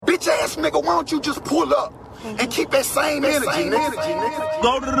ass nigga, why don't you just pull up and keep that same energy, nigga?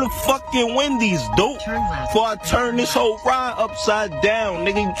 Go to the fucking Wendy's, dope. Before I turn this whole ride upside down,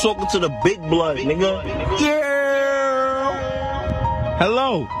 nigga. You talking to the big blood, nigga. Yeah.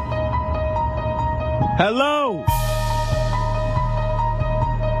 Hello. Hello.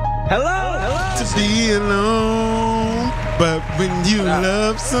 Hello. To be alone, but when you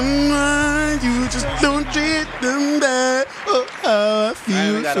love someone, you just don't treat them bad. Oh, how I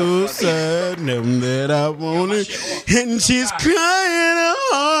feel so sad, knowing that I want it, and she's crying out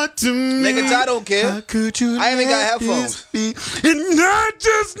hard to me. Niggas, I don't care. How could you I even got let headphones. this be? And I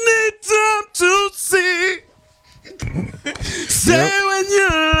just need time to see. Say when you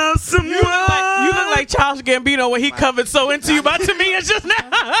love someone. You look like Charles Gambino when he covered "So Into You" by Tamia just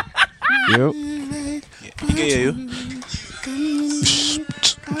now. Yep. He can hear you.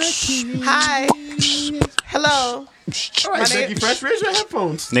 Hi. Hello. All right, Becky Fresh, where's your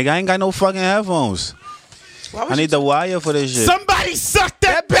headphones? Nigga, I ain't got no fucking headphones. I need the wire for this shit. Somebody suck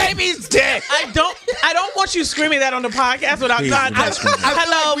that baby's dick. I don't want you screaming that on the podcast without context.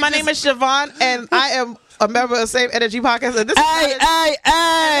 Hello, my name is Siobhan, and I am a member of Same Energy Podcast. And this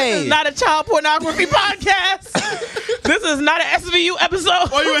is not a child pornography podcast. This is not an SVU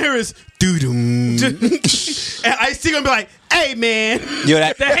episode. All you want to hear is doo-doom. And Ice-T gonna be like, hey, man. Yo,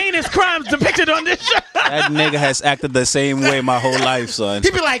 that The heinous crimes depicted on this show. that nigga has acted the same way my whole life, son. He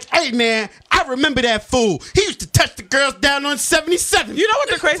be like, hey, man, I remember that fool. He used to touch the girls down on 77. You know what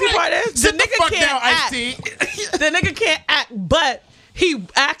the crazy part is? Sit the fuck down, Ice-T. The nigga can't act, but he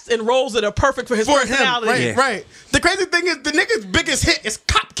acts in roles that are perfect for his personality. Right. The crazy thing is, the nigga's biggest hit is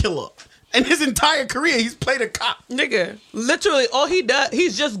Cop Killer. In his entire career, he's played a cop. Nigga, literally, all he does,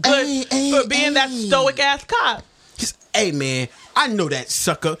 he's just good for being that stoic ass cop. Hey, man, I know that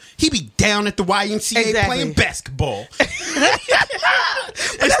sucker. He be down at the YMCA playing basketball. And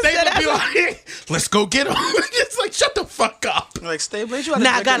Stable be like, let's go get him. It's like, shut the fuck up. Like, Stable, you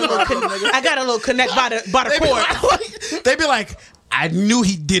Nah, I got a little connect by the cord. They be like, I knew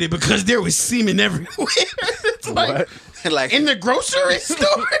he did it because there was semen everywhere. It's like in the grocery store,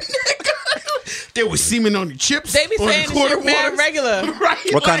 nigga. There was semen on the chips. They be saying the this shit mad regular.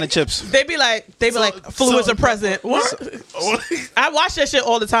 Right? What kind of chips? They be like, fluids are present. What? I watch that shit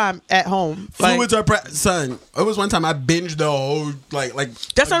all the time at home. Fluids are present. Son, it was one time I binged the whole like.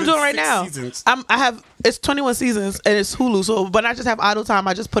 That's what I'm doing right now. Seasons. It's 21 seasons and it's Hulu. So when I just have idle time,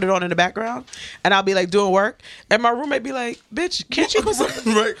 I just put it on in the background and I'll be like doing work. And my roommate be like, "Bitch, can't you put some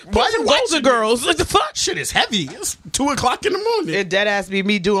right? Why you watching Girls? What the fuck? Shit is heavy. It's 2:00 in the morning. It dead ass be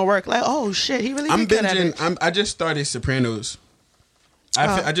me doing work. Like, oh shit, he really. I'm good at it. binging. I just started Sopranos.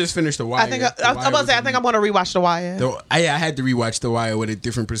 I just finished The Wire. I think I'm about to say I think I'm gonna rewatch The Wire. I had to rewatch The Wire with a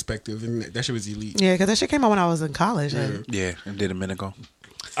different perspective, and that shit was elite. Yeah, because that shit came out when I was in college. Yeah, it did a minute ago.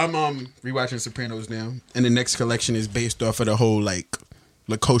 I'm rewatching Sopranos now, and the next collection is based off of the whole like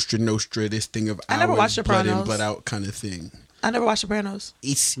La Cosa Nostra, this thing of I never watched blood in, Sopranos. blood out kind of thing. I never watched Sopranos.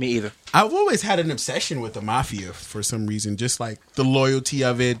 Me either. I've always had an obsession with the mafia for some reason, just like the loyalty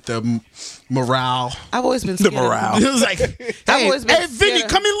of it, the morale. I've always been scared. The morale. It was like, hey, Vinny,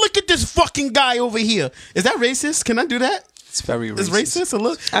 come and look at this fucking guy over here. Is that racist? Can I do that? It's very racist. It's racist. A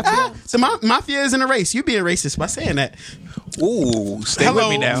look. The mafia isn't a race. You being racist by saying that. Ooh, stay with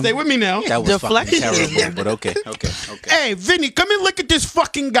me now. Stay with me now. That was fucking terrible, but okay. Hey, Vinny, come and look at this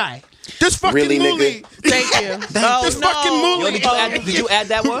fucking guy. This fucking really, moolie. Thank you. This fucking moolie. Yo, did you add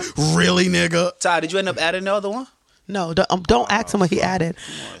that one? Really, nigga? Ty, did you end up adding the other one? No, don't ask him what he added.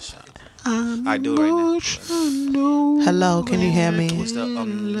 I do it right now. Hello, can you hear me? What's the, what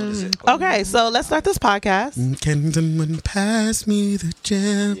is it? Okay, so let's start this podcast. Can someone pass me the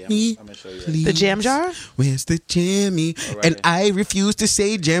jammy? Please? The jam jar? Where's the jammy? right And here. I refuse to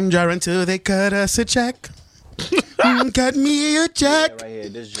say jam jar until they cut us a check. Cut me a check. Yeah, right here,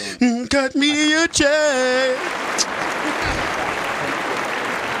 this joint. Cut me a check.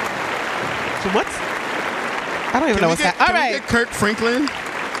 So what's? I don't even know what's happening. All Can we right. get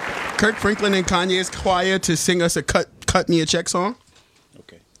Kirk Franklin and Kanye's choir to sing us a cut me a check song.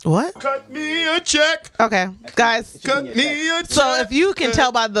 Okay. What? Cut me a check. Okay, guys. Cut me a check. So if you can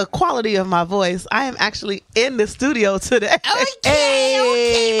tell by the quality of my voice, I am actually in the studio today.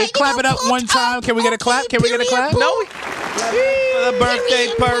 Hey, clap it up one time. Can we get a clap? Can we get a clap? No, For the birthday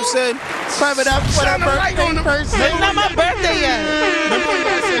person. Clap it up for that birthday person. it's not my birthday yet. Remember when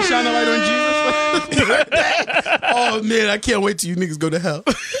I said shine the light on Jesus? Oh man, I can't wait till you niggas go to hell.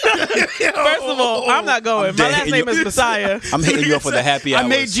 First of all, I'm not going. My last name is Messiah. I'm hitting you up for the happy hours. I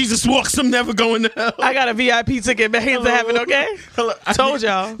made Jesus walk. So I'm never going to hell. I got a VIP ticket back into heaven, okay? Told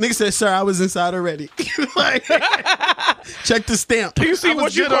y'all. Nigga said, sir, I was inside already. Like, check the stamp. You see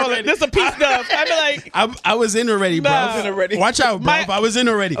what you call it? This a peace stuff. I be like, I was in already, bro. Nah. Watch out, bro. I was in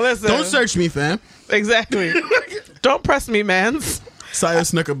already. Listen. Don't search me, fam. exactly. Don't press me, mans. Saya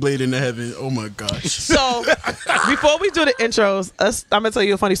snuck a blade into heaven. Oh my gosh. So before we do the intros, I'm gonna tell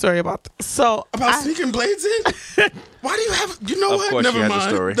you a funny story about this. So about sneaking blades in? Why do you have? You know Of what? course Never you had mind. the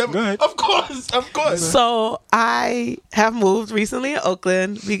story. Never- Go ahead. Of course. So I have moved recently in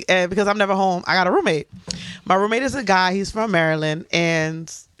Oakland and because I'm never home. I got a roommate. My roommate is a guy. He's from Maryland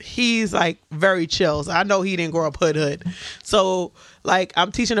and he's like very chill. So I know he didn't grow up hood. So like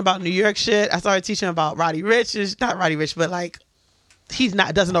I'm teaching about New York shit. I started teaching about Roddy Ricch. It's not Roddy Ricch, but like he's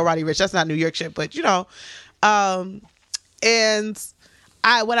not doesn't know Roddy Ricch. That's not New York shit, but you know. And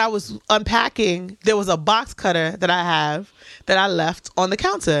when I was unpacking, there was a box cutter that I have that I left on the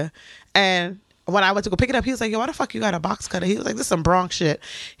counter. And when I went to go pick it up, he was like, yo, why the fuck you got a box cutter? He was like, this is some Bronx shit.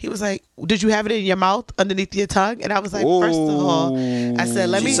 He was like, did you have it in your mouth underneath your tongue? And I was like, first of all, I said,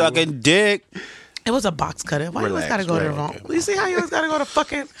 let me. Sucking dick. It was a box cutter. Why you always gotta go to the wrong? You see how you always gotta go to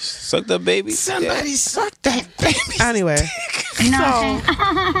fucking. Suck the baby. Somebody suck that baby. Anyway. So,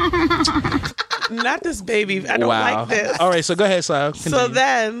 not this baby. I don't like this. All right, so go ahead, Sal. So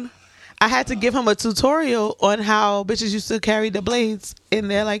then I had to give him a tutorial on how bitches used to carry the blades in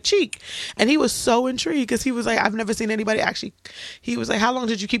their like cheek. And he was so intrigued because he was like, I've never seen anybody actually. He was like, how long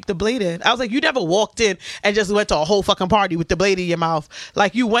did you keep the blade in? I was like, you never walked in and just went to a whole fucking party with the blade in your mouth.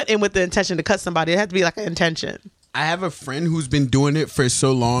 Like you went in with the intention to cut somebody. It had to be like an intention. I have a friend who's been doing it for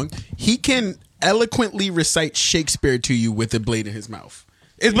so long. He can eloquently recite Shakespeare to you with a blade in his mouth.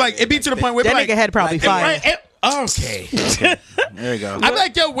 It's like it be to the point where That like, nigga head probably fire. Okay. There you go. I'm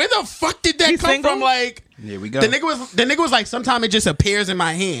like, yo, where the fuck did that He's come single? from? Like, Here we go. the nigga was like, sometimes it just appears in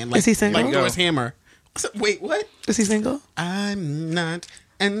my hand. Like, Is he single? Like Thor's hammer. Wait, what? Is he single? I'm not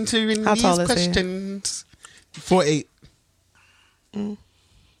answering How these tall is he? questions. 4'8".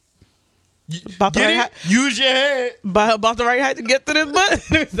 About the Get right it? height. Use your head. About the right height to get to this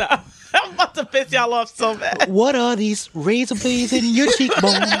butt. I'm about to piss y'all off so bad. What are these razor blades in your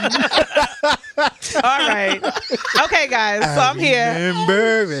cheekbone? All right. Okay, guys. So I'm here.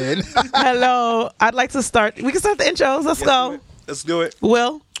 Bourbon. Hello. I'd like to start. We can start the intros. Let's go. Let's do it.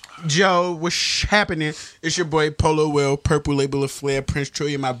 Will. Joe, what's happening? It's your boy Polo Will, Purple Label of Flair, Prince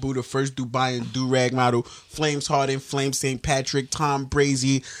Trillion, my boo, the first Dubai and do-rag model, Flames Harden, Flames St. Patrick, Tom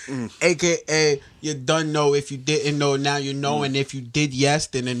Brazy, a.k.a. you done know. If you didn't know, now you know. And if you did yes,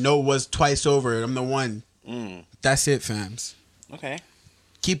 then the no was twice over. I'm the one. That's it, fams. Okay.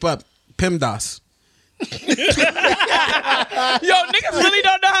 Keep up. PEMDAS. Yo, niggas really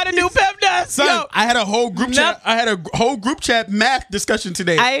don't know how to do PEMDAS. Son, Yo, I had a whole group chat. I had a whole group chat math discussion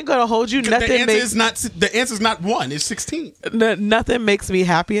today. I ain't gonna hold you. the answer's not 1, it's 16. Nothing makes me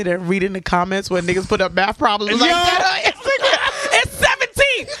happier than reading the comments when niggas put up math problems like that. It's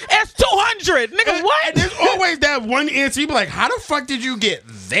 17. It's 200. Nigga, what? And there's always that one answer. You be like, how the fuck did you get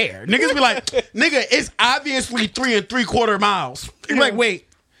there? Niggas be like, nigga, it's obviously 3 3/4 miles. You're like, wait,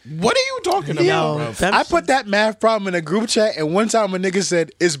 what are you talking about, bro? I put that math problem in a group chat, and one time a nigga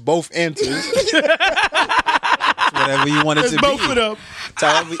said, it's both answers. Whatever you want it It's to both be. of them.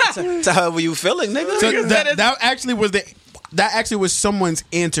 However you feeling, nigga. So that actually was someone's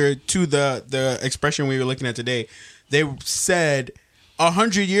answer to the expression we were looking at today. They said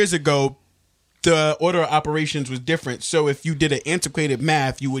 100 years ago, the order of operations was different. So if you did an antiquated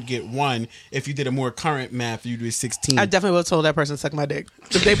math, you would get 1. If you did a more current math, you'd do 16. I definitely would have told that person to suck my dick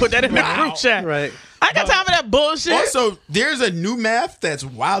if they put that in the group chat. Right. I got time for that bullshit. Also, there's a new math that's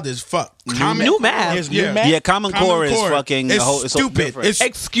wild as fuck. New math. There's new math? Yeah, Common Core is fucking. It's it's so stupid. different. It's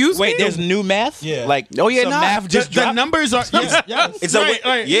Excuse me. Wait, there's new math? Yeah. Like, Oh, yeah, some nah. math just the dropped? numbers are yes. It's a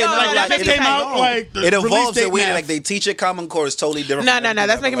way- yeah, no, like, that like, makes it me tight. out like the it release evolves the date way math. like they teach it. Common Core is totally different. No, from everything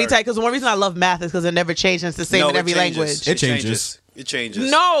that's I've making me ever tight because the one reason I love math is because it never changes. It's the same heard. in every It changes. language. It changes. It changes.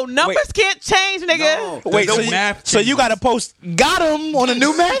 No, numbers can't change, nigga. No. Wait, The so you, math so you got to post got him on a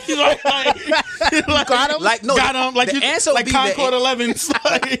new math? got him. Like, no, got him. Like the you, answer like would be the- Concord 11s.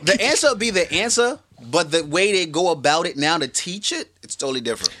 Like, The answer would be the answer, but the way they go about it now to teach it, it's totally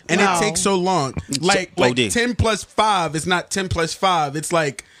different. and No. it takes so long. Like OD. 10 plus 5 is not 10 plus 5. It's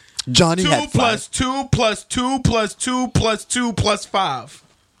like Johnny 2 had plus 2 plus 2 plus 2 plus 2 plus 5.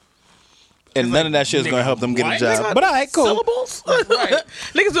 And none of that shit is gonna help them get a job. But all right, cool. Syllables?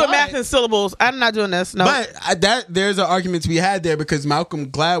 Niggas doing math and syllables. I'm not doing this. No. But there's an argument to be had there because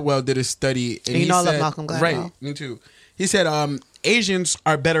Malcolm Gladwell did a study. And he I said, love Malcolm Gladwell. Right, me too. He said Asians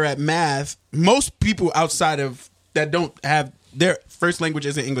are better at math. Most people outside of that don't have their first language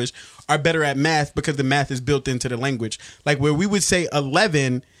isn't English are better at math because the math is built into the language. Like where we would say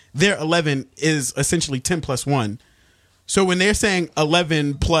 11, their 11 is essentially 10 plus 1. So when they're saying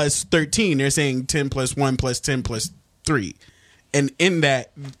 11 plus 13, they're saying 10 plus 1 plus 10 plus 3. And in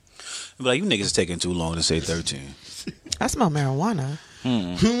that... Like, you niggas taking too long to say 13. I smell marijuana.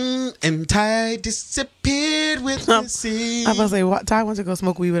 And Ty disappeared with the sea. I was going to say, Ty wants to go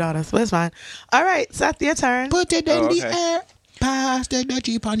smoke weed without us, but it's fine. All right, Seth, your turn. Put it in the air. Pass the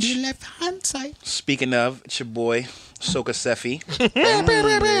Jeep on the left hand side. Speaking of, it's your boy, Soka Sefi.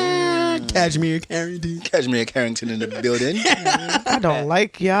 Cashmere Carrington. Cashmere Carrington in the building. I don't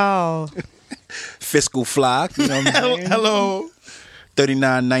like y'all. Fiscal Flock, you know what I'm saying? Hello.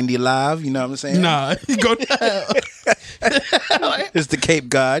 3990 Live, you know what I'm saying? Nah, go down. It's the Cape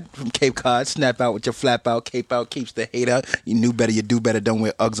God from Cape Cod. Snap out with your flap out. Cape out keeps the hate out. You knew better, you do better. Don't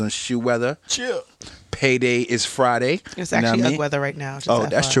wear Uggs on shoe weather. Chill. Payday is Friday. It's actually Ugg weather right now. Oh,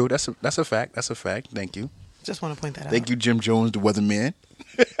 that's true. That's a fact. That's a fact. Thank you. Just want to point that out. Thank you, Jim Jones, the weatherman.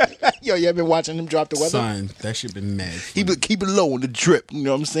 Yo, you ever been watching him drop the weather? Son, that shit been mad. He been keep it low on the drip. You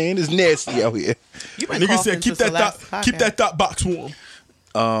know what I'm saying? It's nasty out here. Nigga said keep that thought box warm.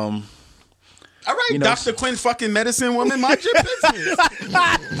 All right, Dr. Quinn, fucking medicine woman, mind your business.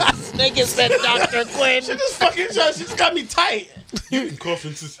 Nigga said Dr. Quinn. She just got me tight. You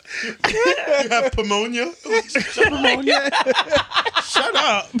coughing? You have pneumonia? Shut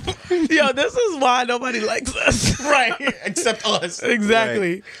up. Yo, this is why nobody likes us. Right, except us.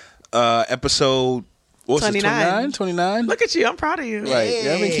 Exactly. Right. Episode... What's 29? 29? Look at you. I'm proud of you. Right.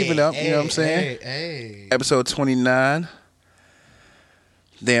 Yeah, I've been keeping up. You know what I'm saying? Hey. Episode 29.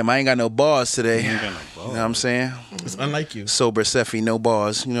 Damn, I ain't got no bars today. You know what I'm saying? It's unlike you. Sober Seffi, no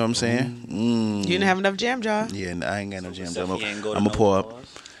bars. You know what I'm saying? You didn't have enough jam jar. Yeah, I ain't got no jam jar. I'm going to pour up.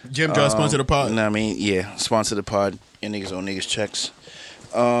 Jam jar sponsor the pod. I mean, yeah, sponsor the pod. And niggas on niggas checks.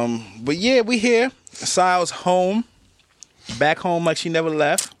 But yeah, we here. Sile's home. Back home like she never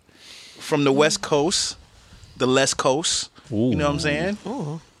left. From the West Coast. The Les Coast. You know what I'm saying?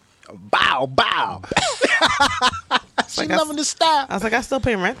 Ooh. Bow, bow. She loving the style. I was like, I still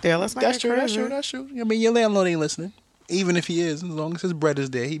pay rent there. Let's not That's get true, crazy. that's true. I mean, your landlord ain't listening. Even if he is, as long as his bread is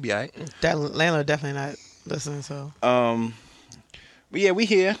there, he be all right. That landlord definitely not listening, so. But yeah, we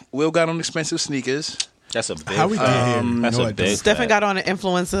here. Will got on expensive sneakers. That's a big How we get here? That's a big Stephen got on an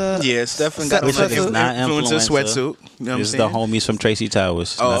influencer. Yeah, Stephen got on Which an is not influencer influencer. sweatsuit. You know what I'm It's saying? the homies from Tracy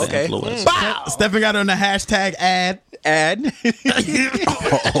Towers. Oh, not okay. an influencer. Bow! Stephen got on the hashtag ad. Ad.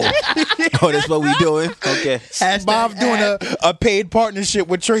 Oh, that's what we doing? Okay. Hashtag Bob doing ad. a paid partnership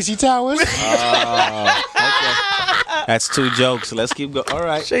with Tracy Towers. That's two jokes. Let's keep going. All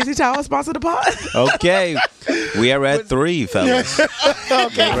right. Tracy Tower sponsored the pod. Okay. We are at 3, fellas.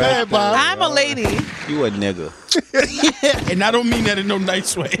 Okay, go ahead, Bob. I'm a lady. You a nigga. And I don't mean that in no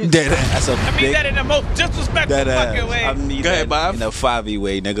nice way. That's a I mean big... that in the most disrespectful fucking way. I need Go ahead, that Bob. in a 5e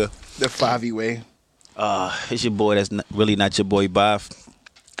way, nigga. The 5e way. It's your boy that's really not your boy, Bob.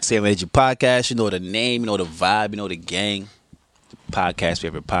 Same Energy Podcast. You know the name, you know the vibe, you know the gang. Podcast,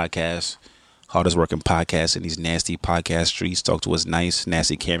 favorite podcast. Hardest working podcast in these nasty podcast streets. Talk to us nice.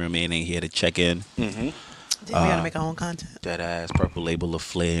 Nasty cameraman ain't here to check in. We gotta make our own content. That ass purple label of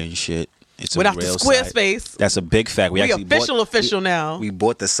Flair and shit. It's Without a the real Squarespace. site. That's a big fact. We actually official now. We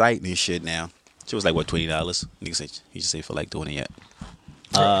bought the site and shit now. She was like, what, $20? Nigga said he just say for like doing it yet.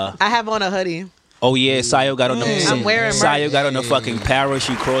 I have on a hoodie. Oh yeah, Sayo got on the I'm wearing Sayo merch. got on the fucking para.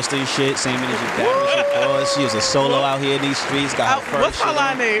 She crossed and shit. Same energy para. She crossed. She was a solo out here in these streets. Got her What's first my shit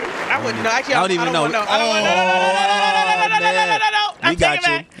line on. name? I wouldn't know. Actually, I don't even know. I don't know. We got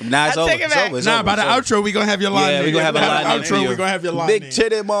you. Nah, it's over. It's over. It's Nah, over. by the It's over. outro, we gonna have your line. Yeah, we gonna have a line name for outro. you. We gonna have your line. Big name.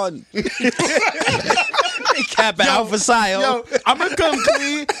 titty man. Cap out for Sayo. Yo, I'm gonna come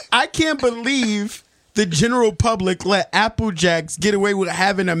clean. I can't believe the general public let Apple Jacks get away with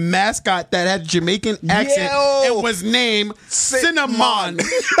having a mascot that had Jamaican accent and was named Cinnamon.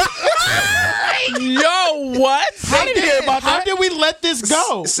 Yo, what? How did we let this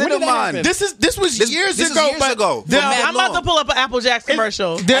go? Cinnamon. This was years this is ago. years but ago. their- I'm about to pull up an Apple Jacks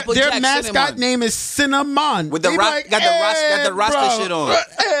commercial. Their Apple Jack mascot Cinnamon. name is Cinnamon. With the They be rock- got the Rasta bro, shit on.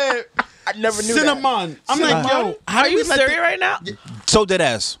 I never knew Cinnamon. I'm like, yo, how Are did you we let serious right now? So dead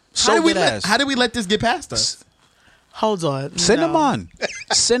ass. How So dead ass. did we let this get past us? Hold on. Cinnamon.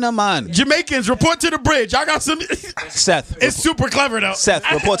 Cinnamon. Jamaicans, report to the bridge. I got some. Seth. It's super clever though. Seth,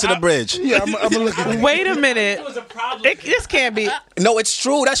 report to the bridge. Yeah, I'm gonna look at No. Wait a minute. This can't be. No, it's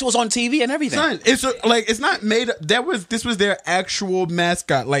true. That shit was on TV and everything. Son, it's not made up. This was their actual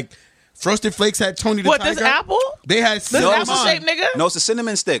mascot. Like Frosted Flakes had Tony the What, Tiger. this apple? They had This cinnamon. apple-shaped nigga? No, it's a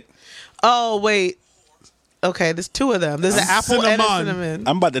cinnamon stick. Oh, wait. Okay, there's two of them. There's an apple and a Cinnamon. cinnamon.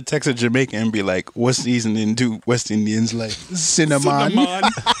 I'm about to text a Jamaican and be like, "What seasoning do West Indians like? Cinnamon."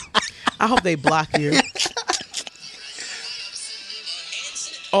 I hope they block you.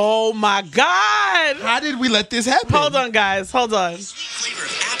 Oh, my God. How did we let this happen? Hold on, guys. Hold on. Flavor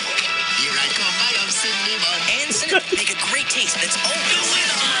of apple. Here I come, I am cinnamon. And cinnamon make a great taste that's always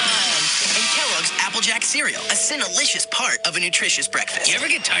cinnamon. And Kellogg's Applejack cereal, a cinnalicious part of a nutritious breakfast. You ever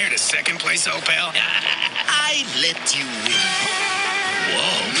get tired of second place, old pal? I let you win.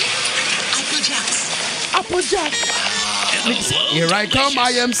 Whoa. Applejack. Applejack. Hello, Here I come,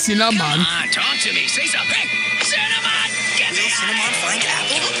 I am cinnamon. Come on, talk to me. Say something. Cinnamon! Get me Will out cinnamon of find here.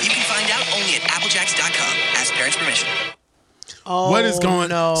 apple? You can find out only at applejacks.com. Ask parents' permission. Oh, What is going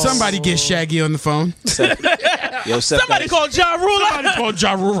no. on? Somebody get Shaggy on the phone. Yo, Seth. Somebody call Ja Rule. Somebody call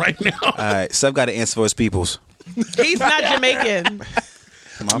Ja Rule right now. All right, Seth got to answer for his peoples. He's not Jamaican.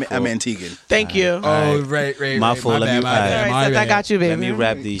 I'm Antiguan. Thank you. Oh, right. My fault. My Let bad, me- my bad, All right, my Seth, I bad. got you, baby. Let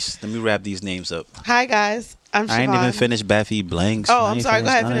me wrap these names up. Hi, guys. I'm Siobhan. I ain't even finished Baffy Blanks. Oh, I I'm ain't sorry. Go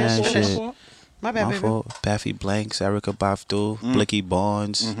ahead. finished none of Finish. that Finish. shit. My bad, My baby. fault. Baffy Blanks, Erica Bafdul, Blicky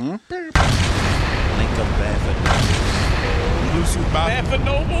Barnes. Link up Bad for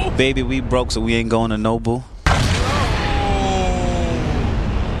Noble. Baby, we broke, so we ain't going to Noble.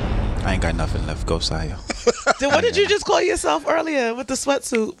 I ain't got nothing left. Go, Saya. What did you just call yourself earlier with the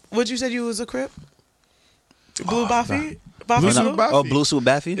sweatsuit? What you said you was a Crip? Blue Buffy? Buffy? Blue Suit Buffy. Oh, Blue Suit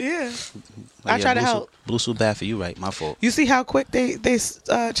Baffy? Yeah. Oh, I try to Blue help. Suit- Blue Suit Baffy, you right. My fault. You see how quick they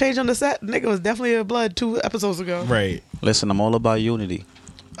changed on the set? Nigga was definitely a blood 2 episodes ago. Right. Listen, I'm all about unity.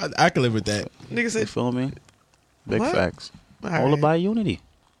 I can live with that. Nigga You said, feel me? Big What? facts. all All right. about unity.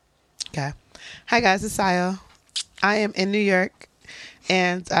 Okay. Hi, guys. It's Saya. I am in New York,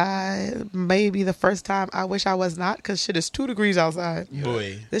 and may be the first time I wish I was not, because shit is 2 degrees outside.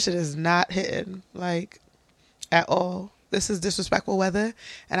 Boy. This shit is not hitting, like, at all. This is disrespectful weather,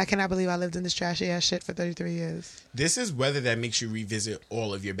 and I cannot believe I lived in this trashy ass shit for 33 years. This is weather that makes you revisit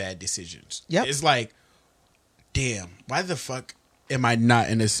all of your bad decisions. Yep. It's like, damn, why the fuck am I not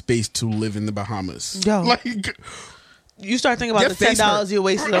in a space to live in the Bahamas? Yo. Like, You start thinking about Your the face $10 hurt. you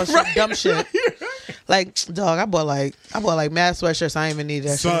wasted on shit, dumb shit. Like, dog, I bought mad sweatshirts. I didn't even need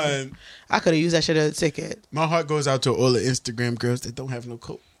that shit. son, I could have used that shit as a ticket. my heart goes out to all the Instagram girls that don't have no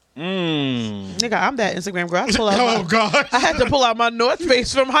coat. Nigga, I'm that Instagram girl. I, had to pull out Oh, God. I had to pull out my North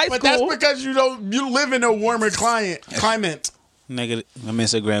Face from high But school. that's because you live in a warmer climate. Nigga, them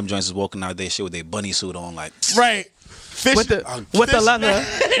Instagram joints is walking out their shit with their bunny suit on, like, Right. Fish, with the leather.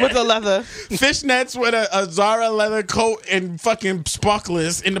 With the leather. fishnets with a Zara leather coat and fucking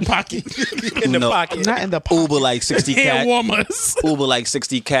sparklers in the pocket. in the pocket. Not in the pocket. Uber like 60 Hand cash. warmers. Uber like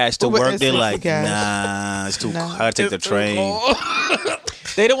 60 cash to Uber work. is They're 60 like, cash. nah, it's too Nah. cold. I take the train.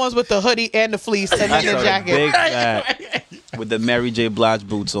 They the ones with the hoodie and the fleece and then That's the a jacket. big fact. With the Mary J. Blige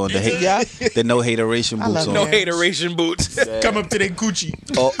boots on, Yeah. the no hateration I boots love on. No hateration boots. Come up to their Gucci.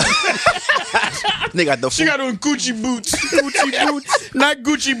 Oh. They got the She got on Gucci boots. Gucci boots. Not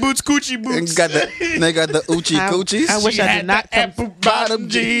Gucci boots, Gucci boots. they got the Uchi Coochies. I wish I did not come. apple bottom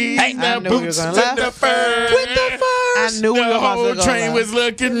jeans. I the knew we were boots gonna to laugh. the furs. With the furs. I knew we were The about to whole go train laugh. was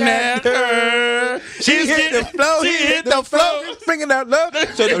looking at her. She hit the flow. She hit the flow. Bringing out love.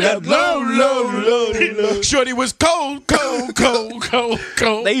 Low. Shorty was cold.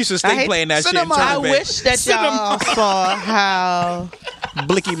 They used to stay playing that shit in I Turner Bay. wish that y'all saw how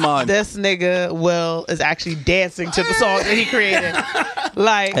Blicky Mon. this nigga Will is actually dancing to the song that he created.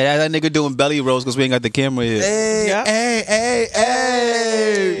 Like, Hey, that nigga doing belly rolls because we ain't got the camera here. yeah.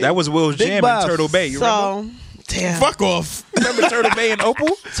 Hey. That was Will's Big jam in Buff. Turtle Bay. You remember? So, damn. Fuck off. Remember Turtle Bay and Opal?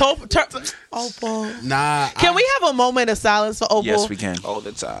 Opal. Nah. Can we have a moment of silence for Opal? Yes, we can. All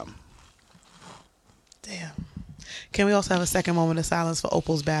the time. Damn. Can we also have a second moment of silence for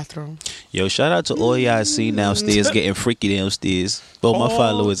Opal's bathroom? Yo, shout out to all y'all I see downstairs getting freaky downstairs. All my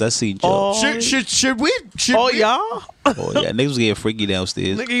followers, I see y'all. Should we? Oh, we, y'all? Oh, yeah, niggas was getting freaky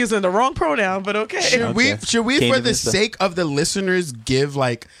downstairs. Nigga using the wrong pronoun, but okay. Should we? Okay. Should we, Can't for even the stop. sake of the listeners, give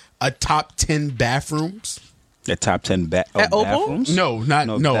like a top 10 bathrooms? The top 10 At Opal? bathrooms? No, not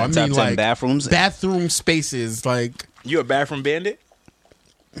no. I top mean 10 like bathrooms. bathroom spaces, like You a bathroom bandit?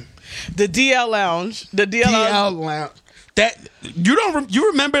 The DL Lounge. The DL Lounge. DL lounge. That you don't.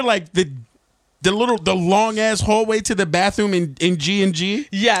 You remember like the the long ass hallway to the bathroom in G&G?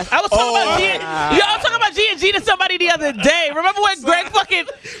 Yes, I was talking about G. I was talking about G&G to somebody the other day. Remember when Greg fucking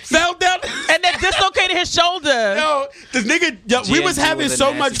fell down and then dislocated his shoulder? Yo, this nigga, we was having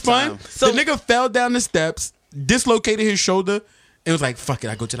so much fun. So the nigga fell down the steps, dislocated his shoulder. It was like, fuck it,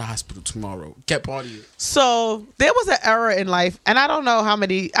 I go to the hospital tomorrow. Kept partying. So there was an era in life, and I don't know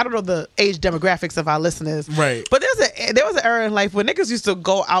the age demographics of our listeners. Right. But there was an era in life where niggas used to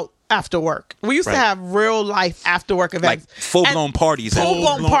go out after work. We used to have real life after work events. Like full-blown parties.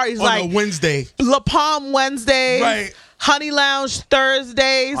 Full-blown parties. On like a Wednesday. La Palm Wednesdays. Right. Honey Lounge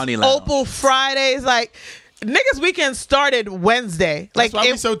Thursdays. Honey Lounge. Opal Fridays. Like, niggas' weekend started Wednesday. Like, That's why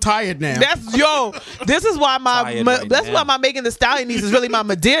I'm so tired now. This is why why my Megan Thee Stallion niece is really my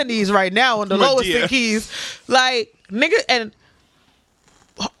Madea niece right now on the lowest in keys. Like, nigga, and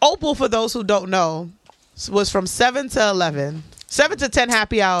Opal, for those who don't know, was from 7 to 11. 7 to 10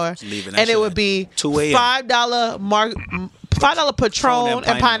 happy hour, and it would be $5 Patron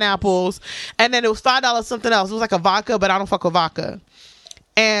and pineapples, and then it was $5 something else. It was like a vodka, but I don't fuck with vodka.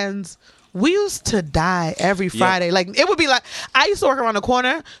 And we used to die every Friday. Yeah. Like, it would be like, I used to work around the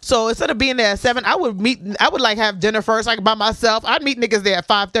corner, so instead of being there at 7, I would like have dinner first, like by myself. I'd meet niggas there at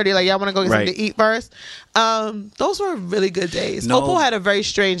 5:30, like, y'all want to go get something to eat first. Those were really good days. No. Opal had a very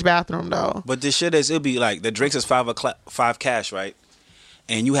strange bathroom though. But the shit is, it'll be like, the drinks is $5 cash, right?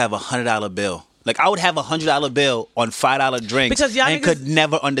 And you have $100 bill. Like, I would have $100 bill on $5 drinks, because y'all niggas could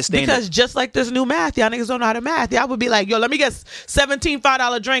never understand because it. just like this new math, y'all niggas don't know how to math. Y'all would be like, yo, let me get 17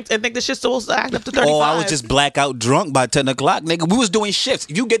 $5 drinks and think this shit's supposed to act up to 35. Oh, I was just blackout drunk by 10 o'clock, nigga. We was doing shifts.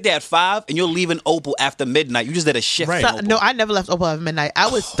 If you get there at 5 and you're leaving Opal after midnight, you just did a shift. Right. So, no, I never left Opal after midnight. I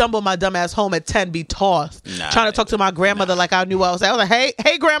would stumble my dumb ass home at 10, be tossed, trying to talk to my grandmother like I knew what I was. I was like,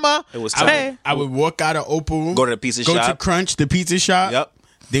 hey, grandma. It was hey. I would walk out of Opal, go to the pizza shop, go to Crunch, the pizza shop. Yep.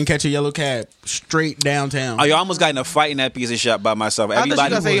 Then catch a yellow cab straight downtown. Oh, you almost got in a fight in that pizza shop by myself. I thought you were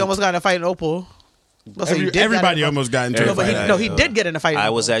gonna say you almost got in a fight in Opal. Everybody almost got into a fight. He did get in a fight. I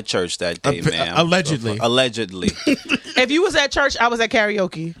was at church that day, man. Allegedly. If you was at church, I was at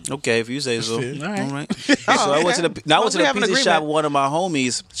karaoke. Okay, if you say so. All right. Oh, So I went to the pizza shop with one of my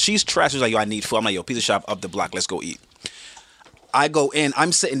homies. She's trash. She's like, yo, I need food. I'm like, yo, pizza shop up the block. Let's go eat. I go in.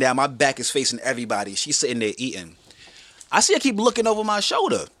 I'm sitting down. My back is facing everybody. She's sitting there eating. I see her keep looking over my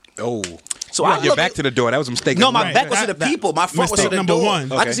shoulder. Oh. So your back to the door. That was a mistake. No, my back was to the people. My front was to the number door.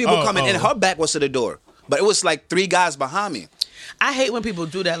 one. I could see people coming, and her back was to the door. But it was like 3 guys behind me. I hate when people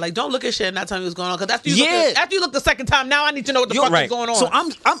do that. Like, don't look at shit and not tell me what's going on. Because after you look the second time, now I need to know what the fuck is going on. So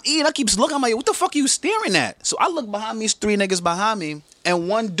I'm eating. I keep looking. I'm like, what the fuck are you staring at? So I look behind me. It's 3 niggas behind me, and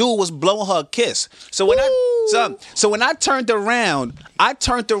one dude was blowing her a kiss. So when I turned around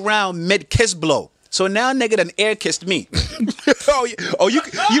mid kiss blow. So now nigga done air kissed me. That's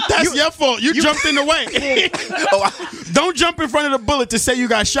your fault. You jumped in the way. Don't jump in front of the bullet to say you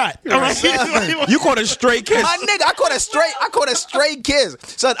got shot. All right? You caught a straight kiss. My nigga, I caught a straight kiss.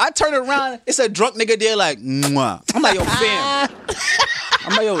 So I turn around, it's a drunk nigga there like, mwah. I'm like, yo, fam.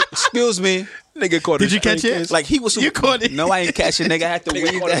 I'm like, yo, excuse me. Nigga caught Did you catch it? Like, he was. You caught it. No, I ain't catch it, nigga. I had to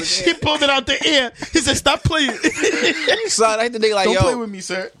weave that shit. He pulled it out the air. He said, stop playing. Son, I hit the nigga like, Don't yo. play with me,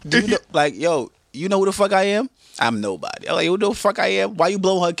 sir. You know who the fuck I am? I'm nobody. I'm like, who the fuck I am? Why you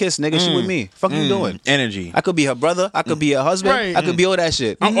blowing her a kiss, nigga? She with me. Fuck you doing? Energy. I could be her brother. I could be her husband. Right. I could be all that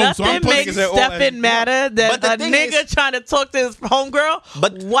shit. Nothing makes Stephen madder than a nigga trying to talk to his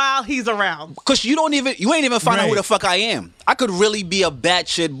homegirl while he's around. Cause you ain't even find out who the fuck I am. I could really be a bad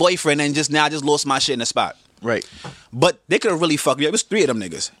shit boyfriend and I just lost my shit in the spot. Right. But they could have really fucked me. It was 3 of them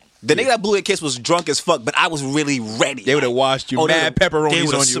niggas. The nigga that blew a kiss was drunk as fuck, but I was really ready. They would have washed you. Mad pepperonis they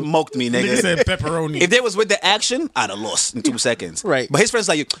would have on you. smoked me, nigga. Nigga said pepperoni. If they was with the action, I'd have lost in 2 seconds. Right. But his friend's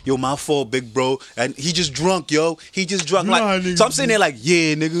like, yo, my fault, big bro. And he just drunk, yo. He just drunk. So I'm sitting there like,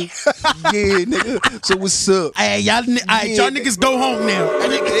 yeah, nigga. Yeah, nigga. So what's up? Hey, y'all niggas go home now.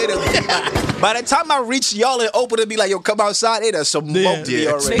 By the time I reach y'all and open to be like, yo, come outside, it smoked me already.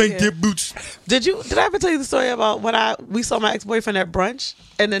 Spank their boots. Did I ever tell you the story about when we saw my ex-boyfriend at brunch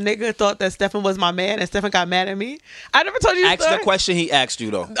and the nigga thought that Stephen was my man and Stephen got mad at me? I never told you the story. Ask the question he asked you,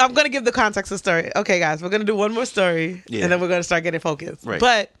 though. I'm going to give the context of the story. Okay, guys, we're going to do one more story and then we're going to start getting focused. Right.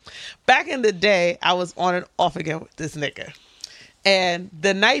 But back in the day, I was on and off again with this nigga. And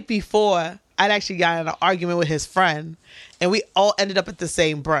the night before, I'd actually got in an argument with his friend and we all ended up at the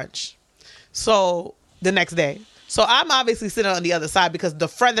same brunch. So the next day. So I'm obviously sitting on the other side because the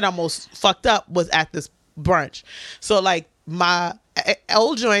friend that I most fucked up was at this brunch. So like my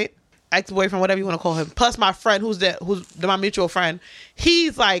old joint, ex-boyfriend, whatever you want to call him, plus my friend who's my mutual friend,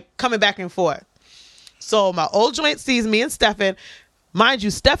 he's like coming back and forth. So my old joint sees me and Stefan. Mind you,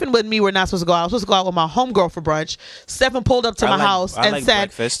 Stefan and me were not supposed to go out. I was supposed to go out with my homegirl for brunch. Stefan pulled up to my house and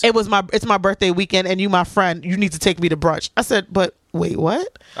said, breakfast. it's my birthday weekend and you my friend. You need to take me to brunch. I said, but wait,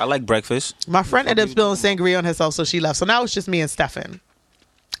 what? I like breakfast. My friend ended up spilling sangria on herself, so she left. So now it's just me and Stefan.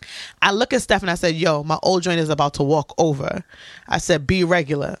 I look at Stefan. I said, yo, my old joint is about to walk over. I said, be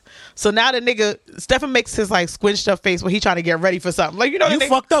regular. So now the nigga, Stefan makes his like squinched up face when he trying to get ready for something. Like, you know, You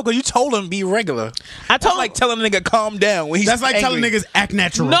fucked up because you told him be regular. I told That's like telling a nigga calm down when he's That's like angry. telling niggas act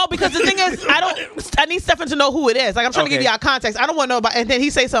natural. No, because the thing is, I need Stefan to know who it is. Like, I'm trying to give y'all context. I don't want to know about, and then he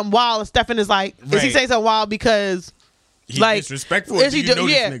say something wild, and Stefan is like, is he Right. saying something wild because, He like, disrespectful. is he You know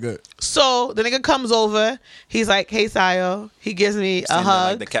yeah. this nigga. So the nigga comes over. He's like, hey, Sayo. He gives me a hug.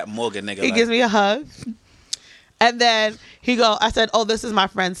 Like the Cap Morgan nigga. He gives me a hug. And then I said, oh, this is my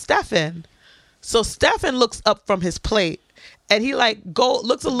friend Stefan. So Stefan looks up from his plate and he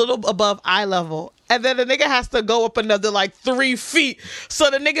looks a little above eye level. And then the nigga has to go up another like 3 feet. So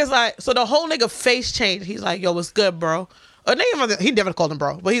the nigga's like, so the whole nigga face changed. He's like, yo, what's good, bro? He never called him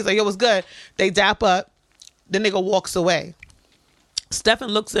bro, but he's like, yo, what's good? They dap up. The nigga walks away. Stefan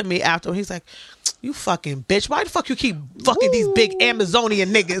looks at me after. He's like, you fucking bitch. Why the fuck you keep fucking these big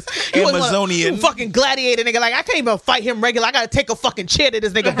Amazonian niggas? You Amazonian. fucking gladiator nigga. Like, I can't even fight him regular. I gotta take a fucking chair to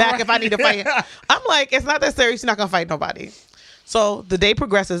this nigga back if I need to fight him. I'm like, it's not that serious. You're not gonna fight nobody. So the day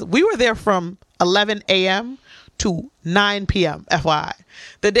progresses. We were there from 11 a.m. to 9 p.m. FYI.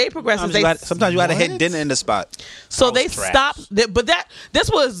 The day progresses. Sometimes you gotta hit dinner in the spot. So they stopped, but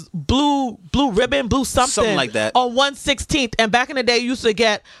this was blue ribbon, blue something like that on 1/16th. And back in the day, you used to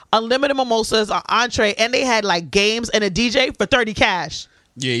get unlimited mimosas, an entree, and they had like games and a DJ for 30 cash.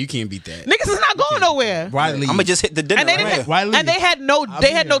 Yeah, you can't beat that. Niggas is not going nowhere. Why leave? I'm gonna just hit the dinner. And they didn't have, and they had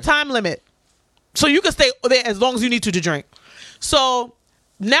no time limit, so you could stay there as long as you need to drink. So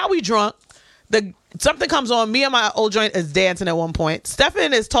now we drunk. Something comes on. Me and my old joint is dancing at one point.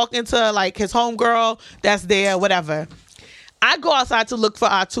 Stefan is talking to like his homegirl that's there, whatever. I go outside to look for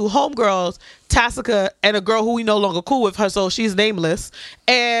our 2 homegirls, Tassica and a girl who we no longer cool with her, so she's nameless.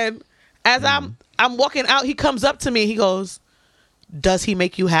 And as I'm walking out, he comes up to me. He goes, "Does he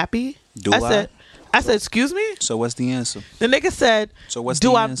make you happy?" I said, "Excuse me." So what's the answer? The nigga said, "So what's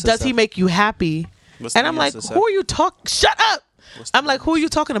the answer? Does he make you happy?" And I'm like, "Who are you talking? Shut up." I'm like, who are you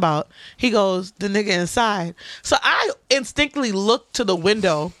talking about? He goes, the nigga inside. So I instinctively look to the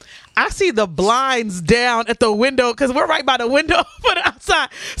window. I see the blinds down at the window because we're right by the window for the outside.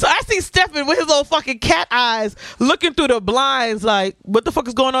 So I see Stefan with his little fucking cat eyes looking through the blinds like, what the fuck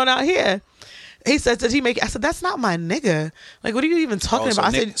is going on out here? He said, did he make it? I said, that's not my nigga. Like, what are you even talking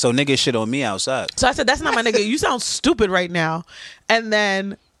about? So nigga shit on me outside. So I said, that's not my nigga. You sound stupid right now. And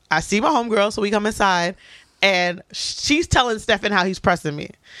then I see my homegirl, so we come inside. And she's telling Stefan how he's pressing me.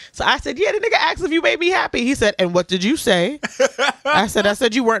 So I said, yeah, the nigga asked if you made me happy. He said, and what did you say? I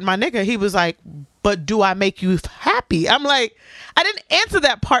said you weren't my nigga. He was like, but do I make you happy? I'm like, I didn't answer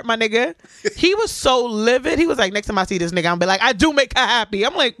that part, my nigga. He was so livid. He was like, next time I see this nigga, I'm be like, I do make her happy.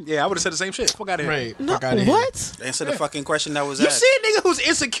 I'm like, yeah, I would have said the same shit. Fuck out of here. Right. No, Fuck outta here. what? Answer the fucking question that was You asked. see a nigga who's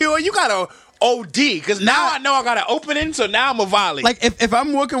insecure, you gotta OD, because now I know I got an opening, so now I'm a volley. Like if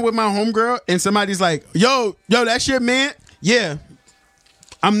I'm working with my homegirl and somebody's like, yo, that's your man. Yeah,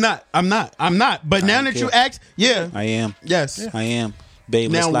 I'm not. But now that you ask, yeah, I am. Yes, I am. Babe,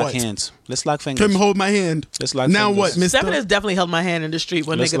 let's Now lock what? hands. Let's lock fingers. Come hold my hand. Let's lock now fingers. what, mister? Stefan has definitely held my hand in the street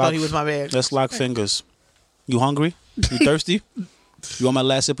when nigga thought he was my man. Let's lock fingers. You hungry? You thirsty? You want my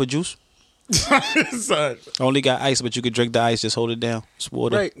last sip of juice? Son. Only got ice, but you could drink the ice. Just hold it down. It's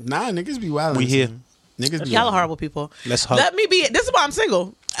water. Right. Nah, niggas be wild. We here. Niggas be Y'all are wild. horrible people. Let's hug. Let me be. This is why I'm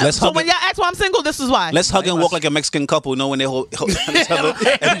single. Let's so hug when it. y'all ask why I'm single, this is why. Let's hug and walk like a Mexican couple, knowing they hold each other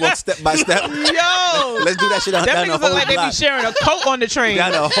and walk step by step. Yo, Let's do that shit down them the niggas whole look like they be block. sharing a coat on the train.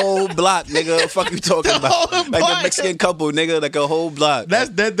 Down a whole block, nigga. Fuck you talking about? whole Like block. a Mexican couple, nigga. Like a whole block. That's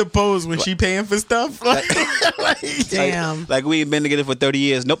dead the pose when she paying for stuff. Like, Damn. Like we ain't been together for 30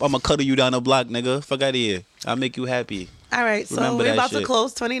 years. Nope, I'ma cuddle you down the block, nigga. Fuck out of here. I'll make you happy. All right, so Remember we're that about to shit.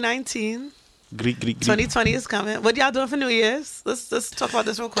 close 2019. Greek. 2020 is coming. What y'all doing for New Year's? Let's talk about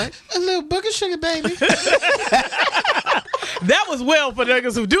this real quick. a little book of sugar, baby. That was Will for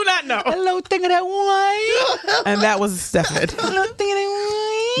niggas who do not know. Hello, thing of that wine. And that was Stefan. Hello, thing of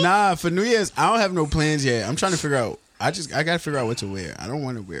that wine. Nah, for New Year's, I don't have no plans yet. I'm trying to figure out. I gotta figure out what to wear. I don't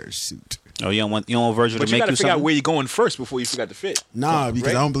want to wear a suit. Oh, you don't want Virgil but to you make gotta you figure out something? where you're going first before you figure out the fit. Nah, because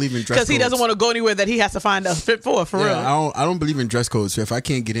I don't believe in dress codes. Because he doesn't want to go anywhere that he has to find a fit for real. I don't believe in dress codes. So if I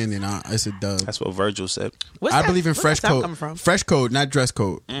can't get in, then it's a dub. That's what Virgil said. I believe in where's fresh that sound code. coming from? Fresh code, not dress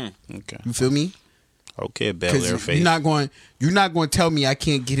code. Okay. You feel me? Okay, Bel Air Because face. you're not going to tell me I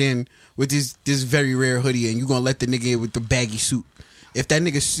can't get in with this very rare hoodie, and you're going to let the nigga in with the baggy suit. if that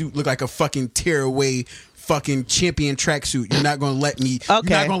nigga suit look like a fucking tearaway fucking champion tracksuit, you're not gonna let me. Okay. You're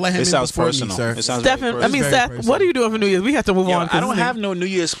not gonna let him It in sounds before personal. me, sir. It sounds Stephen, very I mean, Very Seth, personal. what are you doing for New Year's? We have to move on. I don't have no New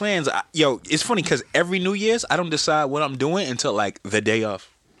Year's plans. It's funny because every New Year's I don't decide what I'm doing until like the day of,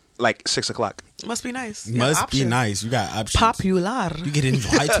 like 6 o'clock. Must be nice. You Must got be options. nice. You got options. Popular. You get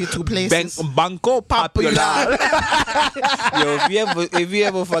invited to places. Banco Popular. Yo, if you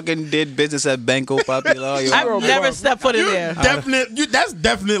ever fucking did business at Banco Popular, yo, I've never stepped foot in there. That's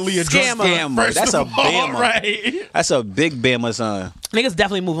definitely a drug Scammer. first That's of a all, Bama. right? That's a big Bama son. Niggas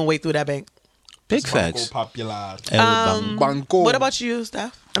definitely moving way through that bank. Big facts. Popular. Banco. What about you,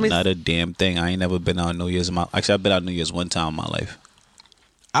 Steph? I mean, Not a damn thing. I ain't never been on New Year's. Actually, I've been on New Year's one time in my life.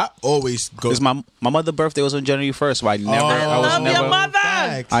 I always go. Cause my mother's birthday was on January 1st, so I love your mother.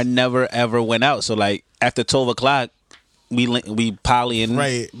 I never ever went out. So like after 12 o'clock, we polying.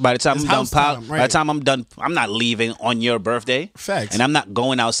 Right. By the time It's I'm done house time, by the time I'm done, I'm not leaving on your birthday. Facts. And I'm not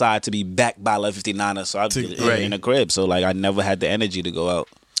going outside to be back by 11:59. So I'll be in the crib. So like I never had the energy to go out.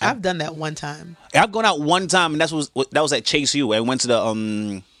 I've done that one time. I've gone out one time, and that was at Chase U. I went to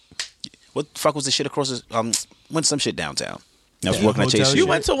the what the fuck was the shit across the went to some shit downtown. I was working at Chase U. You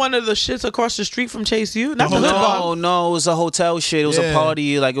went to one of the shits across the street from Chase U? Not the hood bar. No, it was a hotel shit. It was a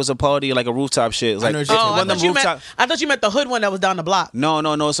party, like a rooftop shit. It was like I thought you meant the hood one that was down the block.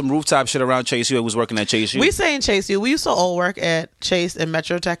 No, some rooftop shit around Chase U. It was working at Chase U. We saying Chase U. We used to all work at Chase and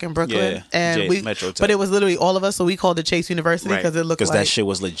Metro Tech in Brooklyn, Yeah, and Metro Tech. but it was literally all of us, so we called it Chase University because it looked like that shit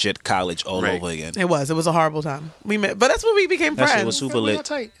was legit college all over again. It was a horrible time. We met, but that's when we became That friends. shit was super lit.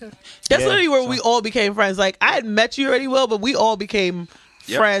 That's literally where we all became friends. Like I had met you already, Will, but we all became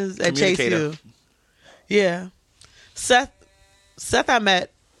friends at Chase U. Yeah, Seth I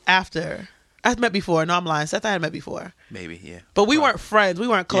met after. I met before. No, I'm lying. Seth I had met before. Maybe, yeah. But we weren't friends. We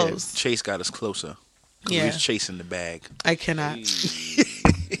weren't close. Yeah, Chase got us closer. Yeah. We was chasing the bag. I cannot.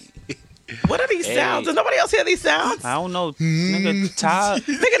 What are these sounds? Does nobody else hear these sounds? I don't know. Nigga Ty.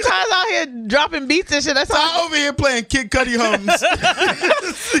 Nigga Ty's out here dropping beats and shit. That's Ty over here playing Kid Cudi hums.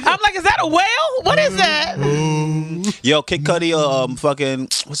 I'm like, is that a whale? What is that? Yo, Kid Cudi, fucking,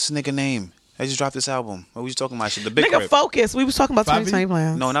 what's this nigga name? I just dropped this album. What were you talking about? Shit, the Big Nigga, Crib. focus. We was talking about 2020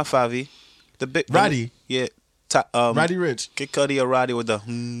 plans. No, not Favi. The big Roddy. Yeah. Roddy Rich. Kid Cudi or Roddy with the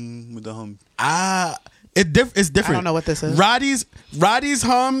hum. It's different. I don't know what this is. Roddy's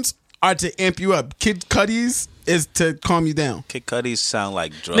hums are to amp you up. Kid Cudi's is to calm you down. Kid Cudi's sound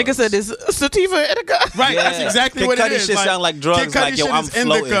like drugs. Nigga said this sativa indica. Right, Yeah. that's exactly Kid what Cudi it is. shit sound like drugs, Kid Cudi like, yo, shit I'm is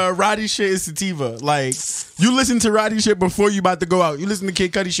floating. indica, Roddy shit is sativa. Like, you listen to Roddy shit before you about to go out. You listen to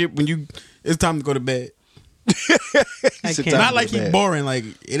Kid Cudi shit when it's time to go to bed. I can't. Not like he boring. Like,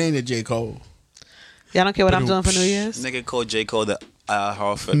 it ain't a J. Cole. Y'all don't care what I'm doing for New Year's? Nigga called J. Cole the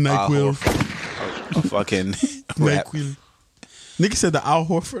Horford. NyQuil. A fucking rap. NyQuil. Nigga said the Al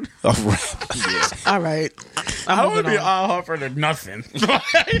Horford. A rap. All right. I don't want to be an Al Horford or nothing.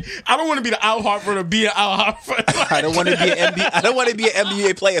 I don't want to be the Al Horford or be an Al Horford. I don't want to be an NBA. I don't want to be an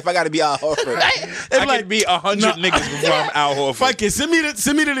NBA player if I got to be Al Horford. I could be 100 niggas before I'm Al Horford. Fuck it. Send me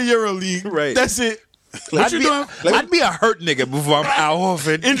to the Euro League. Right. That's it. What you doing? I'd be a hurt nigga before I'm Al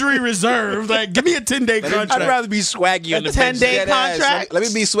Horford. Injury reserve. Like, give me a 10-day contract. I'd rather be swaggy on the bench. 10-day contract. Let me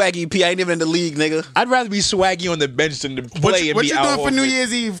be swaggy P. I ain't even in the league, nigga. I'd rather be swaggy on the bench than to play What and you be Al doing for Horford. New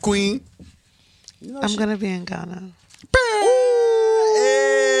Year's Eve, Queen? I'm going to be in Ghana.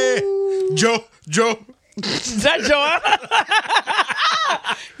 Hey. Joe. Is that Joe?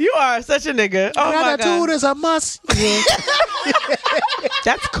 You are such a nigga. Oh my God. is a must.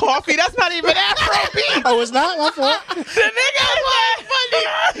 That's coffee. That's not even Afrobeat. Oh, it's not my fault. The nigga is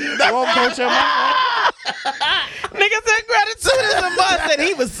funny. Wrong culture, Nigga said gratitude is a must, and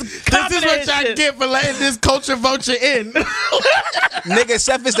he was This is confident what as y'all shit. get for letting this culture vulture in. Nigga,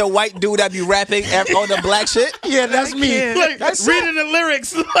 Seth is the white dude that be rapping on the black shit. Yeah, that's me. can't. Like, That's reading the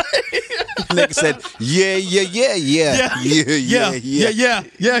lyrics. Nigga said, yeah. Yeah.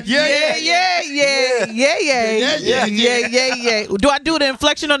 Do I do the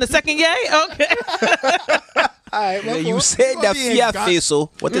inflection on the second yay? Okay. Yeah, you said that fiafe, so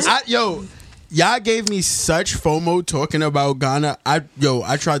what this? Y'all gave me such FOMO talking about Ghana. I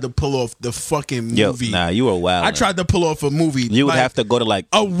tried to pull off the fucking movie. Yo, nah, you were wild. I tried to pull off a movie. You would have to go to like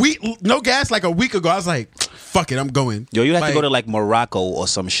a week. No gas. Like a week ago, I was like, "Fuck it, I'm going." Yo, you have to Like, go to like Morocco or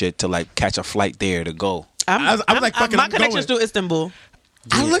some shit to like catch a flight there to go. I was like, "Fuck it, my I'm connections going." to Istanbul.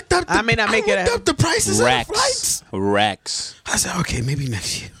 I looked up. I may not make it I looked out. up the prices of the flights. Racks. I said, "Okay, maybe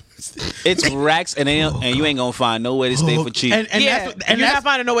next year." It's racks, and you ain't gonna find no way to stay for cheap. And Yeah, you're not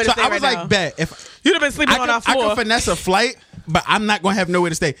finding no way to stay I was right like, now. bet if You'd have been sleeping on our I floor. could finesse a flight, but I'm not gonna have nowhere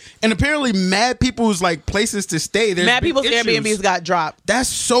to stay. And apparently, mad people's like places to stay. Mad people's Airbnbs got dropped. That's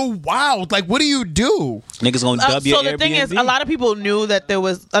so wild. Like, what do you do? Niggas gonna dub your So the thing is, a lot of people knew that people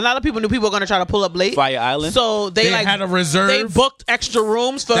were gonna try to pull up late. Fire Island. So they had a reserve. They booked extra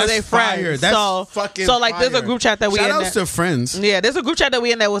rooms for their friends. That's fucking like there's a group chat that we in. Shout outs to friends. Yeah, there's a group chat that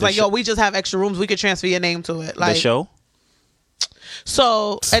we in that was like, yo, we just have extra rooms. We could transfer your name to it. Like the show.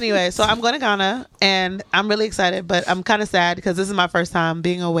 So anyway, so I'm going to Ghana and I'm really excited, but I'm kind of sad because this is my first time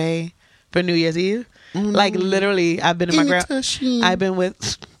being away for New Year's Eve. Like literally, I've been with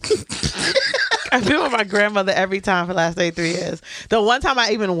my grandmother every time for the last 3 years. The one time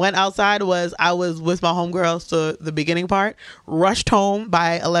I even went outside was I was with my homegirls to the beginning part, rushed home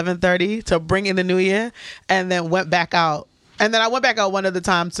by 11:30 to bring in the New Year, and then went back out. And then I went back out one other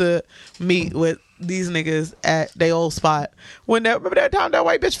time to meet with these niggas at their old spot. Remember that time that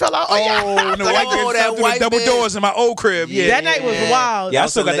white bitch fell out? Oh, and the white bitch fell through the double doors in my old crib. Yeah, that night was wild. Yeah, I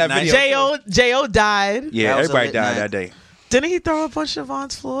still got that video. J.O. died. Yeah, everybody died that day. Didn't he throw up on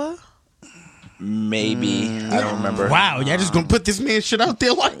Siobhan's floor? Maybe. I don't remember. Wow, y'all just gonna put this man shit out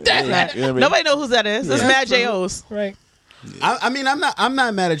there like that? Nobody knows who that is. It's mad J.O.'s. Right. I mean, I'm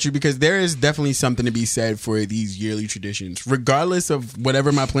not mad at you because there is definitely something to be said for these yearly traditions. Regardless of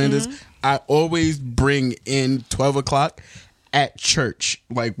whatever my plan is, I always bring in 12 o'clock at church,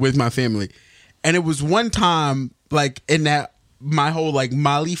 like with my family. And it was one time, like in that my whole like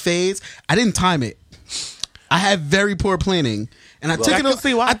Molly phase, I didn't time it. I had very poor planning. And I took it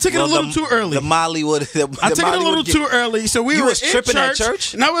a little too early. The Molly would. I took it a little too early, so we were tripping in at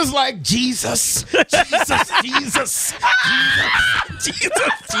church, and I was like, Jesus.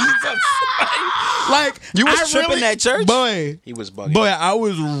 Like, you was tripping at church, boy. He was bugging. Boy, I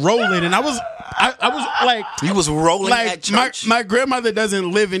was rolling, and I was like, you was rolling like, at church. My grandmother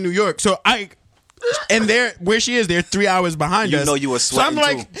doesn't live in New York, so and where she is, they're 3 hours behind us. You know you were sweating. So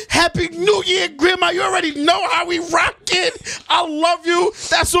I'm like, Happy New Year, Grandma. You already know how we rockin'. I love you.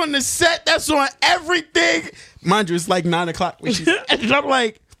 That's on the set. That's on everything. Mind you, it's like 9 o'clock when she's and I'm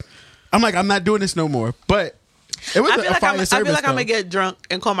like, I'm not doing this no more. But it was a fire service. I feel like I'm gonna get drunk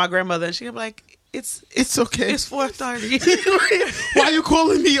and call my grandmother, and she'll be like, It's okay. It's 4:30. Why are you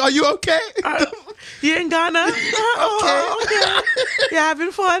calling me? Are you okay? You in Ghana? Okay. You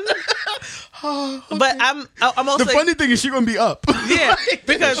having fun? Okay. But I'm also the funny thing is she's gonna be up. Yeah,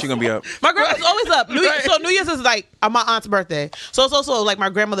 because she's gonna be up. My grandma's always up. So New Year's is like my aunt's birthday, so it's also like my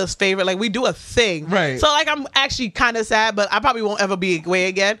grandmother's favorite. Like we do a thing, right? So like I'm actually kind of sad, but I probably won't ever be away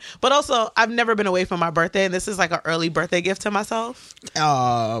again. But also I've never been away from my birthday, and this is like an early birthday gift to myself.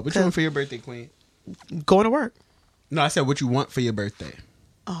 What you want for your birthday, Queen? Going to work. No, I said what you want for your birthday.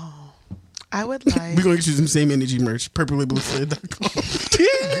 Oh. I would like. We're gonna get you some Same Energy merch. PurpleLabelFlare.com.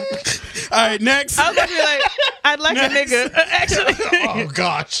 All right, next. I was gonna be like, I'd like a nigga. Actually, oh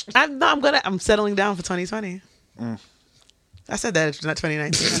gosh. I'm settling down for 2020. I said that it's not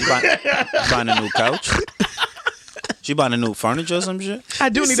 2019. Buying a new couch. She buying a new furniture or some shit. I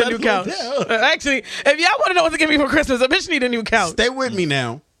do need a new couch. Actually, if y'all want to know what to give me for Christmas, a bitch need a new couch. Stay with me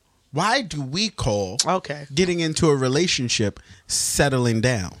now. Why do we call getting into a relationship settling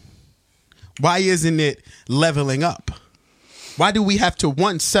down? Why isn't it leveling up? Why do we have to,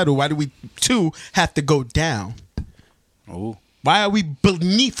 one, settle? Why do we, two, have to go down? Oh. Why are we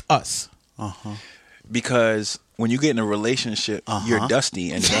beneath us? Because when you get in a relationship, you're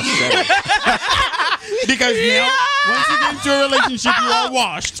dusty and dust settled. Because now, once you get into a relationship, you are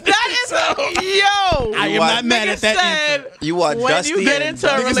washed. That is I am not mad at that answer. You are when dusty. You get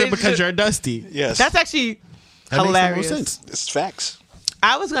into a relationship because you're dusty. Yes, that's actually hilarious. Makes sense. It's facts.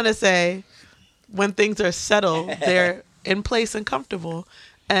 I was gonna say, when things are settled, they're in place and comfortable.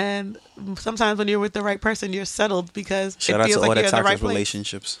 And sometimes when you're with the right person, you're settled because shout it feels out to like all you're the in the right toxic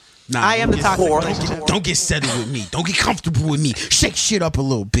relationships. Nah, I am the toxic relationship. Don't get settled with me. Don't get comfortable with me. Shake shit up a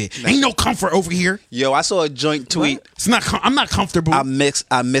little bit. Ain't no comfort over here. Yo, I saw a joint tweet. It's not. I'm not comfortable. I miss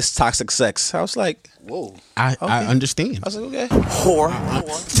toxic sex. I was like, whoa. I understand. I was like, okay. Whore.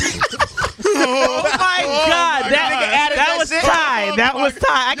 Oh my God! That was tied. That was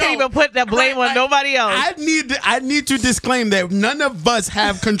tied. I can't even put that blame on nobody else. I need to disclaim that none of us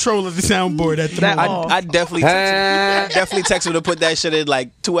have control of the soundboard at the moment. I definitely texted him to put that shit in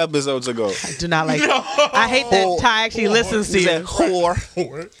like 2 episodes ago. I do not like. I hate that Ty actually listens to you.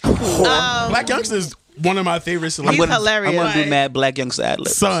 Whore. Black Youngster is one of my favorite celebrities. He's hilarious. I'm gonna do mad Black Youngster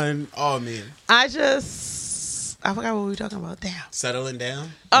ad-libs. Son, oh man. I forgot what we were talking about. Damn. Settling down?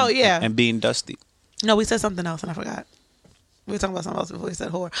 Oh, yeah. And being dusty. No, we said something else and I forgot. We were talking about something else before we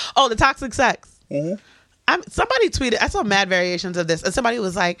said whore. Oh, the toxic sex. Somebody tweeted, I saw mad variations of this, and somebody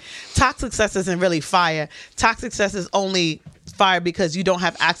was like, toxic sex isn't really fire. Toxic sex is only fire because you don't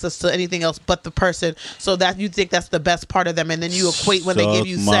have access to anything else but the person, so that you think that's the best part of them, and then you equate when they give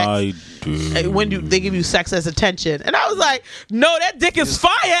you sex, they give you sex as attention. And I was like, no, that dick is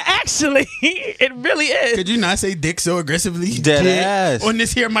fire, actually. It really is. Could you not say dick so aggressively? Dead ass. On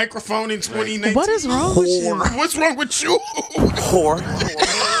this here microphone in 2019. What is wrong with you? What's wrong with you? Whore.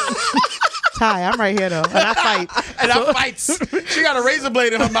 Ty, I'm right here though, and I fight. I fight. She got a razor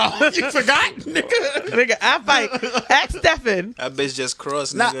blade in her mouth. You forgot, nigga. I fight. Ask Stefan. That bitch just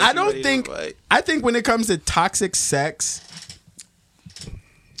crossed. Now, nigga. I don't think. I think when it comes to toxic sex,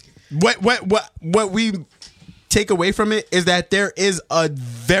 what we take away from it is that there is a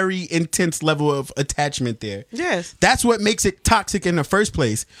very intense level of attachment there. Yes, that's what makes it toxic in the first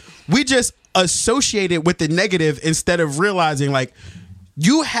place. We just associate it with the negative instead of realizing, like,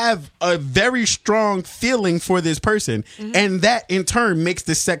 you have a very strong feeling for this person, and that in turn makes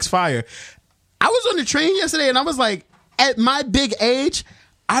the sex fire. I was on the train yesterday, and I was like, at my big age,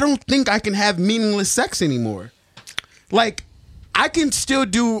 I don't think I can have meaningless sex anymore. Like, I can still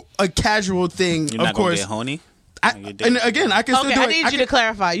do a casual thing, You're of not course. Gonna get honey? And again, I can still do it. I need you to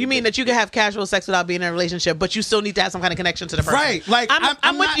clarify. You mean that you can have casual sex without being in a relationship, but you still need to have some kind of connection to the person. Right. Like,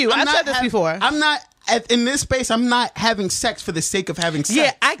 I'm with you. I've said this before. I'm not, in this space, I'm not having sex for the sake of having sex.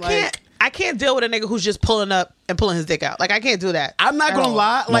 Yeah, I can't deal with a nigga who's just pulling up and pulling his dick out. Like, I can't do that. I'm not gonna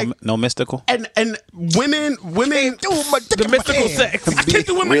lie. Like, no mystical. And women the mystical sex. I can't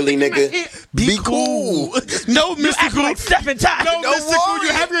do it. Really, nigga? Be cool. No mystical. Like Stephen Ty. No mystical. worry.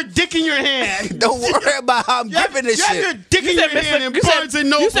 You have your dick in your hand. Don't worry about how I'm giving this You have your shit. dick in your hand and Barnes and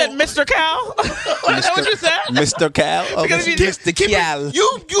Noble. You said Mr. Cal? Is that what you said? Mr. Cal? Oh, Mr. Cal.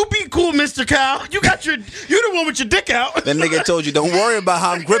 You be cool, Mr. Cal. You the one with your dick out. That nigga told you, don't worry about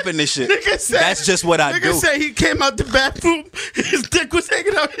how I'm gripping this shit. That's just what I do. Nigga said he came out the bathroom, his dick was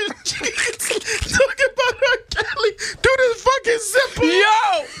hanging out his cheeks. Talking about R. Kelly. Do this fucking zipper.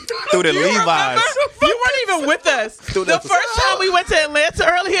 Yo! Through the You Levi's. remember? You weren't even with us. The first time we went to Atlanta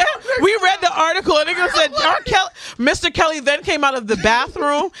earlier, we read the article and it said Mr. Kelly then came out of the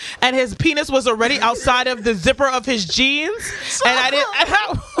bathroom and his penis was already outside of the zipper of his jeans. And I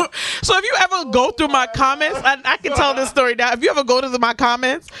didn't. So if you ever go through my comments, I can tell this story now. If you ever go to my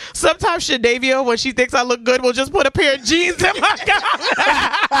comments, sometimes Shadavia, when she thinks I look good, will just put a pair of jeans in my comment.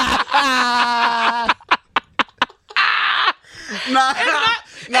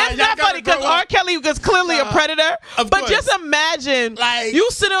 It's not funny because R. Kelly was clearly a predator. But just imagine, like, you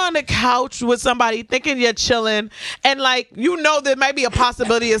sitting on the couch with somebody thinking you're chilling, and like, you know there might be a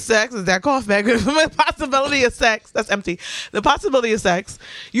possibility of sex. Is that cough back? The possibility of sex. That's empty. The possibility of sex.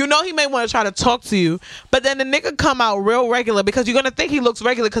 You know he may want to try to talk to you, but then the nigga come out real regular because you're gonna think he looks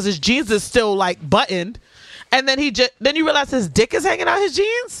regular because his jeans is still like buttoned. And then then you realize his dick is hanging out his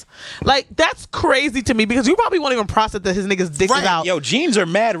jeans. Like, that's crazy to me because you probably won't even process that his nigga's dick is out. Yo, jeans are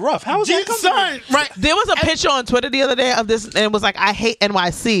mad rough. How is that coming? Right. There was a picture on Twitter the other day of this, and it was like, I hate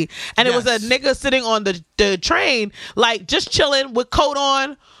NYC. And it was a nigga sitting on the train, like, just chilling with coat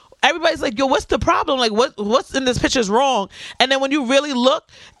on. Everybody's like, yo, what's the problem? Like, what's in this picture is wrong? And then when you really look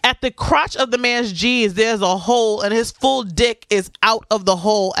at the crotch of the man's jeans, there's a hole, and his full dick is out of the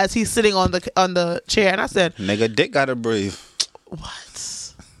hole as he's sitting on the chair. And I said, nigga, dick gotta breathe.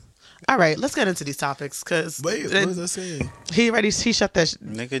 What? All right, let's get into these topics because wait, what was I saying? He shut that.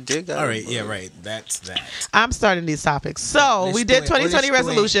 Nigga, dick gotta all right, breathe. yeah, right. That's that. I'm starting these topics. So we did 2020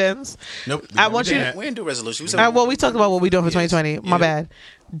 resolutions. Nope. I want you. We didn't do resolutions. Well, we talked about what we're doing for 2020. My bad.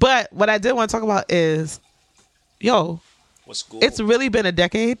 But what I did want to talk about is, what's cool? it's really been a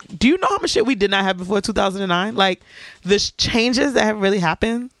decade. Do you know how much shit we did not have before 2009? Like, the changes that have really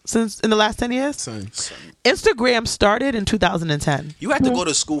happened since in the last 10 years? Son. Instagram started in 2010. You had to go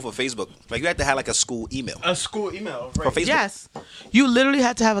to school for Facebook. Like, you had to have like a school email. A school email, For right? Facebook. Yes. You literally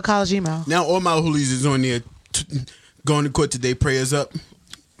had to have a college email. Now all my hoolies is on there going to court today. Prayers up.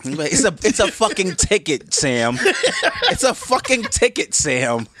 It's a fucking ticket, Sam. It's a fucking ticket,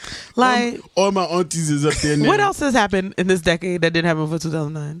 Sam. Like, all my aunties is up there now. what else has happened in this decade that didn't happen before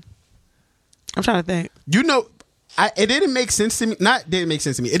 2009? I'm trying to think. You know, it didn't make sense to me. Not didn't make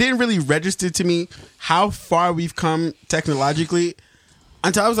sense to me. It didn't really register to me how far we've come technologically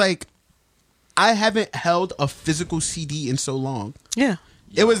until I was like, I haven't held a physical CD in so long. Yeah.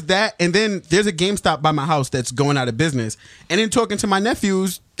 It was that, and then there's a GameStop by my house that's going out of business. And then talking to my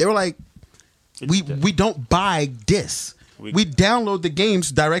nephews, they were like, "We don't buy discs. We download the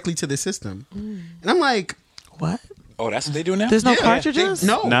games directly to the system." And I'm like, "What? Oh, that's what they do now? There's no cartridges?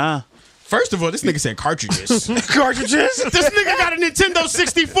 No. Nah. First of all, this nigga said cartridges. Cartridges? This nigga got a Nintendo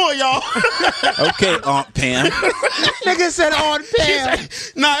 64, y'all. Okay, Aunt Pam. Nigga said on Pam.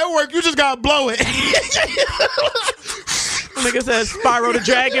 Nah, it worked. You just gotta blow it. Nigga said Spyro the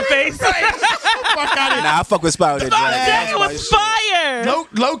Dragon face. Fuck out of Nah, I fuck with Spyro the Dragon. That was fire.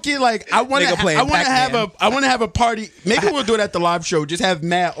 Loki, like I want Nigga playing to Pac-Man. I want to have a party. Maybe we'll do it at the live show. Just have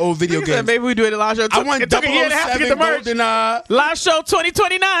mad old video Nigga said games. maybe we do it at live show. I want It took a year and a half to get the 007 merch. GoldenEye. Live show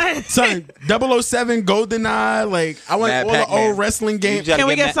 2029. Son, 007 GoldenEye. Like I want Mad all Pac-Man. the old wrestling games. You Can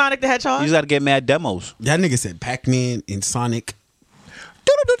we get mad, Sonic the You Hedgehog? just gotta get mad demos. That nigga said Pac-Man and Sonic.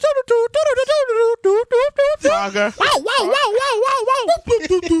 Saga.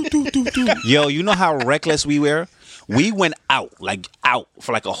 Yo, you know how reckless we were? We went out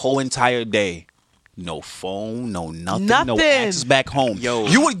for like a whole entire day. No phone, no nothing, no Nothing. access back home. Yo.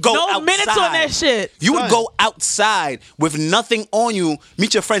 You would go No outside. minutes on that shit. You would go outside with nothing on you,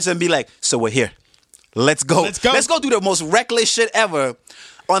 meet your friends and be like, so we're here. Let's go. Let's go. Let's go do the most reckless shit ever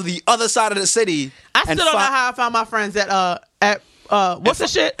on the other side of the city. I still don't know how I found my friends at what's the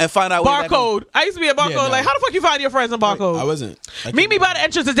shit? And find out where they Barcode. I used to be at Barcode. Yeah, no. Like, how the fuck you find your friends in Barcode? I wasn't. Meet me by the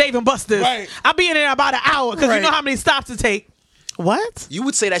entrance to Dave and Buster's. Right. I'll be in there about an hour because you Right. know how many stops to take. What? You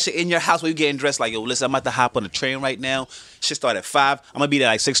would say that shit in your house when you getting dressed. Like, yo, listen, I'm about to hop on the train right now. Shit start at 5. I'm gonna be there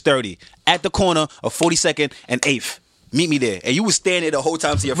like 6:30 at the corner of 42nd and 8th. Meet me there, and you would stand there the whole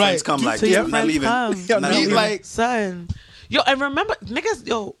time till your friends Right. come. Like, Till yeah, your I'm not friends leaving. come. I'm not Me, leaving. like Son. Yo, and remember, niggas,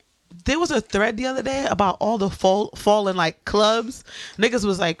 yo, there was a thread the other day about all the fallen like clubs. Niggas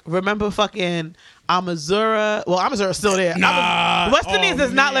was like, remember fucking Amazura? Well, Amazura's still there. Nah. West Indies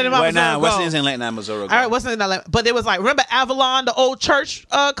is not letting Well, Amazura nah, go. West Indies ain't letting that Missouri go. All right, West Indies not letting. But there was like, remember Avalon, the old church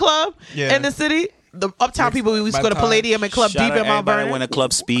club Yeah. in the city? The uptown people, we used to by go to Taj. Palladium and Club Shout Deep out in Mount everybody Vernon. went to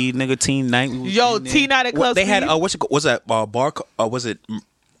Club Speed, nigga, Teen Night. we was Yo, in there. Teen Night at Club They had Speed. what's it called? Was that was it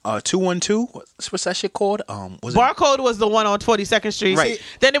 212? What's that shit called? Was it Barcode was the one on 42nd Street. Right.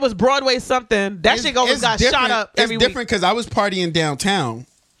 Then it was Broadway something. That shit always got shot up every It's week. different because I was partying downtown.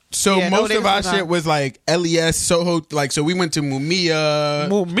 So Yeah, no, most they of our was not. shit was like LES, Soho. Like, so we went to Mumia.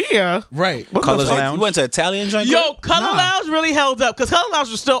 Mumia. Right. Colors fuck? Lounge. You went to Italian joint? Yo, Color Nah. Lounge really held up because Color Lounge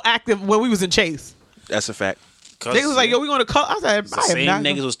was still active when we was in Chase. That's a fact. Niggas was like, yo, we going to Color. I said, the I am same not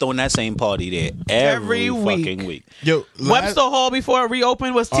niggas gonna- was throwing that same party there Every every week. fucking week. Yo, Webster Hall before it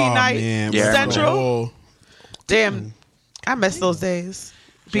reopened was T Night man, Yeah, Central. Oh. Damn, I miss those days.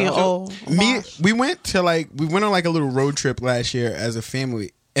 Being old. We went on like a little road trip last year as a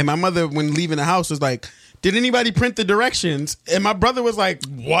family, and my mother, when leaving the house, was like, "Did anybody print the directions?" And my brother was like,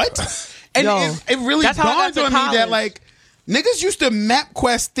 "What?" And Yo, it really that's how I got dawned to on me that college. like niggas used to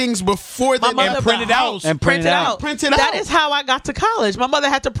MapQuest things before they mother- print it out. And print it out. Print it That out. is how I got to college. My mother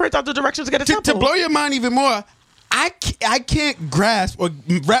had to print out the directions to get a To temple. blow your mind even more, I can't grasp or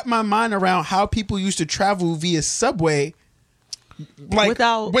wrap my mind around how people used to travel via subway, like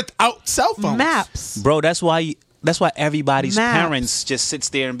Without cell phones. maps. Bro, that's why everybody's Maps. parents just sits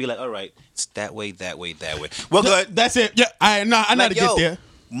there and be like, all right, it's that way, that way, that way. Well, good. That's it. Yeah, I know how to get there.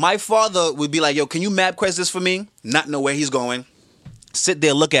 My father would be like, yo, can you map quest this for me? Not know where he's going. Sit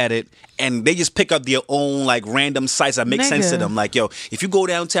there, look at it, and they just pick up their own like random sites that make sense to Nigga. them. Like, yo, if you go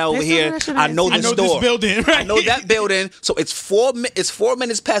downtown over They here, still do that shit I in know NC. the I know store. this building, right? I know that building. So it's 4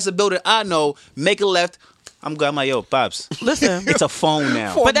 minutes past the building. I know. Make a left. I'm going. I'm like, yo, pops. Listen. It's a phone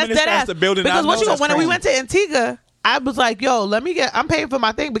now. But that's minutes dead past ass. the building, Because I what know you that's when we crazy. went to Antigua, I was like, yo, I'm paying for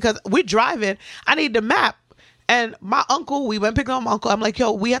my thing because we driving. I need the map. And my uncle, we went picking up my uncle. I'm like,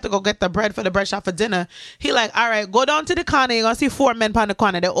 yo, we have to go get the bread for the bread shop for dinner. He like, all right, go down to the corner. You're going to see 4 men on the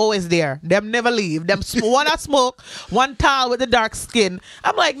corner. They're always there. Them never leave. Them one that smoke, one tall with the dark skin.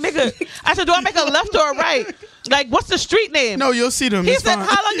 I'm like, nigga, I said, do I make a left or a right? Like, what's the street name? No, you'll see them. He It's said, fine.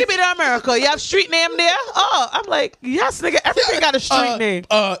 how long you been in America? You have street name there? Oh, I'm like, yes, nigga, everything got a street name.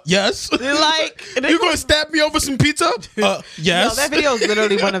 Yes. Like, You gonna stab me over some pizza? Yes. Yo, that video is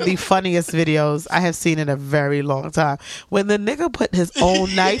literally one of the funniest videos I have seen in a very long time. When the nigga put his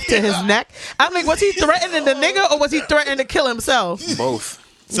own knife to his neck, I'm like, was he threatening the nigga or was he threatening to kill himself? Both.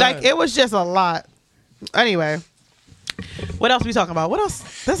 Like, it was just a lot. Anyway, what else we talking about? What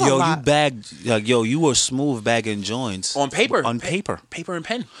else? There's a Yo, lot. you bagged. Yo, you were smooth bagging joints On paper. On paper. Paper and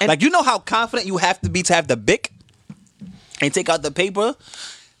pen. Like, you know how confident you have to be to have the bic and take out the paper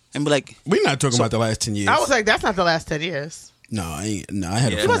and be like, We're not talking about the last 10 years. I was like, that's not the last 10 years. No, I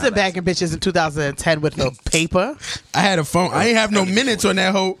had a He phone. wasn't bagging bitches in 2010 with no paper. I had a phone. I ain't have no minutes on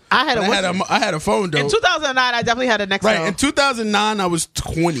that hoe. I had a phone though. In 2009, I definitely had a Nextel. Right. In 2009, I was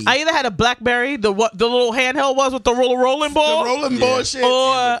 20. I either had a BlackBerry, the little handheld was with the rolling ball, The rolling ball shit.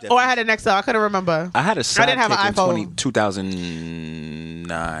 or I had a Nextel. I couldn't remember. I had a sidekick I didn't have an in iPhone.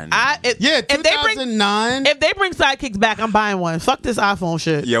 2009. 2009. If they bring sidekicks back, I'm buying one. Fuck this iPhone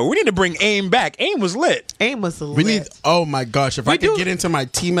shit. Yo, we need to bring AIM back. AIM was lit. AIM was lit. We need. Oh my gosh! If I could get into my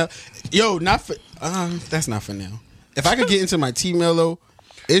T-mail, not for. That's not for now. If I could get into my T-mail though,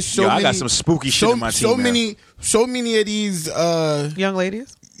 it's so many. I got some spooky shit in my T-mail. So many of these young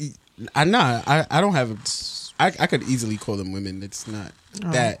ladies. I don't have. I could easily call them women. It's not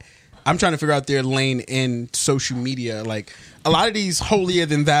that. I'm trying to figure out their lane in social media. Like a lot of these holier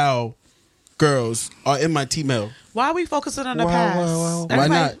than thou girls are in my T-mail. Why are we focusing on the past? Why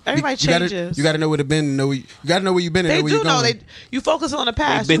not? Everybody changes. You got to know where you've been. You got to know where you've been. And know where you're going. You focus on the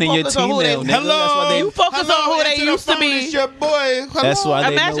past. They've been you in your focus on who T-mail, they. nigga. That's why You focus on who they used to be. It's your boy. Hello. That's why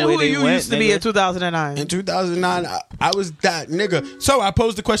they Imagine know where who they you went, used to be nigga. in 2009. In 2009, I was that nigga. So I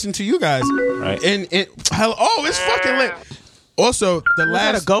posed the question to you guys. Right. And it's fucking lit. Also, the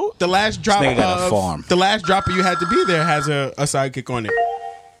last drop This nigga got a farm. The last drop of You Had to Be There has a sidekick on it.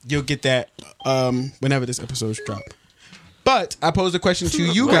 You'll get that whenever this episode's drop. But I posed a question to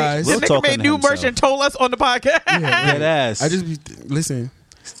you guys. This nigga made new merch and told us on the podcast. Dead ass. I just listen.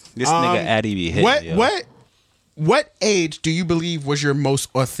 This nigga Addy be hitting. What age do you believe was your most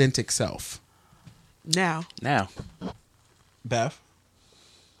authentic self? Now. Beth?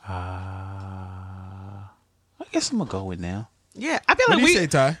 I guess I'm gonna go with now. Yeah, I feel What like do you say,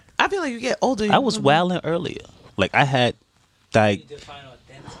 Ty? I feel like you get older. I was wilding earlier. Like I had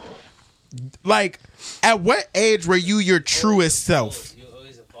like at what age were you your truest self?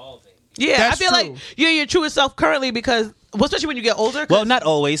 Yeah, That's I feel true. like you're your truest self currently because, especially when you get older. well, not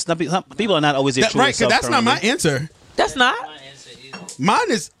always. Some people are not always their Right, truest because self that's not my currently. answer. That's not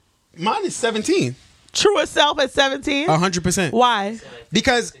Mine is 17. truest self at 17. 100%. Why?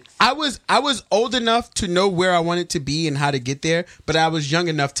 Because I was old enough to know where I wanted to be and how to get there, but I was young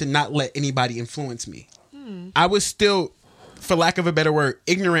enough to not let anybody influence me. I was still, for lack of a better word,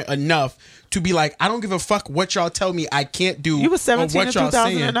 ignorant enough to be like, I don't give a fuck what y'all tell me I can't do. You were 17 or in what y'all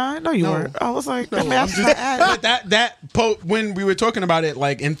saying. 2009? No, you weren't. I was like, No, I'm just, but when we were talking about it,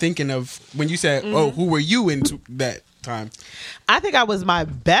 like, and thinking of when you said, "Oh, who were you in that time?" I think I was my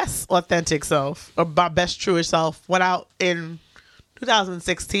best authentic self, or my best truest self, went out in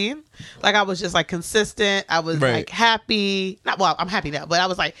 2016. Like I was just like consistent. I was like happy. I'm happy now, but I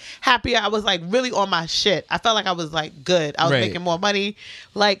was like happier. I was like really on my shit. I felt like I was like good. I was making more money.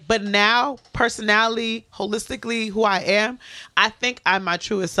 Like, but now personality, holistically, who I am, I think I'm my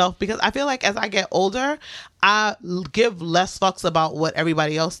truest self because I feel like as I get older, I give less fucks about what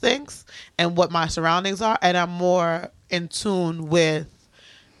everybody else thinks and what my surroundings are, and I'm more in tune with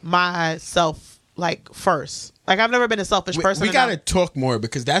myself, like first. Like I've never been a selfish person. We gotta talk more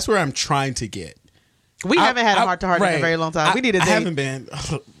because that's where I'm trying to get. We haven't had a heart to heart in a very long time. We need a date. I haven't been.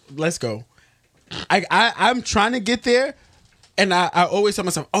 Let's go. I'm trying to get there, and I always tell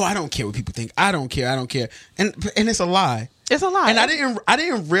myself, "Oh, I don't care what people think. I don't care. And it's a lie. It's a lie. And I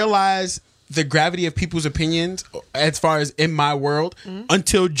didn't realize the gravity of people's opinions as far as in my world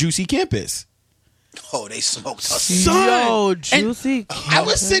until Juicy Campus. Oh, they smoked us. Son. Yo, Juicy Campus. I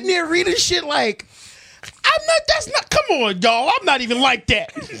was sitting there reading shit like, come on, y'all. I'm not even like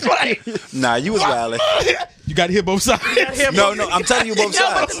that. Like, Nah, you was wildin'. You got to hear both sides. No, I'm telling you both No,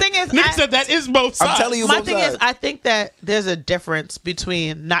 but sides. the thing is, Nick said that is both sides. I'm telling you my both thing sides. is, I think that there's a difference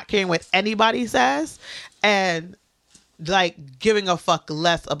between not caring what anybody says and like giving a fuck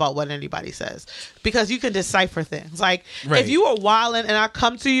less about what anybody says, because you can decipher things. Like if you are wilding and I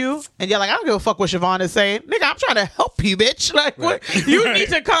come to you and you're like, I don't give a fuck what Siobhan is saying, nigga, I'm trying to help you, bitch. Like what? You need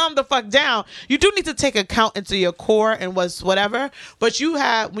to calm the fuck down. You do need to take account into your core and whatever, but you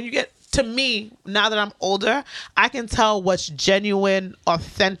have, when you get to me, now that I'm older, I can tell what's genuine,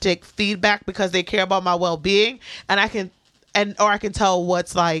 authentic feedback because they care about my well-being, and I can tell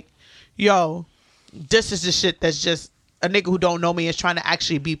what's like, yo, this is the shit that's just a nigga who don't know me is trying to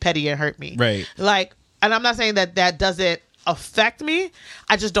actually be petty and hurt me. Right. Like, and I'm not saying that doesn't affect me.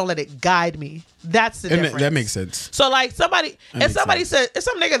 I just don't let it guide me. That's the difference. That makes sense. So like if somebody said, if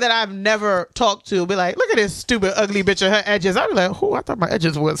some nigga that I've never talked to be like, look at this stupid ugly bitch and her edges, I'd be like, oh, I thought my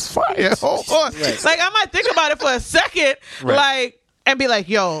edges was fire. Hold on. Right. Like I might think about it for a second, like, and be like,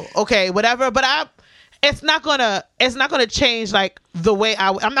 yo, okay, whatever. But it's not gonna change like the way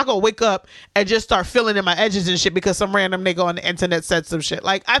I'm not gonna wake up and just start filling in my edges and shit because some random nigga on the internet said some shit.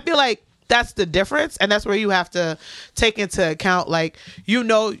 Like I feel like that's the difference, and that's where you have to take into account, like, you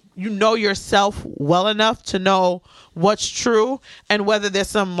know yourself well enough to know what's true and whether there's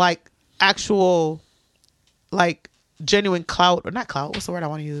some like actual like genuine clout, or not clout, what's the word I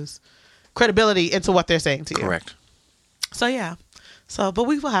want to use, credibility into what they're saying to you. Correct. So yeah, but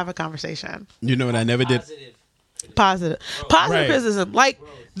we will have a conversation. You know what I never did? Positive Right. criticism. Like,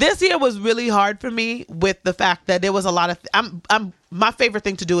 this year was really hard for me with the fact that there was a lot of my favorite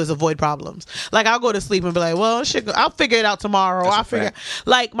thing to do is avoid problems. Like, I'll go to sleep and be like, well, shit, I'll figure it out tomorrow. That's I'll a figure fact.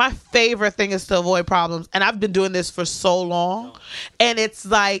 like, my favorite thing is to avoid problems, and I've been doing this for so long, and it's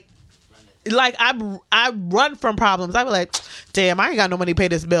like I run from problems. I be like, damn, I ain't got no money to pay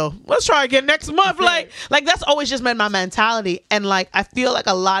this bill. Let's try again next month. Like that's always just been my mentality. And like, I feel like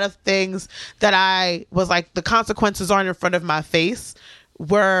a lot of things that I was like, the consequences aren't in front of my face,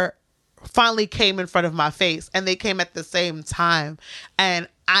 finally came in front of my face, and they came at the same time. And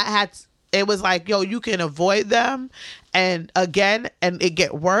it was like, yo, you can avoid them and it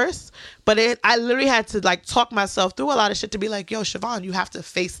get worse. But I literally had to like talk myself through a lot of shit to be like, yo, Siobhan, you have to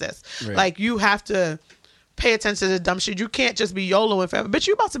face this. Right. Like, you have to pay attention to the dumb shit. You can't just be YOLOing forever. Bitch,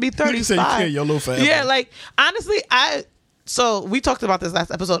 you about to be 35. You say you can't YOLO forever. Yeah, like, honestly, so we talked about this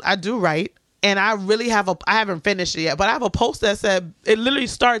last episode. I do write. And I really I haven't finished it yet, but I have a post that said, it literally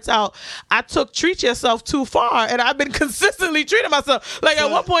starts out, I took treat yourself too far, and I've been consistently treating myself. Like,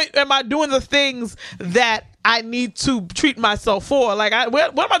 at what point am I doing the things that I need to treat myself for? Like,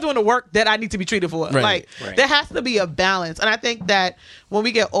 what am I doing the work that I need to be treated for? Right. Like, there has to be a balance. And I think that when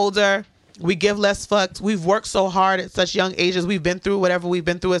we get older, we give less fucks. We've worked so hard at such young ages. We've been through whatever we've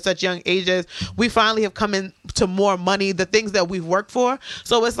been through at such young ages. We finally have come into more money, the things that we've worked for.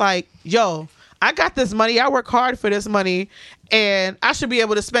 So it's like, yo, I got this money. I work hard for this money, and I should be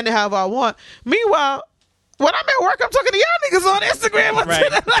able to spend it however I want. Meanwhile, when I'm at work, I'm talking to y'all niggas on Instagram.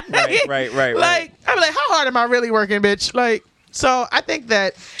 Right. Like, I'm like, how hard am I really working, bitch? Like, so I think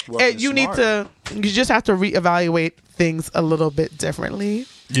that you just have to reevaluate things a little bit differently.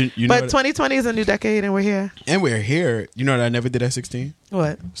 You know But 2020 is a new decade, and we're here. And we're here. You know what I never did at 16?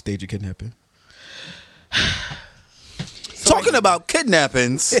 What? Stage a kidnapping. Talking about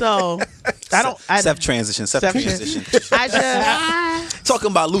kidnappings. So Self transition. I just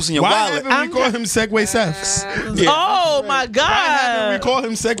Talking about losing your Why wallet. haven't we call him Segway Seth? Oh my God! Why haven't we call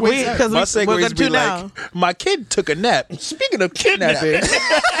him Segway Seth? Because My we're segues gonna be do now. like, my kid took a nap. Speaking of kidnapping,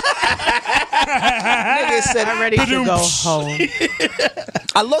 Nigga said I'm ready to go home.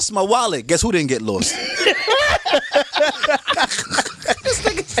 I lost my wallet. Guess who didn't get lost? This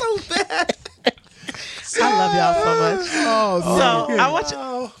nigga's so bad. I love y'all so much. Oh, So I want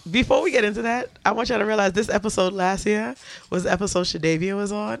you, before we get into that, I want y'all to realize this episode last year was the episode Shadavia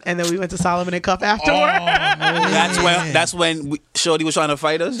was on, and then we went to Solomon and Cuff afterward. That's when Shorty was trying to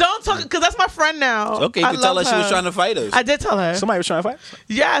fight us. Don't talk, because that's my friend now. Okay, you I can tell her love she was trying to fight us. I did tell her. somebody was trying to fight.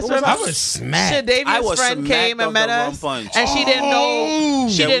 Yes, I was smacked. I Shadavia's was friend came smacked and met off the us, rum punch. and she didn't know.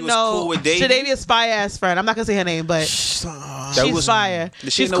 She Yeah, we didn't was know cool with Davey. Shadavia's spy ass friend. I'm not gonna say her name, but she's fire. She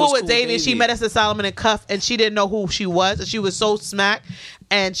She's know cool was with Davey. She met us at Solomon and Cuff, and she didn't know who she was, and she was so smacked,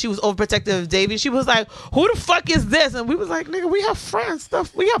 and she was overprotective of Davey. She was like, "Who the fuck is this?" And we was like, "Nigga, we have friends.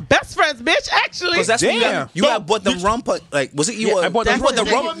 We have best friends, bitch." Actually, Because that's Damn. you got bought the rum punch. Like, was it you? I bought the you bought the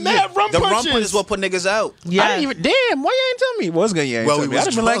rum- rum. Mad rum The rum punches. punch is what put niggas out. yeah. I didn't even. Damn, why you ain't tell me? Was gonna yeah? Well, tell we me. was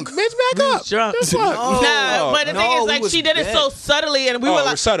I'd have been like, drunk. bitch, back up. drunk. The fuck? Nah, but the thing no, is, we like, was she did it dead. so subtly, and we Oh, were it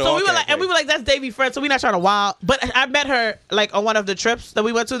like, was subtle. so we were Okay, like, and okay. we were like, that's Davey's friend, so we're not trying to wild. But I met her like on one of the trips that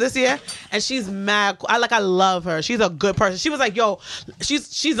we went to this year, and she's mad. I love her. She's a good person. She was like, yo,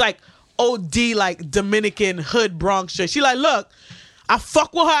 she's like OD like Dominican hood Bronx shit. She like, look, I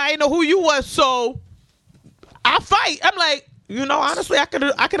fuck with her. I ain't know who you was, so I fight. I'm like, you know, honestly, I could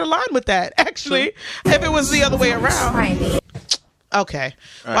align with that. Actually, if it was the other way around. Okay.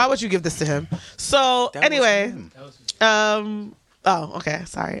 Why would you give this to him? So anyway, oh, okay.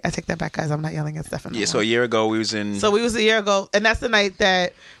 Sorry, I take that back, guys. I'm not yelling at Stefan. Yeah, so a year ago we was in. So we was a year ago, and that's the night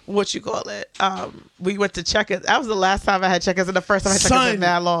that we went to Checkers. That was the last time I had Checkers, and the first time I had Checkers in Son.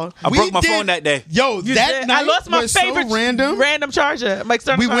 that long. I broke my phone that day. Yo, You that did? night I lost my was favorite so random. charger. My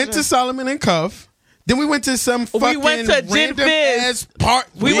external We charger. went to Solomon and Cuff. Then we went to some fucking went to Gin random Fizz. ass part.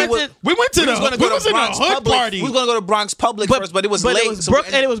 We went to we was in a hood party. We was gonna go to Bronx Public first, but it was late. It was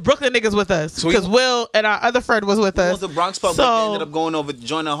and it was Brooklyn niggas with us because Will and our other friend was with we us. went to Bronx Public. So Ended up going over to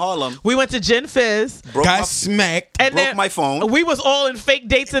joining Harlem. we went to Gin Fizz. Got smacked. And Broke then my phone. We was all in fake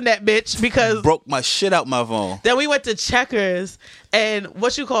dates in that bitch because Broke my shit out my phone. then we went to Checkers, and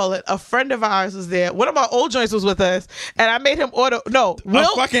a friend of ours was there. One of our old joints was with us, and I made him order. No,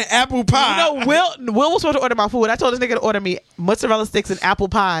 Will, a fucking apple pie. No, Will was supposed to order my food. I told this nigga to order me mozzarella sticks and apple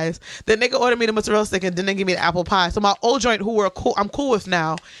pies. The nigga ordered me the mozzarella stick and then they give me the apple pie. So my old joint, I'm cool with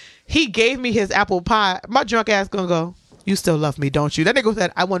now, he gave me his apple pie. My drunk ass gonna go, "You still love me, don't you?" That nigga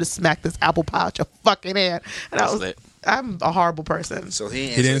said, "I want to smack this apple pie out your fucking hand." And I'm a horrible person. So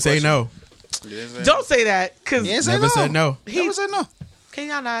he didn't say no. Don't say that, because he never said no. He never said no. Can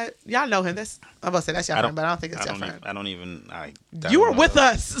y'all not? Y'all know him. I'm about to say that's your friend, but I don't think it's your friend. You were with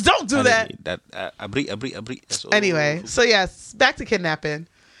us. Don't do that. Anyway, so yes, back to kidnapping.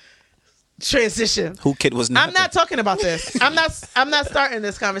 Transition. Who kid was not? I'm not talking about this. I'm not starting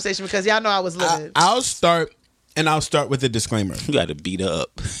this conversation because y'all know I was livid. I'll start with a disclaimer. You got to beat up.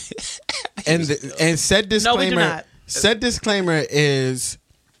 and said disclaimer. No, we do not. Said disclaimer is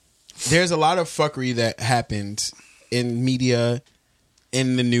there's a lot of fuckery that happens in media,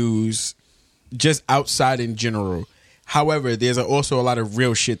 in the news, just outside in general. However, there's also a lot of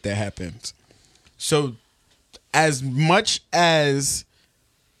real shit that happens. So as much as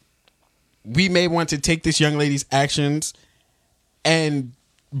we may want to take this young lady's actions and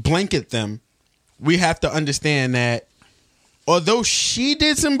blanket them, we have to understand that although she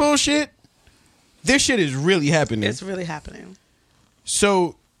did some bullshit, this shit is really happening. It's really happening.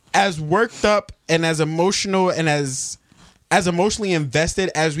 So as worked up and as emotional and as emotionally invested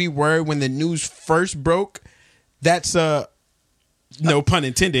as we were when the news first broke, that's no pun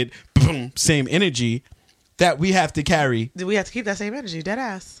intended, boom, same energy that we have to carry. We have to keep that same energy, dead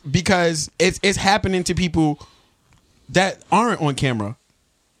ass. Because it's happening to people that aren't on camera.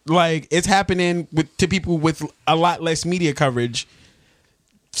 Like, it's happening to people with a lot less media coverage.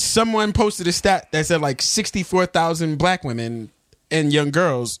 Someone posted a stat that said like 64,000 black women and young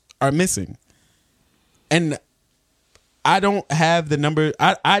girls are missing. And I don't have the number.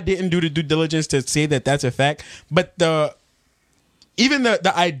 I didn't do the due diligence to say that that's a fact. But even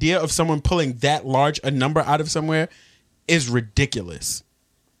the idea of someone pulling that large a number out of somewhere is ridiculous.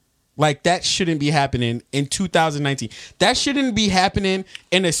 Like, that shouldn't be happening in 2019. That shouldn't be happening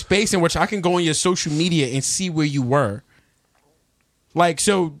in a space in which I can go on your social media and see where you were. Like,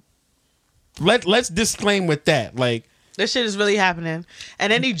 so let's disclaim with that. Like, this shit is really happening.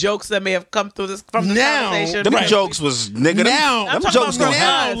 And any jokes that may have come through this conversation. Them jokes was nigga. Them jokes gonna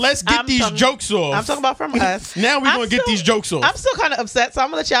happen. Let's get these jokes off. I'm talking about from us. Now we're gonna get these jokes off. I'm still kind of upset, so I'm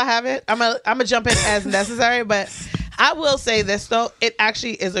gonna let y'all have it. I'm gonna jump in as necessary, but I will say this though, it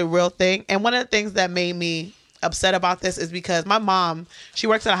actually is a real thing. And one of the things that made me upset about this is because my mom, she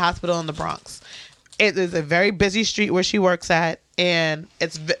works at a hospital in the Bronx. It is a very busy street where she works at, and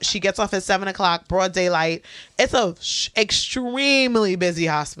she gets off at 7:00, broad daylight. It's a extremely busy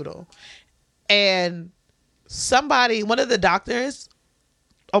hospital, and one of the doctors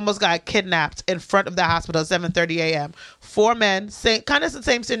almost got kidnapped in front of the hospital at 7:30 a.m. 4 men, kind of the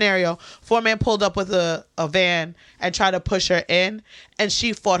same scenario. 4 men pulled up with a van and tried to push her in, and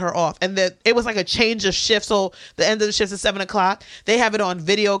she fought her off. And it was like a change of shift. So the end of the shift is 7:00. They have it on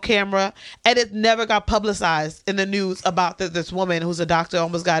video camera, and it never got publicized in the news about this woman who's a doctor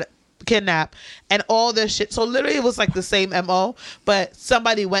almost got kidnapped and all this shit. So literally it was like the same MO, but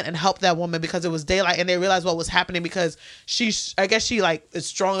somebody went and helped that woman because it was daylight, and they realized what was happening because I guess she like is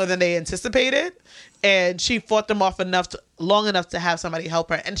stronger than they anticipated, and she fought them off long enough to have somebody help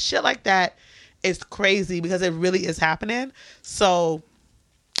her. And shit like that is crazy because it really is happening. So,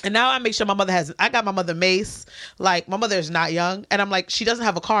 and now I make sure I got my mother Mace. Like, my mother is not young, and I'm like, she doesn't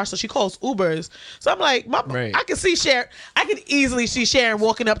have a car, so she calls Ubers. So I'm like, right. I can easily see Sharon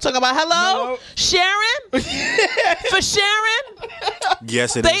walking up talking about, hello? Sharon? For Sharon?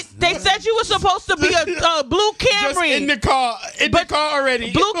 Yes, it is. They said you were supposed to be a blue Camry. Just in the car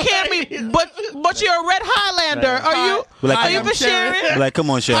already. Blue Camry, but you're a red Highlander. Right. Are you for Sharon? Like,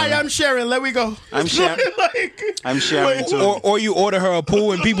 come on, Sharon. Hi, I'm Sharon. Let me go. I'm Sharon. I'm Sharon too. Or you order her a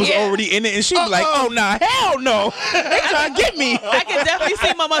pool and people's already in it, and she be like, oh, nah, hell no. They trying to get me. I can definitely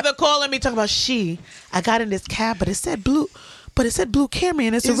see my mother calling me talking about, I got in this cab, but it said blue Camry,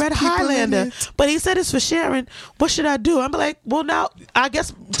 and it's a red Highlander. But he said it's for Sharon. What should I do? I'm like, well, now I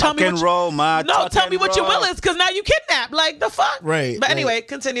guess tell me what your will is, because now you kidnapped. Like, the fuck? Right. But anyway,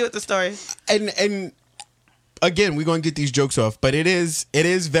 continue with the story. And again, we're going to get these jokes off, but it is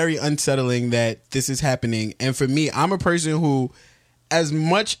very unsettling that this is happening. And for me, I'm a person who, as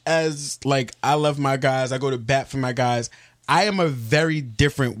much as like I love my guys, I go to bat for my guys, I am a very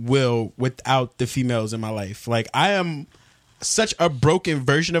different Will without the females in my life. Like, I am such a broken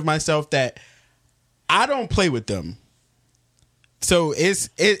version of myself that I don't play with them. So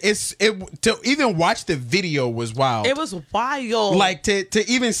to even watch the video was wild. It was wild. Like to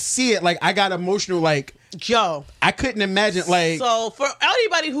even see it, like I got emotional. Like yo, I couldn't imagine. Like so for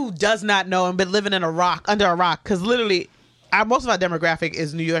anybody who does not know and been living under a rock, because literally, most of our demographic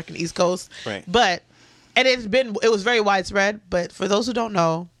is New York and East Coast. Right. But it was very widespread. But for those who don't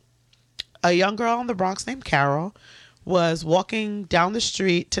know, a young girl in the Bronx named Carol was walking down the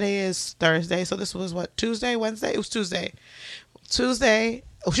street. Today is Thursday, so this was what, Tuesday, Wednesday? It was Tuesday. She was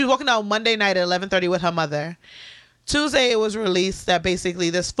walking down Monday night at 11:30 with her mother. Tuesday, it was released that basically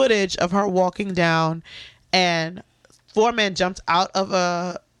this footage of her walking down, and 4 men jumped out of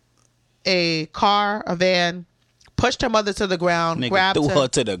a van, pushed her mother to the ground, threw her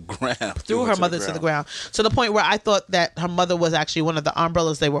to the ground. Threw her mother to the ground. To the point where I thought that her mother was actually one of the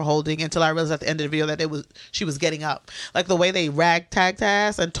umbrellas they were holding, until I realized at the end of the video that she was getting up. Like the way they ragtagged her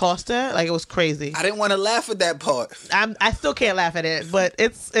ass and tossed her, like it was crazy. I didn't want to laugh at that part. I still can't laugh at it, but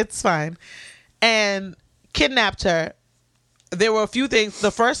it's fine. And kidnapped her. There were a few things. The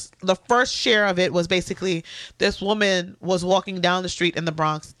first share of it was basically this woman was walking down the street in the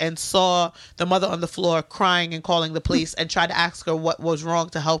Bronx and saw the mother on the floor crying and calling the police and tried to ask her what was wrong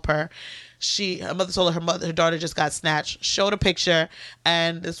to help her. Her mother told her her daughter just got snatched, showed a picture,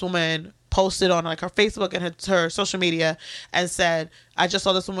 and this woman posted on like her Facebook and her social media and said, I just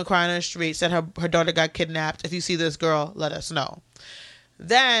saw this woman crying on the street, said her daughter got kidnapped. If you see this girl, let us know.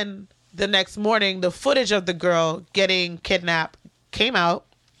 Then the next morning, the footage of the girl getting kidnapped came out,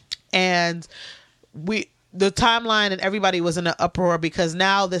 and the timeline and everybody was in an uproar because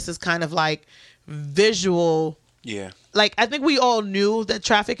now this is kind of like visual. Yeah. Like, I think we all knew that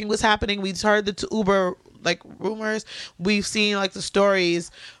trafficking was happening. We've heard the Uber like rumors. We've seen like the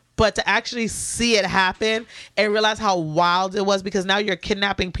stories. But to actually see it happen and realize how wild it was, because now you're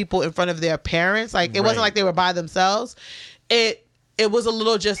kidnapping people in front of their parents. Like, it wasn't like they were by themselves. It was a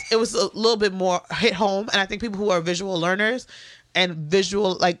little bit more hit home. And I think people who are visual learners and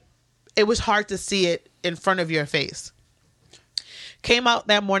visual, like, it was hard to see it in front of your face. Came out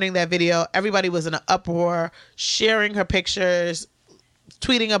that morning, that video. Everybody was in an uproar, sharing her pictures,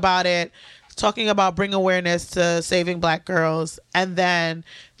 tweeting about it, talking about bring awareness to saving Black girls. And then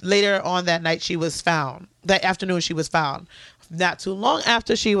later on that night, she was found. That afternoon, she was found. Not too long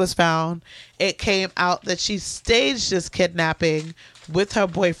after she was found, it came out that she staged this kidnapping with her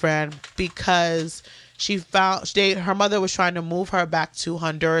boyfriend because her mother was trying to move her back to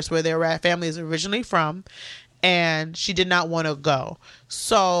Honduras, where their family is originally from, and she did not want to go.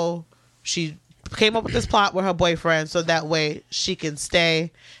 So she came up with this plot with her boyfriend so that way she can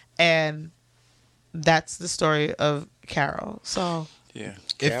stay, and that's the story of Carol. So yeah,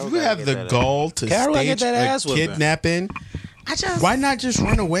 if you have the gall to stage a kidnapping, why not just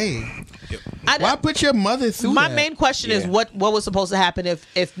run away? Why put your mother through My that? main question is what was supposed to happen if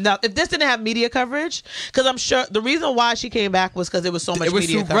this didn't have media coverage? Because I'm sure the reason why she came back was because there was so much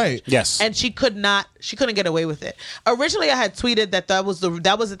media coverage. Right. Yes. And she couldn't get away with it. Originally, I had tweeted that was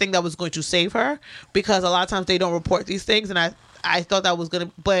the thing that was going to save her, because a lot of times they don't report these things, and I thought that was gonna,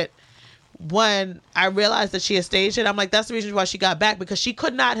 but when I realized that she had staged it, I'm like, that's the reason why she got back, because she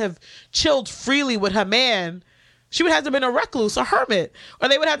could not have chilled freely with her man. She would have to have been a recluse, a hermit, or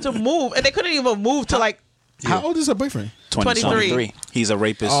they would have to move, and they couldn't even move to like. How old is her boyfriend? 23. He's a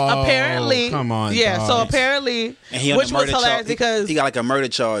rapist. Apparently, come on. Yeah, dog. so apparently, And he on which the was murder hilarious charge. because He got like a murder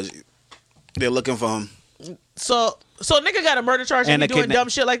charge. They're looking for him. So nigga got a murder charge and he doing dumb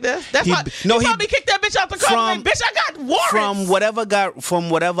shit like this. That's he probably kicked that bitch out the car. Like, bitch, I got warrants. From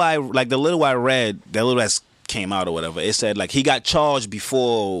whatever I like, the little I read, the little that came out or whatever, it said like he got charged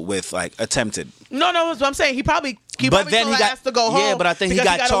before with like attempted. No, that's what I'm saying. He probably but then told her ass to go home. Yeah, but I think he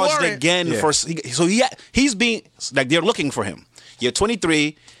got charged again for. So he's being like, they're looking for him. You're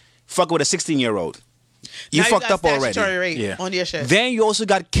 23, fuck with a 16-year-old. You fucked up already. Yeah. On your shit. Then you also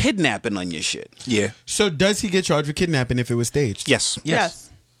got kidnapping on your shit. Yeah. So does he get charged with kidnapping if it was staged? Yes.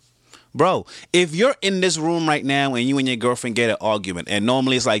 Bro, if you're in this room right now and you and your girlfriend get an argument, and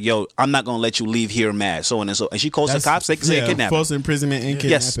normally it's like, yo, I'm not gonna let you leave here mad, so on and so, and she calls the cops, they can say kidnapping, false imprisonment and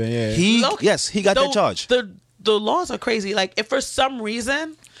kidnapping. He got that charge. The laws are crazy. Like, if for some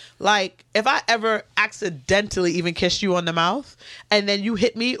reason, like, if I ever accidentally even kissed you on the mouth and then you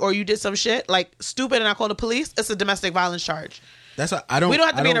hit me or you did some shit like stupid and I call the police, it's a domestic violence charge. That's what we don't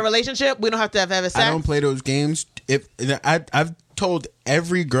have to be in a relationship. We don't have to have sex. I don't play those games. If I've told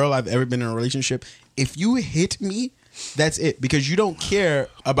every girl I've ever been in a relationship, if you hit me, that's it, because you don't care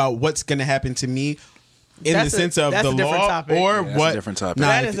about what's gonna happen to me in the sense of the law or that's what? a different topic. Nah,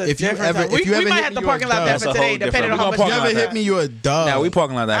 That is a if you different ever, topic. if you We ever might hit have me, to you parking a lot dub. that for today, depending on how much If you ever hit me, you a dub. Now we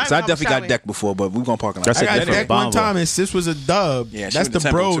parking lot that because I I'm definitely telling got you. decked before, but we gonna parking lot. That's I a got different decked one bomb. time and sis was a dub. Yeah, she that's went the to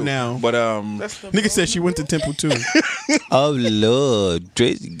Temple, bro too. now. But Nigga said she went to Temple too. Oh Lord,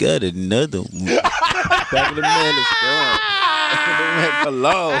 Tracy got another one. Back of the man is gone.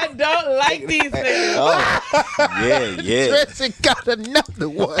 Hello. I don't like these niggas. Oh, yeah. Tracy got another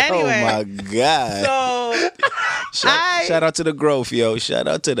one. Anyway, Oh my God. so Shout out to the growth, yo. Shout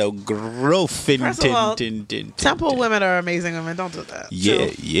out to the growth. First of all, Temple women are amazing women. Don't do that. Yeah,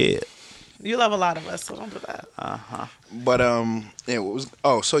 True. yeah. You love a lot of us, so don't do that. But yeah, what was?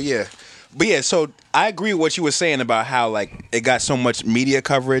 Oh, so yeah, but yeah, so I agree with what you were saying about how like it got so much media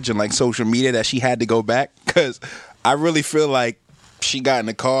coverage and like social media that she had to go back because I really feel like she got in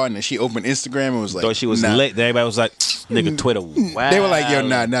the car and then she opened Instagram and was like, Thought she was lit. Everybody was like, nigga, Twitter. Wow. They were like, yo,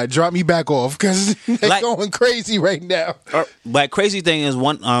 nah, drop me back off because they're Like- going crazy right now. Like crazy thing is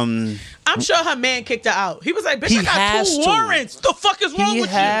one. I'm sure her man kicked her out. He was like, bitch, He I got has 2 to. warrants. The fuck is wrong He with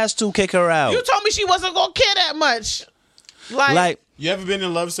has to kick her out. you? You told me she wasn't gonna care that much. Like You ever been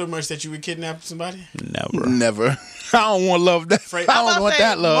in love so much that you would kidnap somebody? Never. I don't want love that. I don't want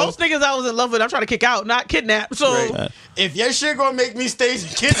that love. Most niggas I was in love with, I'm trying to kick out, not kidnap. So If your shit gonna make me stage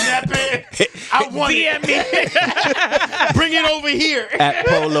kidnapping, I want DM it. me. Bring it over here. at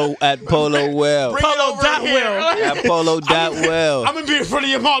Polo Well. Bring it over here. At Polo Well. I'm gonna be in front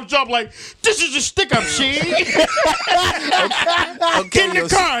of your mom, job like, this is a stick up, Sheen. Get in the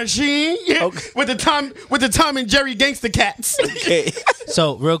car, Sheen. With the Tom and Jerry gangster cats. Okay.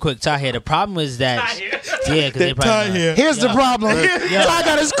 So real quick, Tahir, the problem is that yeah, because they probably not. Here's the problem. I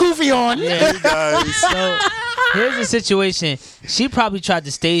got his goofy on. Yeah. So here's the situation. She probably tried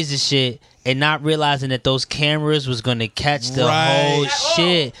to stage the shit and not realizing that those cameras was gonna catch the whole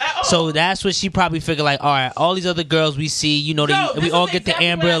shit. So that's what she probably figured. Like, all right, all these other girls we see, you know, we all get the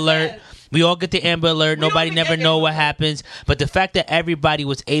Amber Alert. We all get the Amber Alert. Nobody never know what happens. But the fact that everybody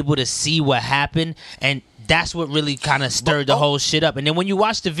was able to see what happened, and that's what really kind of stirred the whole shit up. And then when you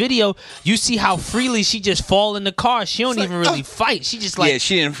watch the video, you see how freely she just fall in the car. She don't even really fight. She just like, yeah,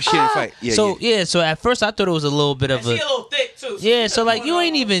 she didn't fight. Yeah, so at first I thought it was a little bit of She a little thick too. yeah, so like you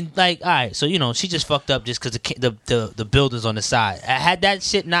ain't even like, all right, so you know she just fucked up just because the building's on the side. Had that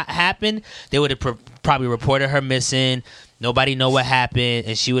shit not happened, they would have probably reported her missing. Nobody know what happened,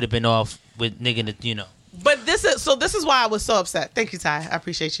 and she would have been off with nigga, you know. But this is why I was so upset. Thank you, Ty. I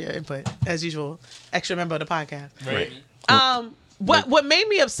appreciate your input as usual. Extra member of the podcast. Right. What made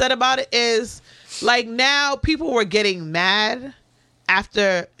me upset about it is like now people were getting mad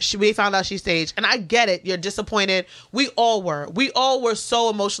after we found out she staged, and I get it. You're disappointed. We all were. We all were so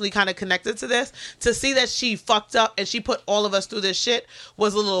emotionally kind of connected to this. To see that she fucked up and she put all of us through this shit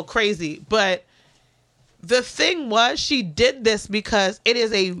was a little crazy, but. The thing was, she did this because it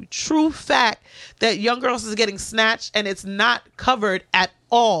is a true fact that young girls is getting snatched and it's not covered at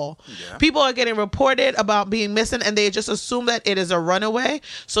all. Yeah. People are getting reported about being missing and they just assume that it is a runaway.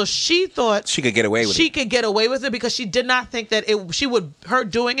 So she thought she could get away with it. She could get away with it because she did not think that her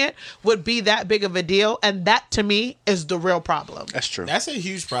doing it would be that big of a deal. And that to me is the real problem. That's true. That's a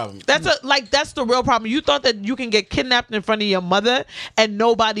huge problem. That's the real problem. You thought that you can get kidnapped in front of your mother and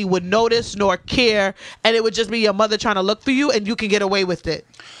nobody would notice nor care, and it would just be your mother trying to look for you and you can get away with it.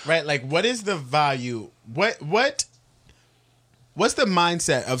 Right, like what is the value? What's the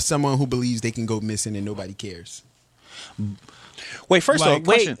mindset of someone who believes they can go missing and nobody cares? Wait, first off,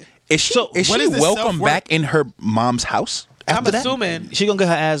 question. Is she welcome back in her mom's house? I'm assuming she gonna get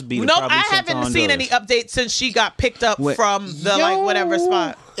her ass beat. No, I haven't seen any updates since she got picked up from the whatever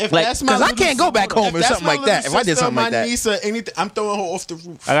spot. If like, that's my because I can't go back home or something like that. If I did something like that, niece or anything, I'm throwing her off the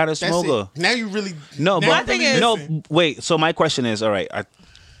roof. I got a smoker. Now you really my thing is wait. So my question is, all right,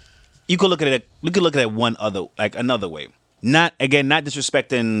 you could look at it. We could look at it another way. Not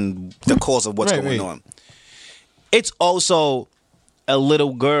disrespecting the cause of what's going on. It's also a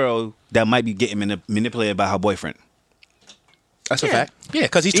little girl that might be getting manipulated by her boyfriend. That's a fact. Yeah,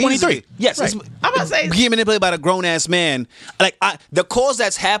 because he's 23. Yes, I'm gonna say being manipulated by a grown ass man. Like the cause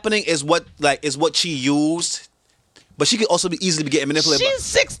that's happening is what she used, but she could also easily be getting manipulated. She's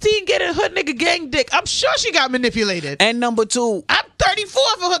 16, getting hood nigga gang dick. I'm sure she got manipulated. And number two, I'm 34.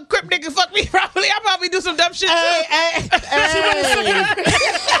 If a hood crip nigga fuck me properly, I probably do some dumb shit too.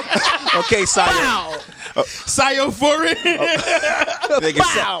 Okay, Sayo. Sayo for it.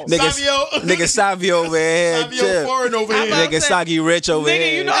 Nigga Savio over here. Savio foreign over here. Nigga Soggy Rich over here.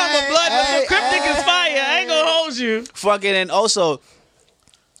 Nigga, you know I'm a blood, but some crip niggas fire. I ain't gonna hold you. Fucking, and also,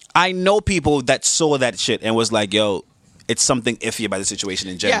 I know people that saw that shit and was like, yo, it's something iffy about the situation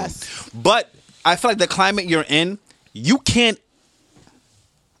in general. Yes. But I feel like the climate you're in, you can't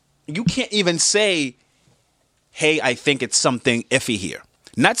even say, hey, I think it's something iffy here.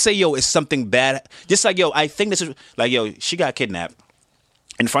 Not say, yo, it's something bad. Just like, yo, I think this is, like, yo, she got kidnapped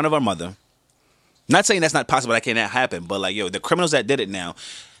in front of her mother. Not saying that's not possible, that can't happen, but like, yo, the criminals that did it now,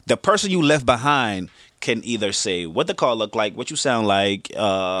 the person you left behind can either say what the car look like, what you sound like,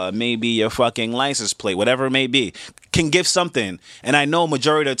 maybe your fucking license plate, whatever it may be, can give something. And I know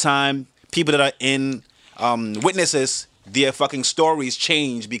majority of the time, people that are in witnesses, their fucking stories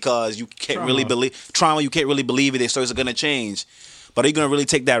change because you can't really believe trauma. You can't really believe it. Their stories are gonna change. But are you gonna really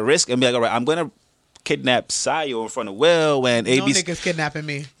take that risk and be like, all right, I'm gonna kidnap Sayo in front of Will when No ABC niggas kidnapping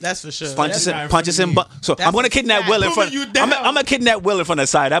me. That's for sure. punches him. So I'm gonna kidnap Will in front. I'm gonna kidnap Will in front of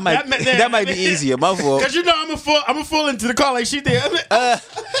Sayo. That might be easier. My fault. Because you know I'm a fall into the car like she did. I'm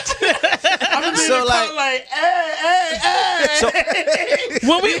gonna be in the car like, hey. So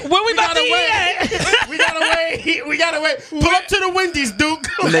when we about to eat? We gotta wait. Pull up to the Wendy's, Duke.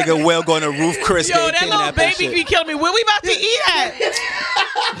 Nigga Will going to Roof Chris. Yo, that little baby be killing me. Where we about to eat at?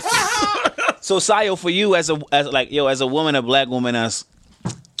 So Sayo, for you as a woman, a black woman,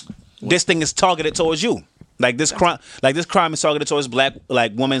 this thing is targeted towards you. Like this crime is targeted towards black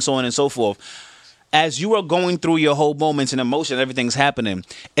women, so on and so forth. As you are going through your whole moments and emotions, everything's happening.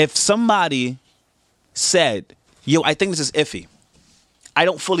 If somebody said, yo, I think this is iffy. I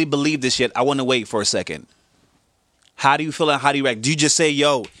don't fully believe this yet. I want to wait for a second. How do you feel and how do you react? Do you just say,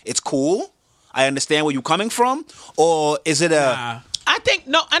 yo, it's cool? I understand where you're coming from? Or is it a... I think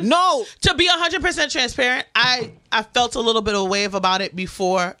no. To be 100% transparent, I felt a little bit of a wave about it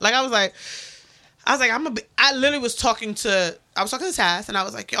before. Like I was like, I literally was talking to Taz, and I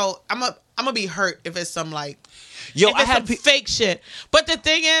was like, yo, I'm gonna be hurt if it's some like, some fake shit. But the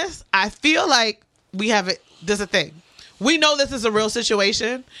thing is, I feel like we have it. There's a thing. We know this is a real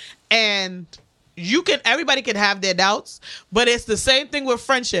situation, and everybody can have their doubts, but it's the same thing with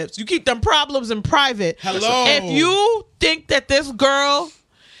friendships. You keep them problems in private. Hello. If you think that this girl,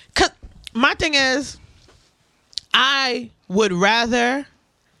 cause my thing is, I would rather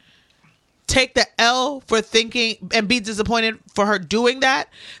take the L for thinking and be disappointed for her doing that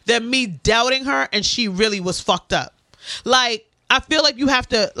than me doubting her and she really was fucked up. Like, I feel like you have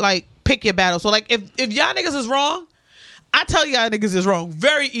to like pick your battle. So like if y'all niggas is wrong, I tell y'all niggas is wrong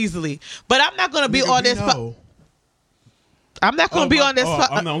very easily, but I'm not gonna be on this. I'm not gonna be on this.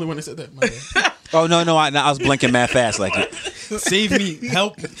 I'm the only one that said that. Oh no! I was blinking mad fast like it. Save me,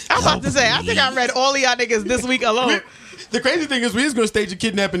 help. I'm about to say. I think I read all of y'all niggas this week alone. The crazy thing is, we is gonna stage a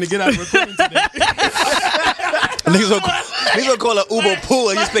kidnapping to get out of recording today. Niggas gonna call an Uber pool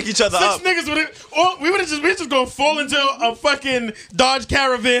and just pick each other up. Six niggas we just gonna fall into a fucking Dodge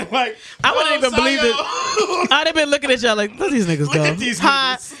Caravan. Like I wouldn't even believe it. I'd have been looking at y'all like, let these niggas go.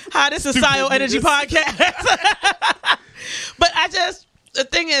 Hi, this is Sayo Energy Podcast. But the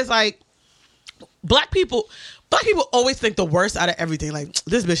thing is, like, black people always think the worst out of everything. Like,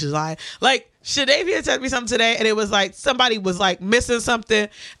 this bitch is lying. Like, Shadavia texted me something today, and it was like somebody was like missing something,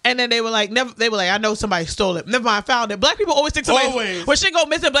 and then they were like, I know somebody stole it. Never mind, I found it. Black people always think when shit go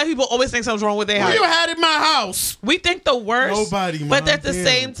missing, black people always think something's wrong with their house. You had it in my house. We think the worst. Nobody, but at the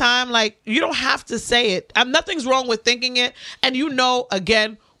same time, like, you don't have to say it. Nothing's wrong with thinking it, and you know,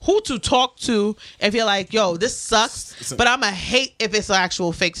 again, who to talk to if you're like, yo, this sucks, but I'ma hate if it's an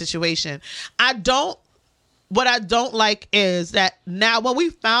actual fake situation. What I don't like is that now when we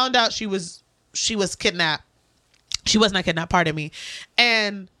found out she was kidnapped, she was not kidnapped, pardon me,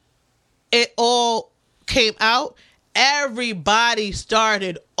 and it all came out, everybody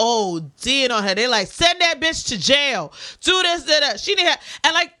started ODing on her. They're like, send that bitch to jail, do this, that. She didn't have,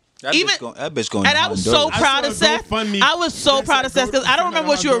 and like, that bitch going. And I was so proud of Seth. I was so proud of Seth because I don't remember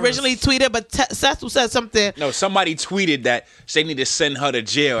what you originally tweeted, but Seth said something. No, somebody tweeted that they need to send her to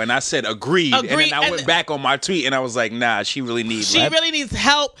jail, and I said agreed. And then I went back on my tweet and I was like, nah, she really needs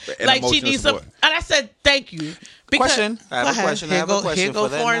help. Like she needs some. And I said thank you. Question. I have a question. Here go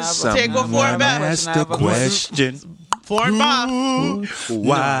foreign back. Ask the question. Foreign Bob.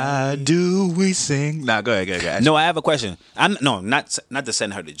 Why do we sing? Nah, go ahead. No, I have a question. Not to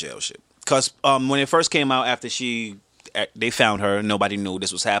send her to jail shit. Because when it first came out after they found her, nobody knew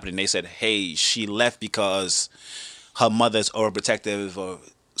this was happening. They said, hey, she left because her mother's overprotective or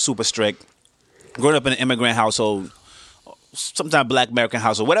super strict. Growing up in an immigrant household, sometimes black American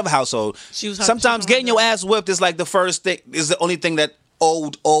household, whatever household, sometimes getting your ass whipped is like the first thing, is the only thing that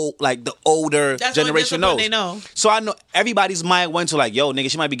like the older generation knows. They know. So I know everybody's mind went to like, yo, nigga,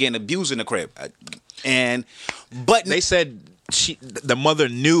 she might be getting abused in the crib. But they said the mother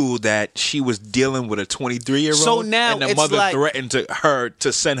knew that she was dealing with a 23-year-old. So now and the it's mother like, threatened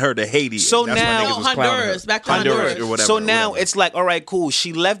to send her to Haiti. So That's now why niggas was clowning her. Honduras, back to Honduras or whatever. So now it's like, all right, cool.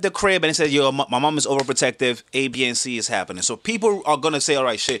 She left the crib and said, yo, my mom is overprotective. A, B, and C is happening. So people are gonna say, all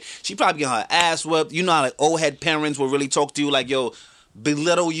right, shit. She probably getting her ass whipped. You know how like old head parents will really talk to you like, yo,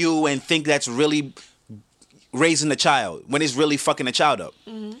 belittle you and think that's really raising the child when it's really fucking the child up.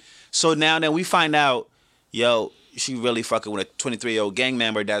 Mm-hmm. So now then we find out, yo, she really fucking with a 23-year-old gang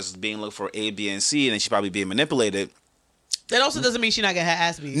member that's being looked for A, B, and C, and then she probably being manipulated. That also doesn't mean she's not getting her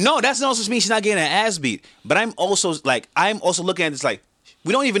ass beat. No, that's not also mean she's not getting her ass beat. But I'm also looking at this like,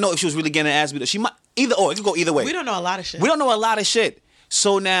 we don't even know if she was really getting her ass beat. She might either or. It could go either way. We don't know a lot of shit. We don't know a lot of shit.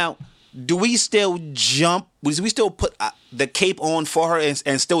 So now, do we still jump? Do we still put the cape on for her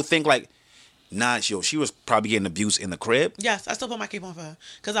and still think like, nah, she was probably getting abused in the crib? Yes, I still put my cape on for her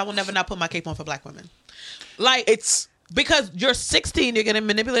because I will never not put my cape on for black women. Like, it's because you're 16, you're getting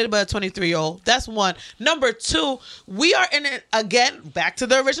manipulated by a 23-year-old. That's one. Number two, we are in again, back to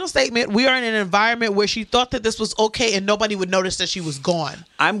the original statement, we are in an environment where she thought that this was okay and nobody would notice that she was gone.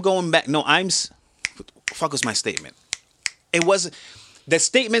 I'm going back. No, fuck was my statement. It wasn't. The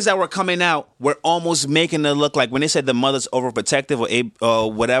statements that were coming out were almost making it look like when they said the mother's overprotective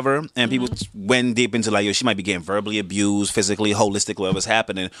or whatever, and people went deep into like, yo, she might be getting verbally abused, physically, holistically, whatever's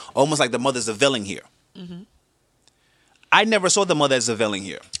happening. Almost like the mother's the villain here. Mm-hmm. I never saw the mother as a villain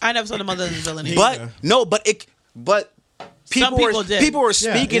here. I never saw the mother as a villain here. But people were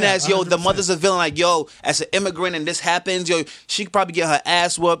speaking as, yo, 100%. the mother's a villain. Like, yo, as an immigrant and this happens, yo, she could probably get her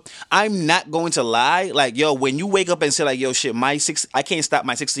ass whooped. I'm not going to lie. Like, yo, when you wake up and say like, yo, shit, I can't stop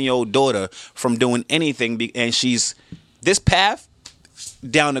my 16-year-old daughter from doing anything, and she's this path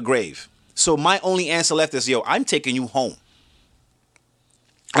down the grave. So my only answer left is, yo, I'm taking you home.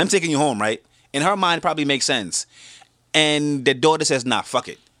 I'm taking you home, right? In her mind, it probably makes sense. And the daughter says, nah, fuck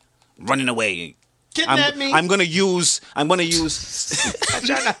it. Running away. Kidnap me. I'm gonna use. I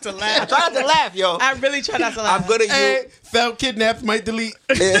try not to laugh. I try not to laugh, yo. I really try not to laugh. I'm gonna use. Felt kidnapped, might delete.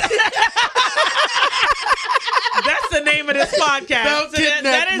 That's the name of this podcast. So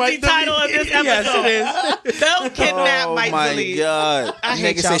that is the title of this episode. Yes, it is. Felt kidnapped, might delete. Oh my god! I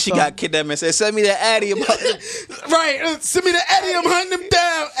hate Nigga y'all said she so. got kidnapped and said, "Send me the Addy." Right, send me the Addy. I'm hunting them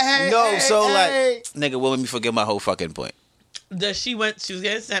down. Hey, nigga, will make me forget my whole fucking point. That she was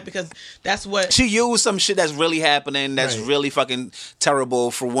getting sent because that's what she used some shit that's really happening. That's really fucking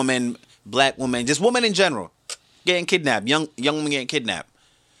terrible for women, black women, just women in general, getting kidnapped. Young women getting kidnapped.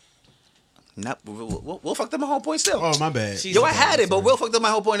 We'll fucked up my whole point still. Oh, my bad. Yo, I had it, but Will fucked up my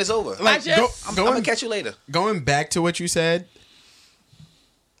whole point. It's over. Like, I'm gonna catch you later. Going back to what you said,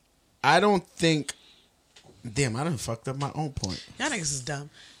 I don't think. Damn, I done fucked up my own point. Y'all niggas is dumb.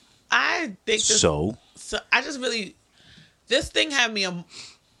 I think this, so I just really. This thing had me.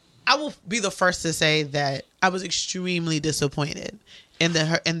 I will be the first to say that I was extremely disappointed in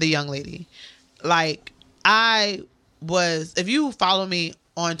the young lady. Like, I was. If you follow me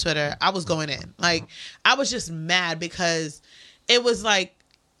on Twitter, I was going in. Like, I was just mad because it was like,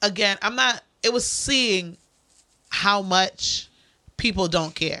 again, it was seeing how much people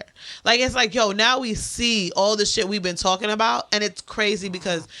don't care. Like, it's like, yo, now we see all the shit we've been talking about, and it's crazy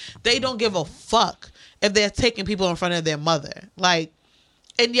because they don't give a fuck if they're taking people in front of their mother. Like,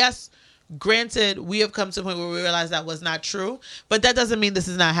 and yes, granted, we have come to a point where we realize that was not true, but that doesn't mean this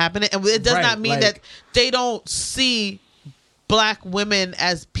is not happening. And it does not mean that they don't see black women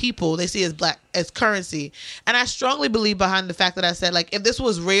as people. They see as currency. And I strongly believe behind the fact that I said, like, if this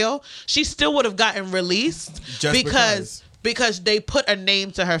was real, she still would have gotten released because they put a name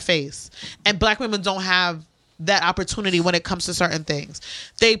to her face. And black women don't have that opportunity when it comes to certain things.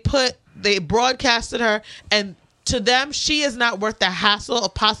 They broadcasted her, and to them, she is not worth the hassle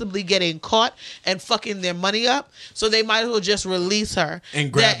of possibly getting caught and fucking their money up. So they might as well just release her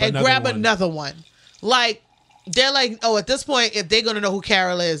and grab another one. Like, they're like, oh, at this point, if they're gonna know who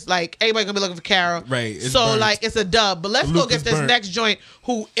Carol is, like, everybody gonna be looking for Carol, right? So burnt. Like, it's a dub. But let's go get this next joint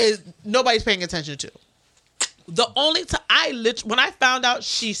who is nobody's paying attention to. The only time when I found out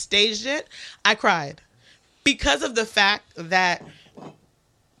she staged it, I cried because of the fact that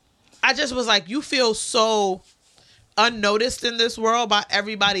I just was like, you feel so unnoticed in this world by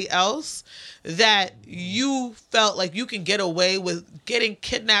everybody else that you felt like you can get away with getting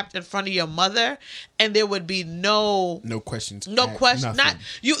kidnapped in front of your mother and there would be no questions. No question. Not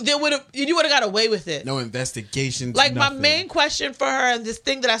you. You would have got away with it. No investigations. Like nothing. my main question for her, and this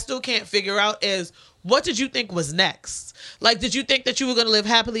thing that I still can't figure out is, what did you think was next? Like, did you think that you were going to live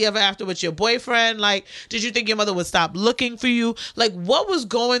happily ever after with your boyfriend? Like, did you think your mother would stop looking for you? Like, what was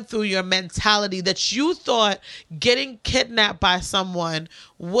going through your mentality that you thought getting kidnapped by someone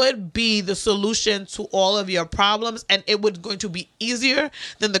would be the solution to all of your problems, and it was going to be easier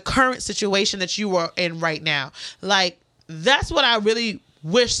than the current situation that you are in right now? Like, that's what I really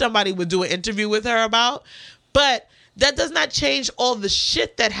wish somebody would do an interview with her about. But that does not change all the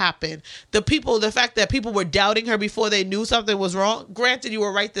shit that happened. The fact that people were doubting her before they knew something was wrong. Granted, you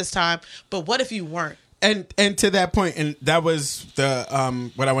were right this time, but what if you weren't? And to that point, and that was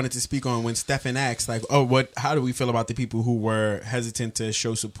the what I wanted to speak on when Stefan asked, like, oh, how do we feel about the people who were hesitant to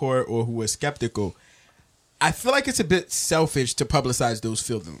show support or who were skeptical? I feel like it's a bit selfish to publicize those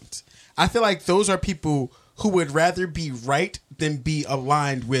feelings. I feel like those are people who would rather be right than be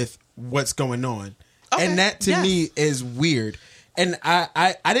aligned with what's going on. Okay, and that to me is weird. And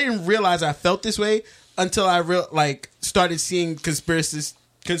I didn't realize I felt this way until I started seeing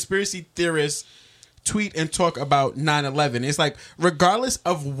conspiracy theorists tweet and talk about 9/11. It's like, regardless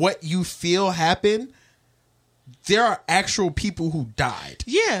of what you feel happened, there are actual people who died.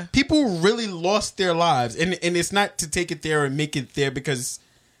 Yeah. People really lost their lives. And it's not to take it there and make it there because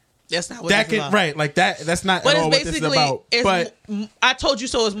that's not what it's about. Right, like that's not at all what this is about. But I told you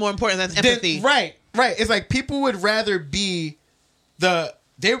so is more important than empathy. Right. It's like people would rather be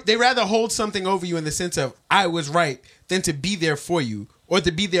they rather hold something over you in the sense of I was right than to be there for you or to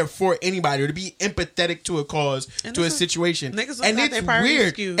be there for anybody or to be empathetic to a cause, to a situation. And it's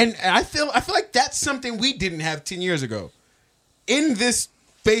weird. And I feel like that's something we didn't have 10 years ago. In this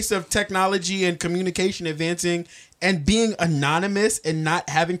space of technology and communication advancing and being anonymous and not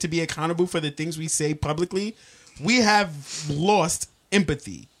having to be accountable for the things we say publicly, we have lost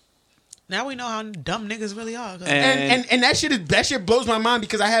empathy. Now we know how dumb niggas really are. And that shit blows my mind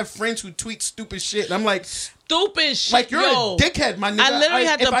because I have friends who tweet stupid shit. And I'm like, stupid shit. Like, you're a dickhead, my nigga. I literally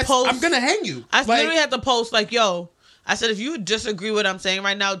had to post. I'm gonna hang you. I literally had to post like, yo. I said, if you disagree with what I'm saying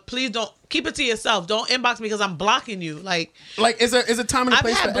right now, please don't keep it to yourself. Don't inbox me because I'm blocking you. Like is a time and a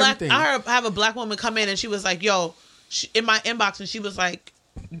place for everything. I have a black woman come in and she was like, yo, in my inbox, and she was like,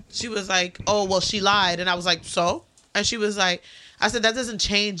 oh well, she lied, and I was like, so, and she was like. I said, that doesn't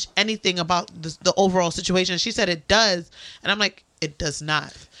change anything about the overall situation. She said it does. And I'm like, it does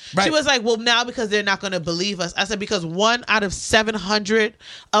not. Right. She was like, well, now because they're not going to believe us. I said, because 1 out of 700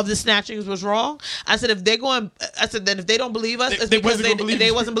 of the snatchings was wrong. I said, then if they don't believe us, it's because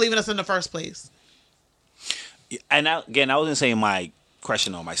they wasn't believing us in the first place. And again, I wasn't saying my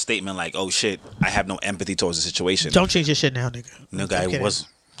question or my statement like, oh shit, I have no empathy towards the situation. Don't change your shit now, nigga. Nigga,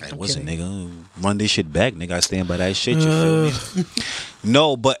 I wasn't, nigga. Run this shit back, nigga. I stand by that shit. You feel me?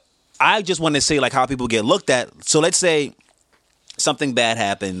 No, but I just want to say like how people get looked at. So let's say something bad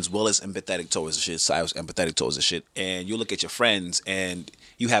happens. Will is empathetic towards the shit. Silas empathetic towards the shit. And you look at your friends and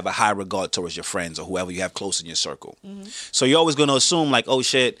you have a high regard towards your friends or whoever you have close in your circle. Mm-hmm. So you're always going to assume like, oh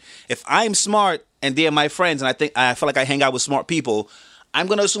shit, if I'm smart and they're my friends and I feel like I hang out with smart people, I'm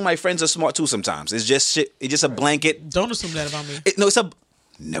going to assume my friends are smart too sometimes. It's just shit. It's just a blanket. Don't assume that about me.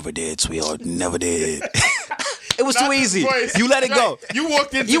 Never did, sweetheart. Never did. It was too easy. You let it go. You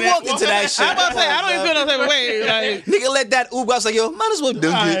walked into that shit. I'm about to say, I don't even feel no type of way. Like, nigga, let that Uber. I was like, yo, might as well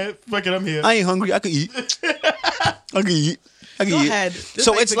do it. Fuck it, I'm here. I ain't hungry. I can eat. Go ahead.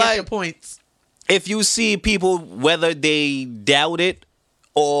 So it's like your points. If you see people, whether they doubt it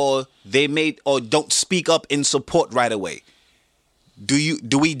or they don't speak up in support right away,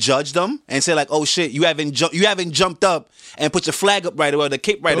 do we judge them and say like, oh shit, you haven't jumped up and put your flag up right away, the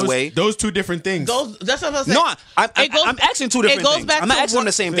cape right away? Those two different things. That's what I'm saying. No, I'm asking two different things. I'm not asking them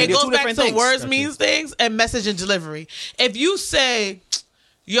the same thing. It goes back to words means things and message and delivery. If you say,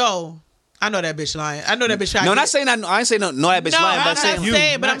 yo, I know that bitch lying. I know that bitch lying. No, not saying that. I ain't saying no that bitch lying. I'm not saying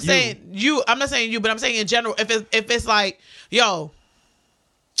you. I'm not saying you, but I'm saying in general. If it's like, yo,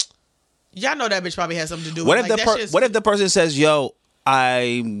 y'all know that bitch probably has something to do with it. What if the person says, yo,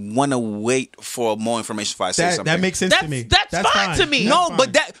 I want to wait for more information before I say something? That makes sense to me. That's fine to me. No,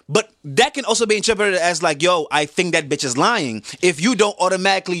 but that can also be interpreted as like, yo, I think that bitch is lying. If you don't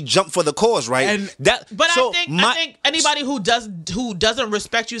automatically jump for the cause, right? I think anybody who doesn't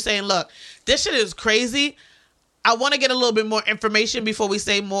respect you saying, look, this shit is crazy. I want to get a little bit more information before we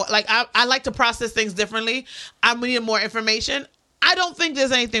say more. Like I like to process things differently. I need more information. I don't think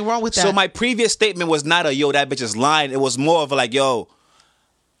there's anything wrong with that. So my previous statement was not a, yo, that bitch is lying. It was more of a like, yo,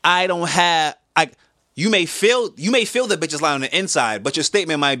 I don't have, like, you may feel the bitch is lying on the inside, but your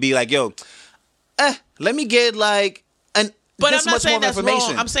statement might be like, yo, let me get like But this I'm not much saying more that's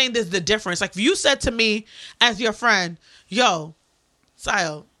information. wrong. I'm saying there's the difference. Like if you said to me as your friend, yo,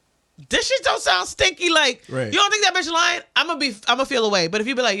 Sayo, this shit don't sound stinky. Like you don't think that bitch lying? I'm gonna feel away. But if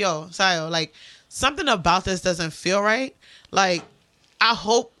you be like, yo, Sayo, like something about this doesn't feel right. Like I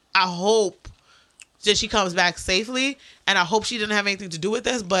hope that she comes back safely, and I hope she didn't have anything to do with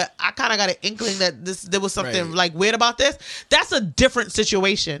this, but I kind of got an inkling that there was something like weird about this. That's a different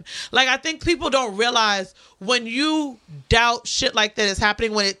situation. Like I think people don't realize when you doubt shit like that is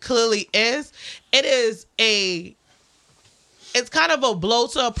happening when it clearly is, it's kind of a blow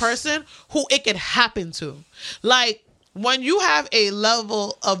to a person who it could happen to. Like when you have a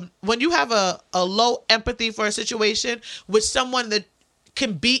low empathy for a situation with someone that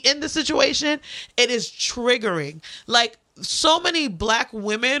can be in the situation, it is triggering. Like so many black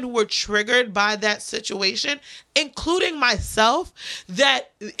women were triggered by that situation, including myself,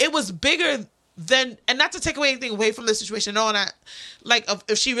 that it was bigger than, and not to take anything away from the situation. No, and I like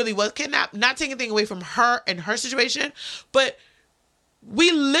if she really was kidnapped, not taking anything away from her and her situation, but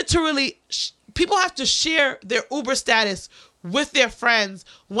we literally people have to share their Uber status with their friends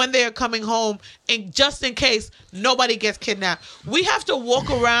when they're coming home, and just in case nobody gets kidnapped. We have to walk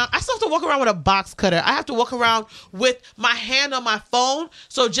around. I still have to walk around with a box cutter. I have to walk around with my hand on my phone,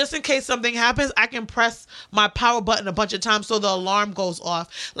 so just in case something happens, I can press my power button a bunch of times so the alarm goes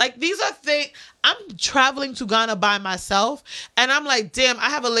off. Like these are things. I'm traveling to Ghana by myself, and I'm like, damn,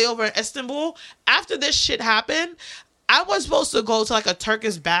 I have a layover in Istanbul. After this shit happened, I was supposed to go to like a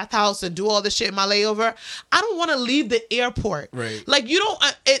Turkish bathhouse and do all this shit in my layover. I don't want to leave the airport. Right. Like you don't,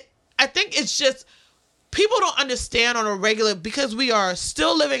 I think it's just, people don't understand on a regular, because we are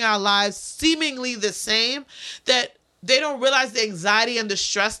still living our lives seemingly the same, that they don't realize the anxiety and the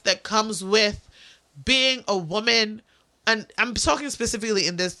stress that comes with being a woman. And I'm talking specifically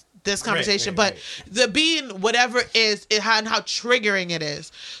in this conversation, but the being whatever is and how triggering it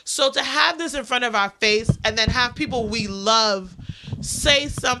is. So to have this in front of our face and then have people we love say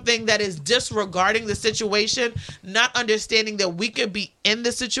something that is disregarding the situation, not understanding that we could be in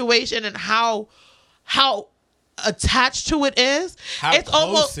the situation and how attached to it is. It's close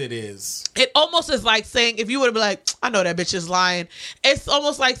almost, it is. It almost is like saying, if you would have been like, I know that bitch is lying. It's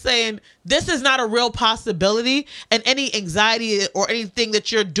almost like saying, this is not a real possibility, and any anxiety or anything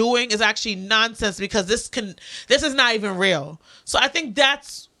that you're doing is actually nonsense, because this is not even real. So I think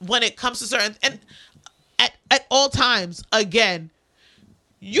that's when it comes to certain, and at all times, again,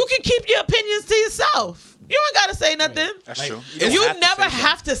 you can keep your opinions to yourself. You ain't got to say nothing. That's true. You never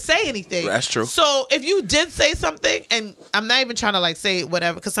have to say anything. That's true. So if you did say something, and I'm not even trying to like say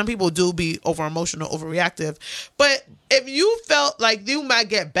whatever, because some people do be over emotional, overreactive. But if you felt like you might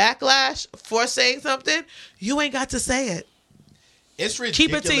get backlash for saying something, you ain't got to say it. It's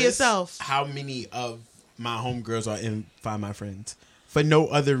ridiculous. Keep it to yourself. How many of my homegirls are in Find My Friends for no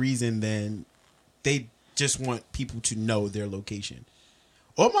other reason than they just want people to know their location.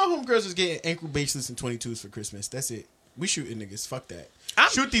 All my homegirls is getting ankle bracelets and 22s for Christmas. That's it. We shooting niggas. Fuck that.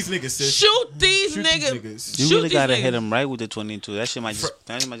 Shoot these niggas, sis. Shoot these niggas. You really gotta hit them right with the 22. That shit might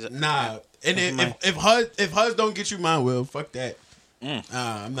just. Nah. And if hers don't get you, mine will. Fuck that.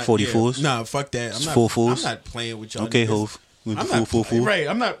 I'm not 40 fools. Nah, fuck that. I'm not full fools. I'm not playing with y'all. Okay, niggas. Hov. Full fool. Right.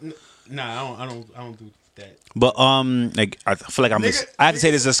 I'm not. Nah. I don't do that. But like I feel like I have to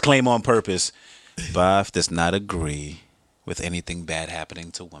say this disclaimer on purpose. Baf does not agree with anything bad happening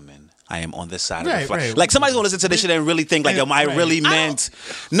to women. I am on this side of the fight. Like somebody's gonna listen to this shit and really think like, am I really meant?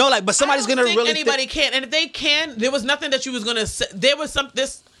 No, like, but somebody's gonna really. Anybody can, and if they can, there was nothing that you was gonna say. There was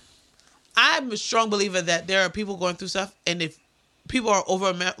I'm a strong believer that there are people going through stuff, and if people are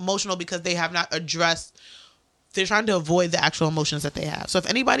over emotional because they have not addressed, they're trying to avoid the actual emotions that they have. So if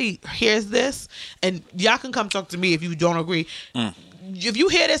anybody hears this, and y'all can come talk to me if you don't agree. If you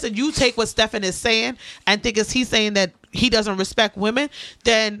hear this and you take what Stefan is saying and think he's saying that he doesn't respect women,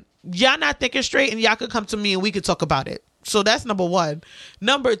 then y'all not thinking straight, and y'all could come to me and we could talk about it. So that's number one.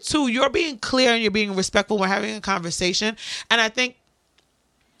 Number two, you're being clear and you're being respectful. We're having a conversation. And I think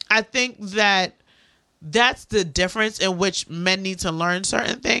that that's the difference in which men need to learn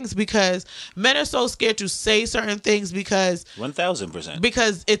certain things, because men are so scared to say certain things because 1000%.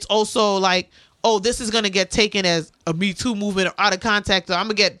 Because it's also like, oh, this is going to get taken as a Me Too movement or out of context, or I'm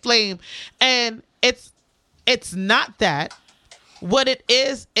going to get flamed. And it's not that. What it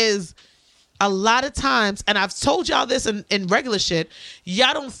is a lot of times, and I've told y'all this in regular shit,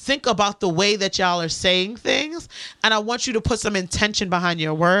 y'all don't think about the way that y'all are saying things. And I want you to put some intention behind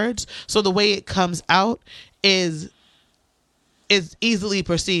your words, so the way it comes out is is easily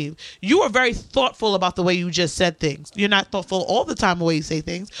perceived. You were very thoughtful about the way you just said things. You're not thoughtful all the time the way you say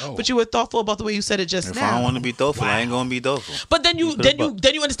things, but you were thoughtful about the way you said it just If now. I don't want to be thoughtful, I ain't gonna be thoughtful. But then you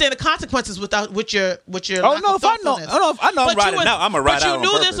understand the consequences with your. Oh no! If I know I'm riding out, I'm a ride out on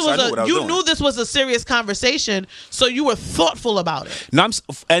purpose. You knew this was a serious conversation, so you were thoughtful about it. No,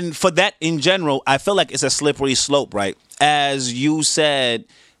 and for that in general, I feel like it's a slippery slope, right? As you said,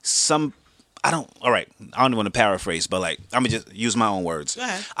 I don't even want to paraphrase, but like I'm gonna just use my own words. Go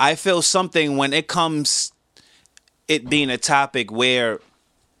ahead. I feel something when it comes, it being a topic where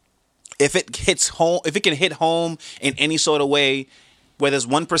if it can hit home in any sort of way, whether it's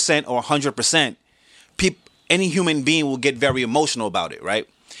 1% or 100%, any human being will get very emotional about it, right?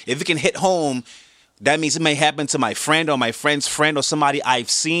 If it can hit home, that means it may happen to my friend or my friend's friend or somebody I've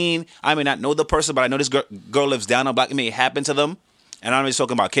seen. I may not know the person, but I know this girl lives down the block. It may happen to them. And I'm not just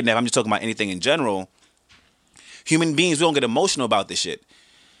talking about kidnapping. I'm just talking about anything in general. Human beings, we don't get emotional about this shit.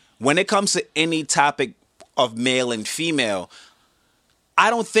 When it comes to any topic of male and female, I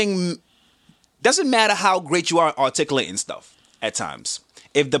don't think... Doesn't matter how great you are articulating stuff at times.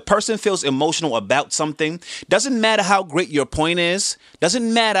 If the person feels emotional about something, doesn't matter how great your point is,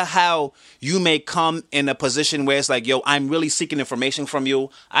 doesn't matter how you may come in a position where it's like, yo, I'm really seeking information from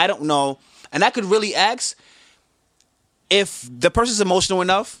you. I don't know. And I could really ask, if the person's emotional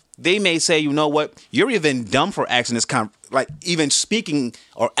enough, they may say, you know what, you're even dumb for asking this even speaking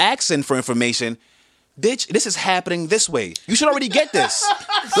or asking for information. Bitch, this is happening this way. You should already get this.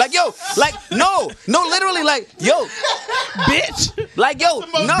 No, literally, yo, bitch,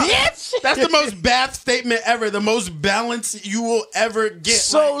 bitch. That's the most Bath statement ever. The most balance you will ever get.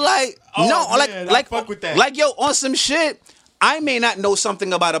 So, fuck with that. Yo, on some shit, I may not know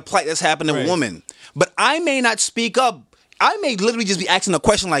something about a plight that's happened to a woman, but I may not speak up. I may literally just be asking a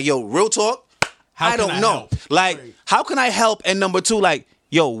question like, yo, real talk, I don't know. How can I help? And number two,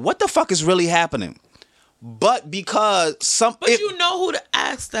 yo, what the fuck is really happening? But because you know who to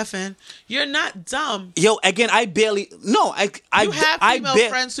ask, Stefan. You're not dumb. Yo, again, I barely. No, you have female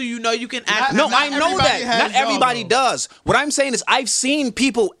friends who you know you can ask. I know that. Not everybody does. What I'm saying is, I've seen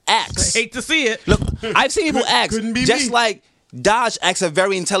people ask. I hate to see it. Look, I've seen people ask. Couldn't be just me. like Dodge asked a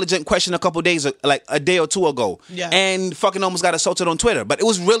very intelligent question a couple days, like a day or two ago, and fucking almost got assaulted on Twitter. But it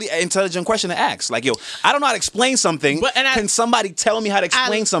was really an intelligent question to ask. Like, yo, I don't know how to explain something. Can somebody tell me how to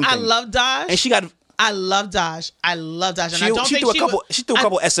explain something? I love Dodge. And she got. I love Dodge. And she threw a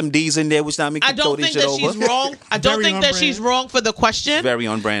couple SMDs in there, which now I don't think that she's wrong. I don't think that she's wrong for the question. Very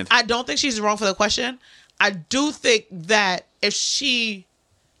on brand. I don't think she's wrong for the question. I do think that I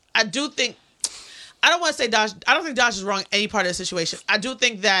don't want to say Dodge. I don't think Dodge is wrong in any part of the situation. I do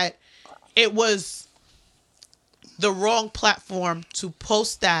think that it was the wrong platform to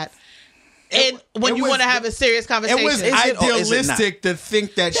post that. And when you want to have a serious conversation, it was idealistic to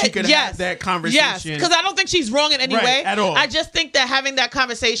think that she could have that conversation. Yes, because I don't think she's wrong in any way at all. I just think that having that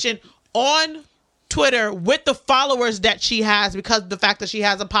conversation on Twitter with the followers that she has, because of the fact that she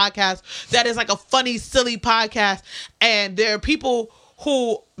has a podcast that is like a funny, silly podcast, and there are people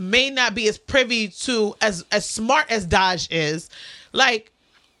who may not be as privy to as smart as Dodge is, like.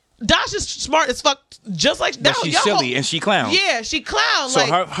 Dodge is smart as fuck, just like that. But she's silly and she clowns. Yeah, she clowns. So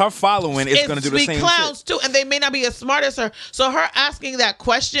her following is going to do the same clowns shit. too, and they may not be as smart as her. So her asking that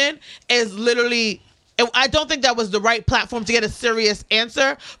question is literally. I don't think that was the right platform to get a serious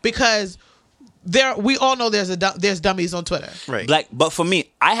answer, because we all know there's dummies on Twitter. Right. But for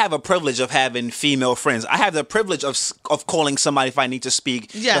me, I have a privilege of having female friends. I have the privilege of calling somebody if I need to speak.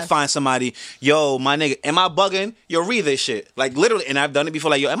 To find somebody. Yo, my nigga, am I bugging? Yo, read this shit. Like literally, and I've done it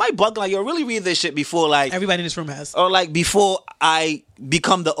before. Like, yo, am I bugging? Like, yo, really read this shit before like everybody in this room has. Or like before I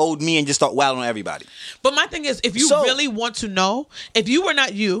become the old me and just start wilding on everybody. But my thing is, if you really want to know, if you were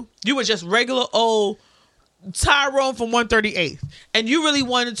not you were just regular old Tyrone from 138th, and you really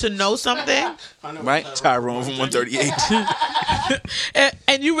wanted to know something, right? Tyrone from 138th,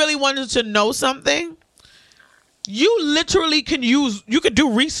 and you really wanted to know something, you literally could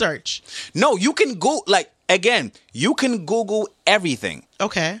do research. No, you can go again. You can Google everything.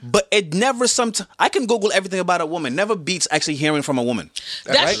 Okay. But it never I can Google everything about a woman. Never beats actually hearing from a woman.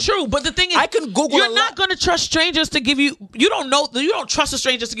 That's true. But the thing is, I can Google you're not going to trust strangers to give you. You don't trust the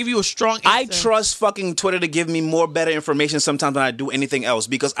strangers to give you a strong answer. I trust fucking Twitter to give me more better information sometimes than I do anything else,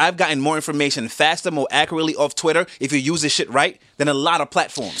 because I've gotten more information faster, more accurately off Twitter if you use this shit right than a lot of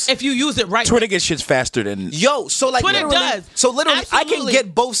platforms. If you use it right. Twitter gets shit faster than Twitter does. So literally, absolutely. I can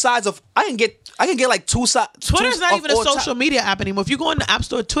get both sides of. I can get like two sides. Twitter's not even a social media app anymore. If you go in the App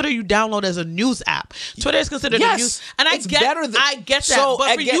Store, Twitter you download as a news app. Twitter is considered a news, and I get that. So,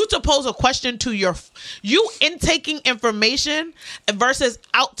 but for you to pose a question to you intaking information versus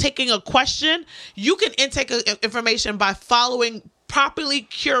outtaking a question, you can intake information by following properly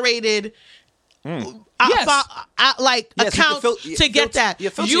curated. Account to get that.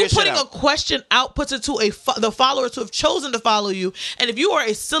 You putting a question out puts it to the followers who have chosen to follow you. And if you are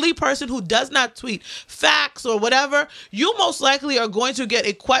a silly person who does not tweet facts or whatever, you most likely are going to get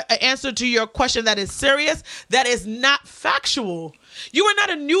an answer to your question that is serious, that is not factual. You are not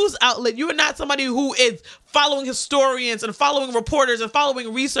a news outlet. You are not somebody who is following historians and following reporters and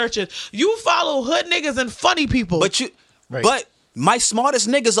following researchers. You follow hood niggas and funny people. But my smartest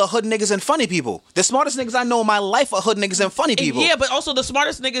niggas are hood niggas and funny people. The smartest niggas I know in my life are hood niggas and funny people. Yeah, but also the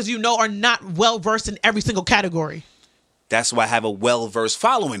smartest niggas you know are not well versed in every single category. That's why I have a well versed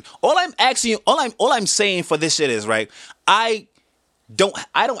following. All I'm saying for this shit is, right, I don't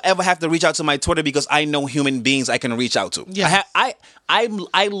ever have to reach out to my Twitter because I know human beings I can reach out to. Yeah.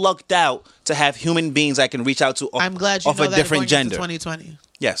 I lucked out to have human beings I can reach out to. I'm glad you know that different gender. 2020.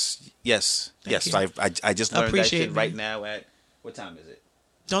 Yes. So I just learned that shit right now at. What time is it?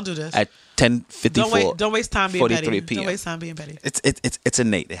 Don't do this. At 10:54. Don't waste time being petty. PM. Don't waste time being petty. It's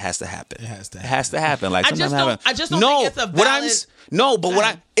innate. It has to happen. It has to happen. Like I just don't think it's a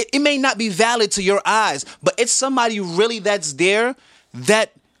valid. It may not be valid to your eyes, but it's somebody really that's there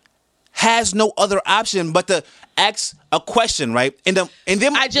that has no other option but to ask a question, right?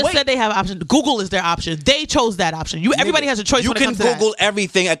 I just said they have options. Google is their option. They chose that option. Everybody has a choice. You can Google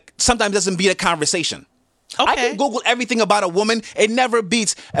everything. Sometimes it doesn't beat a conversation. Okay. I can Google everything about a woman. It never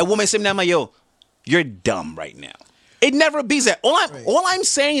beats a woman saying, "I'm like, yo, you're dumb right now." It never beats that. All I'm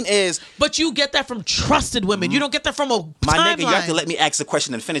saying is, but you get that from trusted women. You don't get that from a my timeline. nigga. You have to let me ask the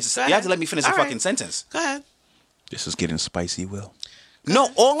question and finish. You have to let me finish the fucking sentence. Go ahead. This is getting spicy, Will. No,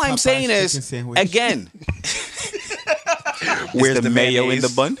 all I'm saying is, again, where's the mayo in the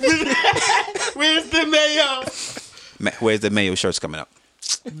bun? Where's the mayo? Where's the mayo shirts coming up?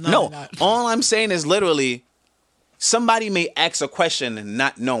 No, all I'm saying is literally somebody may ask a question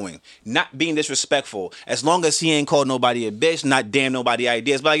not knowing, not being disrespectful, as long as he ain't called nobody a bitch, not damn nobody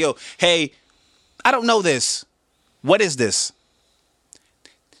ideas, but like, yo, hey, I don't know this. What is this?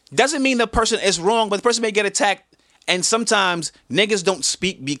 Doesn't mean the person is wrong, but the person may get attacked. And sometimes niggas don't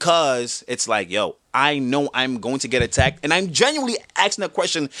speak because it's like, yo, I know I'm going to get attacked. And I'm genuinely asking a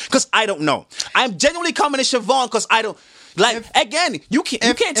question because I don't know. I'm genuinely coming to Siobhan because I don't. Like, again, you can't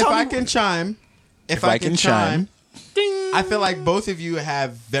tell me. If I can chime, ding. I feel like both of you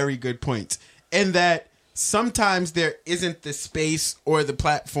have very good points. In that sometimes there isn't the space or the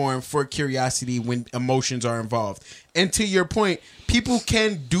platform for curiosity when emotions are involved. And to your point, people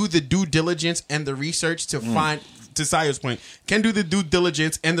can do the due diligence and the research to find, to Sayo's point, can do the due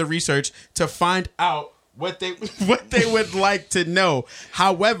diligence and the research to find out what they would like to know.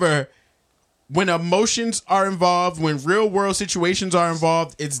 However, when emotions are involved, when real world situations are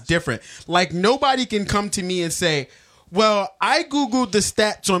involved, it's different. Like, nobody can come to me and say, well, I Googled the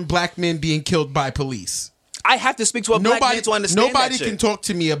stats on black men being killed by police. I have to speak to a black man to understand Nobody that shit. can talk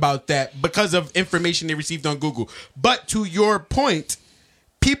to me about that because of information they received on Google. But to your point,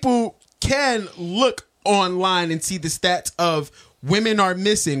 people can look online and see the stats of women are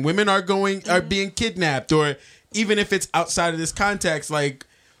missing, women are being kidnapped, or even if it's outside of this context, like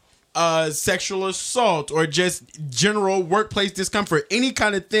sexual assault or just general workplace discomfort, any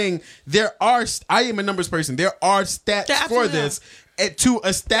kind of thing. I am a numbers person. There are stats for this to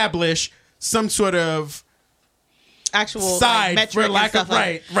establish some sort of actual side, like, for lack of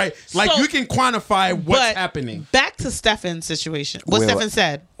right. Like, so, you can quantify what's happening. Back to Stefan's situation. What Stefan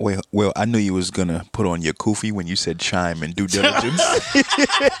said. Well, I knew you was gonna put on your kufi when you said chime and due diligence.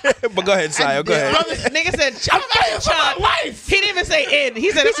 But go ahead, Sayo. Go ahead. Nigga said chime. He didn't even say in.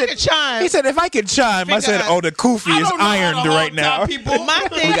 He said if I could chime. He said if I could chime. I said, oh, the kufi is ironed right now. My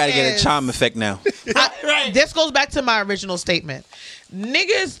thing we gotta get a chime effect now. This goes back to my original statement.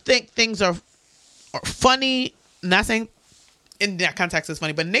 Niggas think things are funny. Not saying in that context it's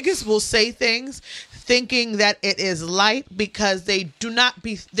funny, but niggas will say things thinking that it is light because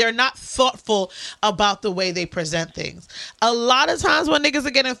they're not thoughtful about the way they present things. A lot of times when niggas are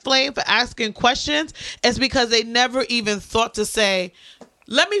getting flamed for asking questions, it's because they never even thought to say,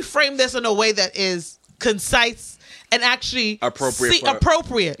 let me frame this in a way that is concise and actually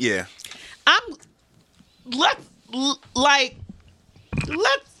appropriate. Yeah.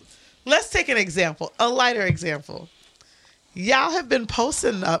 Let's take an example, a lighter example. Y'all have been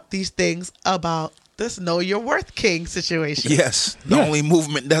posting up these things about this Know Your Worth King situation. Yes. The only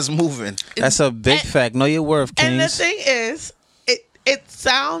movement that's moving. That's a big fact. Know your worth, Kings. And the thing is, it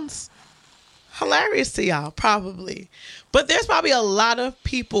sounds hilarious to y'all, probably. But there's probably a lot of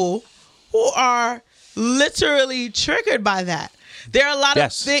people who are literally triggered by that. There are a lot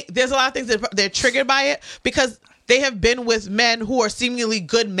of there's a lot of things that they're triggered by it because they have been with men who are seemingly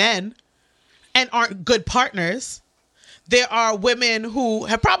good men and aren't good partners. There are women who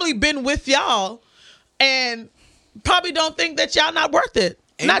have probably been with y'all and probably don't think that y'all not worth it.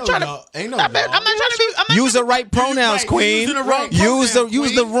 I'm not trying to be. Use the right pronouns, queen. Use the wrong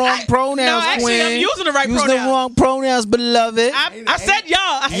pronouns, queen. Actually, I'm using the right pronouns. Use the wrong pronouns, beloved. I said y'all.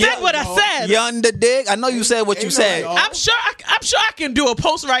 I said what I said. You under dig? I know you said what you said. I'm sure I can do a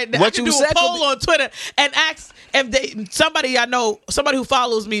post right now. I can do a poll on Twitter and ask if somebody I know, somebody who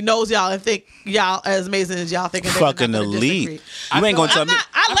follows me knows y'all and think y'all as amazing as y'all think. Fucking elite. You ain't gonna tell me.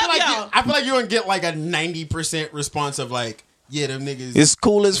 I love y'all. I feel like you're gonna get like a 90% response of like, yeah, them niggas. It's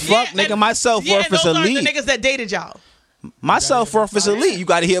cool as fuck, nigga. My self-worth is elite. The niggas that dated y'all. My self-worth is elite. You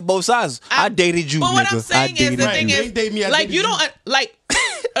got to hear both sides. I dated you, but nigga. what I'm saying is, the thing is, like, you don't, like,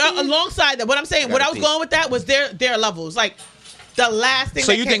 alongside that, what I'm saying, what I was going with that was their levels. Like, the last thing.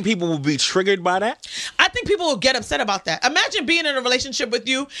 So you think people will be triggered by that? I think people will get upset about that. Imagine being in a relationship with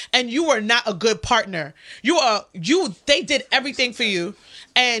you and you were not a good partner. They did everything for you,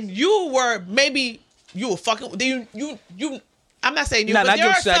 and you were fucking, I'm not saying you, but there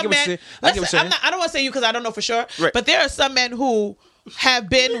are some men. I don't want to say you because I don't know for sure. Right. But there are some men who have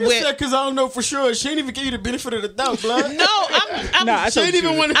been with. Because I don't know for sure. She ain't even give you the benefit of the doubt, blood. No, she ain't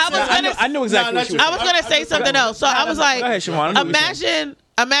even want to. I know exactly. I was gonna say something else. So I was like, go ahead, Siobhan,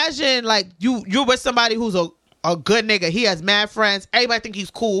 imagine like you're with somebody who's a good nigga. He has mad friends. Everybody think he's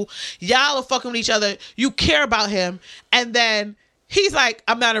cool. Y'all are fucking with each other. You care about him, and then he's like,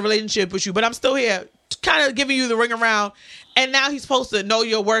 I'm not in a relationship with you, but I'm still here, kind of giving you the ring around. And now he's supposed to know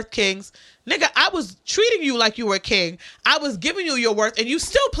your worth, kings. Nigga, I was treating you like you were a king. I was giving you your worth, and you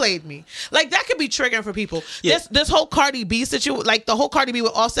still played me. Like, that could be triggering for people. Yeah. This whole Cardi B situation, like the whole Cardi B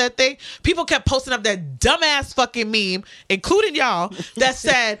with Offset thing, people kept posting up that dumbass fucking meme, including y'all, that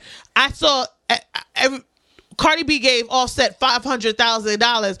said, I saw Cardi B gave Offset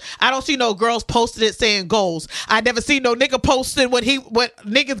 $500,000. I don't see no girls posted it saying goals. I never seen no nigga posting when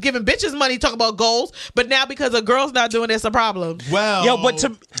niggas giving bitches money talking about goals. But now because a girl's not doing it, it's a problem. Well, that's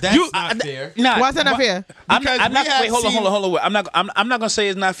not fair. Why is that not fair? Hold on. I'm not gonna say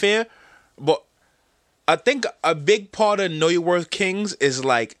it's not fair, but I think a big part of Know Your Worth Kings is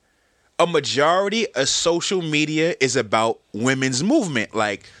like a majority of social media is about women's movement,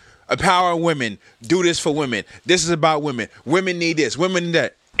 like. Empower women. Do this for women. This is about women. Women need this. Women need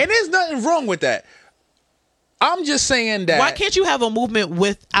that. And there's nothing wrong with that. I'm just saying that. Why can't you have a movement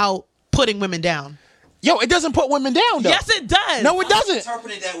without putting women down? Yo, it doesn't put women down, though. Yes, it does. No, it doesn't.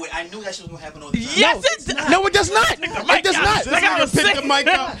 Interpret it that way. I knew that shit was gonna happen all the time. Yes, it does. No, it does not. It does not. Pick the mic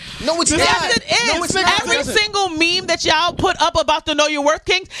up. No, it's not. Yes, it is. No, it's not. Every single meme that y'all put up about the Know Your Worth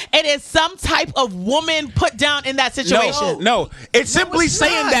Kings, it is some type of woman put down in that situation. No. It's simply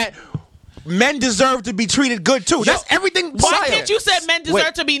saying that men deserve to be treated good too. That's everything. Why can't you say men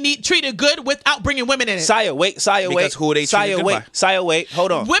deserve to be treated good without bringing women in it? Sire, wait. Because who are they treated good by? Sire, wait.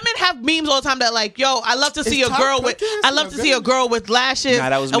 Hold on. Women have memes all the time that like, yo, I love to see a girl with lashes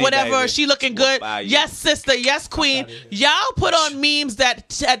and whatever. Baby. She looking good. Yes, sister. Yes, queen. Y'all put on memes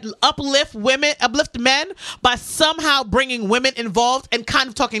that uplift men by somehow bringing women involved and kind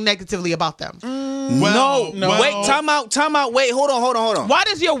of talking negatively about them. No. Wait, time out. Wait, hold on. Why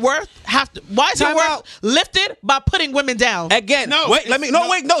does your worth have to? Why is your worth lifted by putting women down? Again,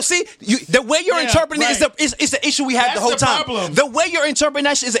 see, the way you're interpreting it is the issue we had the whole time. Problem. The way you're interpreting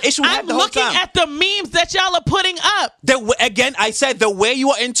that shit is the issue we had the whole time. I'm looking at the memes that y'all are putting up. Again, I said the way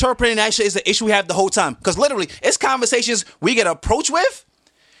you are interpreting that shit is the issue we have the whole time. Because literally, it's conversations we get approached with,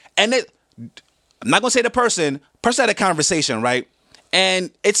 and I'm not gonna say the person had a conversation, right?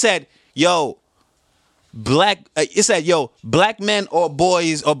 And it said, black men or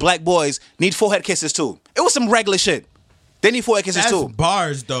boys or black boys need forehead kisses too. It was some regular shit. They need forehead kisses too. That's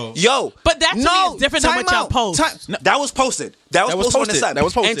bars though. But that to me is different than what y'all post. That was posted. That was posted on the side. That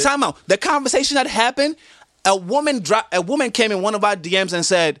was posted. And time out. The conversation that happened, a woman came in one of our DMs and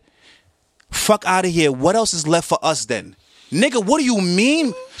said, "Fuck out of here. What else is left for us then?" Nigga, what do you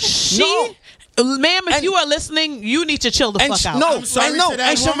mean? Ma'am, if you are listening, you need to chill the fuck out. I'm sorry to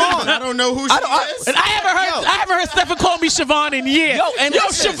that woman. I don't know who she is. And I haven't heard Stephen call me Siobhan in years.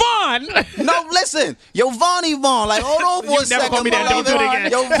 Siobhan. No, listen. Vaughn. Like, hold on for a second. Never call me that. Don't do it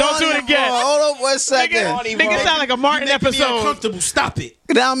again. Don't do it again. Hold on for a second. Nigga sound like a Martin episode. Uncomfortable. Stop it.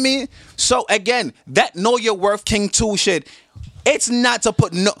 You know what I mean? So, again, that Know Your Worth King 2 shit. It's not to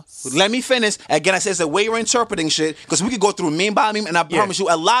put no. Let me finish. Again, I said it's the way you're interpreting shit, because we could go through meme by meme, and I promise you,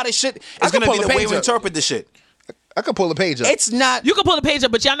 a lot of shit is going to be the way we interpret the shit. I could pull the page up. It's not. You can pull the page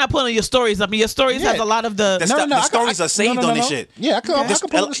up, but y'all not pulling your stories up. I mean, your stories has a lot of the. The stories are saved on this shit. Yeah, I could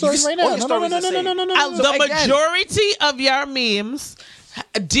pull the stories right now. No. The majority of your memes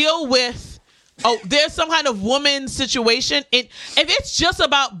deal with. Oh, there's some kind of woman situation. If it's just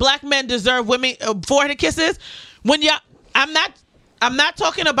about black men deserve women forehead kisses, when y'all, I'm not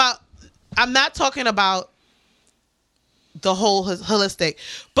talking about the whole holistic,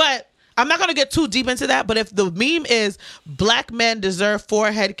 but I'm not going to get too deep into that. But if the meme is black men deserve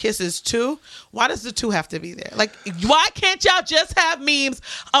forehead kisses too, why does the two have to be there? Like, why can't y'all just have memes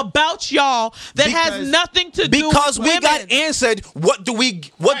about y'all that has nothing to do with because we women? got answered. What do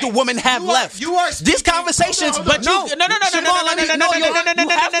women have left? These conversations, but no.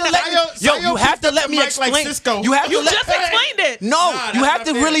 You have to let me explain. You just explained it. No, you have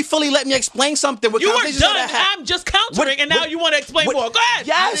to really fully let me explain something. You were done. I'm just countering, and now you want to explain more. Go ahead.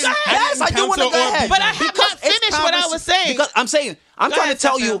 Yes, I do want to go ahead. But I have not finished what I was saying. Because I'm trying to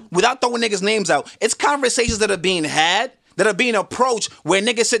tell you, without throwing niggas' names out, it's conversations that are being had, that are being approached, where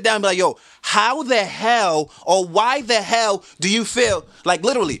niggas sit down and be like, yo, how the hell or why the hell do you feel? Like,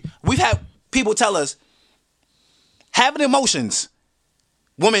 literally, we've had people tell us, having emotions,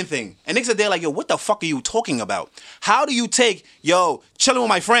 woman thing. And niggas are there like, yo, what the fuck are you talking about? How do you take, chilling with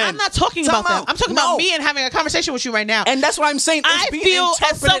my friend? I'm not talking about that. I'm talking about me and having a conversation with you right now. And that's what I'm saying. I feel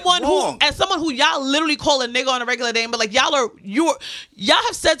as someone who y'all literally call a nigga on a regular day, but like y'all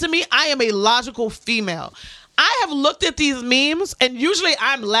have said to me, I am a logical female. I have looked at these memes, and usually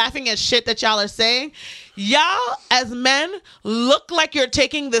I'm laughing at shit that y'all are saying. Y'all, as men, look like you're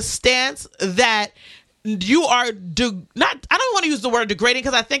taking the stance that you are I don't want to use the word degrading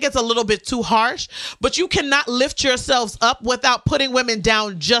because I think it's a little bit too harsh, but you cannot lift yourselves up without putting women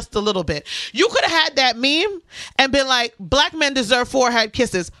down just a little bit. You could have had that meme and been like, black men deserve forehead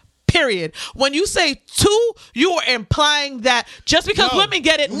kisses. Period. When you say two, you are implying that just because women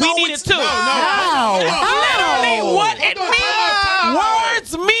get it, we need it too. Literally what it means.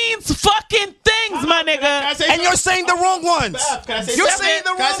 Words means fucking things, my nigga. And you're saying the wrong ones. You're saying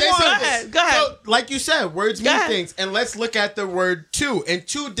the wrong ones. Go ahead. So, like you said, words mean things. And let's look at the word two. And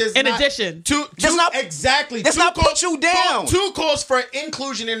two does not... In addition. Two exactly. Does not put you down. Two calls for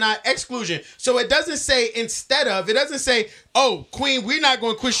inclusion and not exclusion. So it doesn't say instead of. It doesn't say, oh, queen, we're not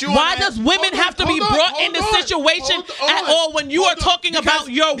going to quit you. Why does women have to be brought in the situation at all when you are talking about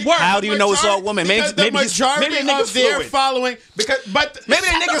your work? How do you know it's all women? Maybe the majority of their following, maybe the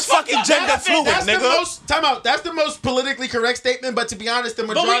niggas fucking gender fluid, nigga. Time out. That's the most politically correct statement. But to be honest, the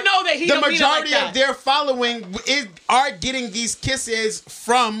majority, but we know that the majority of their following are getting these kisses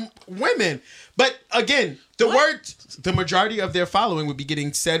from women. But again, the majority of their following would be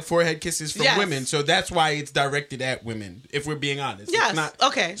getting said forehead kisses from women. So that's why it's directed at women, if we're being honest. Yes. It's not,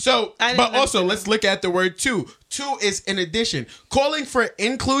 okay. So, but also, let's look at the word two. Two is in addition. Calling for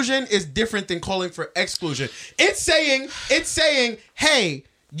inclusion is different than calling for exclusion. It's saying, hey,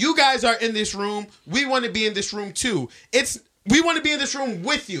 you guys are in this room. We want to be in this room too. We want to be in this room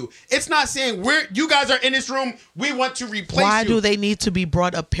with you. It's not saying you guys are in this room. We want to replace you. Why do they need to be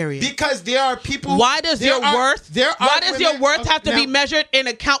brought up? Period. Because there are people. Why does your worth have to be measured in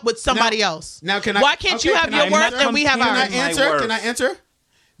account with somebody else? Now, why can't you have your worth and we have ours? Can I answer?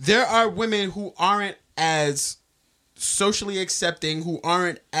 There are women who aren't as socially accepting, who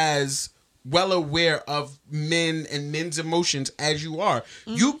aren't as well aware of men and men's emotions as you are.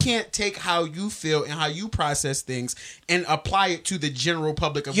 You can't take how you feel and how you process things and apply it to the general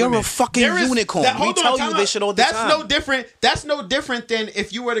public of women. You're a fucking unicorn. We tell you this shit all the time. That's no different than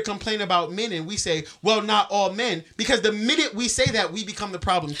if you were to complain about men and we say, well, not all men, because the minute we say that, we become the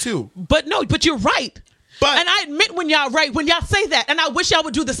problem too. But you're right. And I admit when y'all right, when y'all say that, and I wish y'all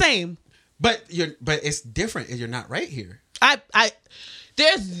would do the same. But it's different. You're not right here.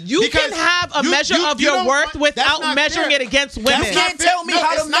 You can have a measure of your worth without measuring it against women. You can't tell me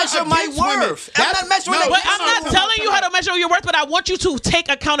how to measure my worth. I'm not measuring it. I'm not telling you how to measure your worth, but I want you to take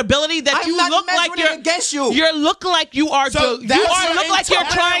accountability that you look like you're against you. You look like you are. You look like you're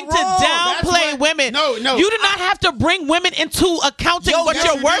trying to downplay women. No. You do not have to bring women into accounting what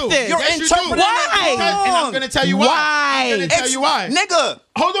your worth is. You're interpreting it wrong. And I'm going to tell you why. I'm going to tell you why. Nigga.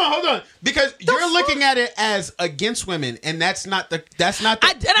 Hold on. Because you're looking at it as against women, and that's not the.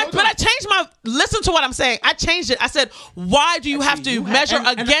 But I changed my. Listen to what I'm saying. I changed it. I said, why do you have to measure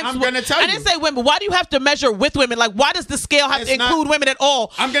against? I'm going to tell you. I didn't say women. Why do you have to measure with women? Like, why does the scale have to include women at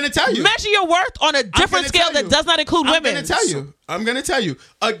all? I'm going to tell you. Measure your worth on a different scale that does not include women. I'm going to tell you.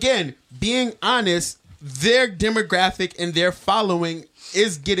 Again, being honest. their demographic and their following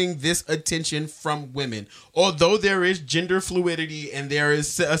is getting this attention from women. Although there is gender fluidity and there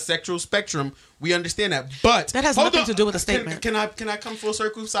is a sexual spectrum, we understand that. But that has nothing to do with the statement. Can I come full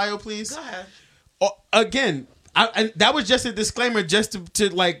circle, Sayo, please? Go ahead. Again, and that was just a disclaimer, just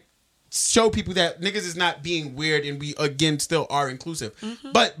to like show people that niggas is not being weird, and we again still are inclusive.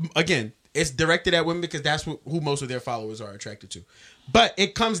 Mm-hmm. But again, it's directed at women because that's who most of their followers are attracted to. But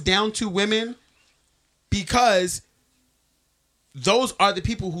it comes down to women because those are the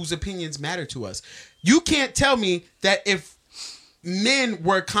people whose opinions matter to us. You can't tell me that if men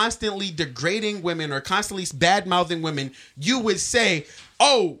were constantly degrading women or constantly bad-mouthing women, you would say,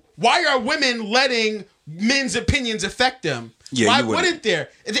 oh, why are women letting men's opinions affect them? Yeah, why wouldn't there?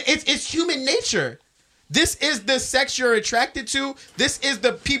 It's human nature. This is the sex you're attracted to. This is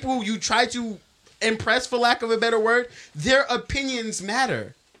the people you try to impress, for lack of a better word. Their opinions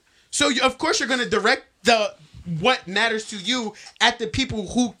matter. So, of course, you're going to direct what matters to you at the people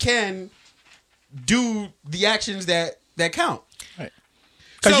who can do the actions that count. Right.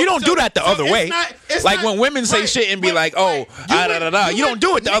 Because you don't do that the other way. Like when women say shit and be like, oh, you don't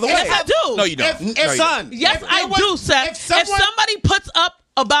do it the other way. Yes, I do. No, you don't. Yes, I do, Seth. If somebody puts up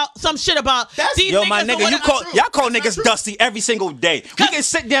about some shit about these yo, niggas, my nigga, y'all call niggas dusty every single day. We can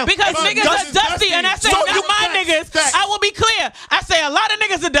sit down because niggas are dusty, and I say not my niggas. I will be clear. I say a lot of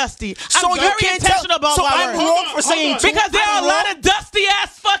niggas are dusty. I'm very intentional about my I'm wrong for saying because there are a lot of dusty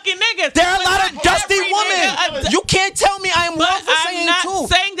ass fucking niggas. There are a lot of dusty women. You can't tell me I'm wrong for saying too. I'm not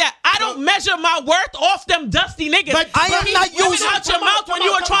saying that. I don't measure my worth off them dusty niggas. But I am not using out your mouth when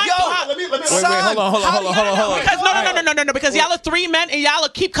you were trying to. Let me. Hold on. Because no. Because y'all are three men and y'all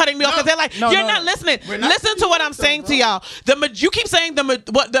keep cutting me off because they're like, you're not listening. Listen to what I'm saying to y'all. You keep saying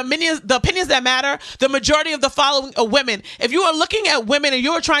the opinions that matter. The majority of the following are women. If you are looking at women and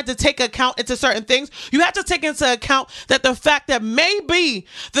you are trying to take account into certain things, you have to take into account that the fact that maybe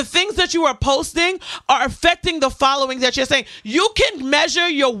the things that you are posting are affecting the following that you're saying. You can measure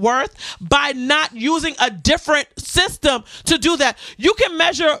your worth by not using a different system to do that. You can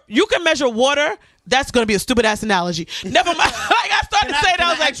measure water. That's going to be a stupid ass analogy. Never mind. Like I started to say that. I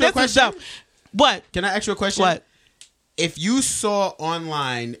was like, this is dumb. What? Can I ask you a question? What? If you saw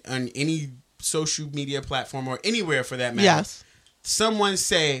online on any social media platform or anywhere for that matter, yes, someone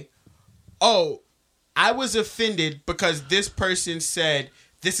say, oh, I was offended because this person said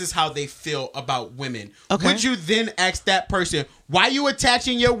this is how they feel about women. Okay. Would you then ask that person, why are you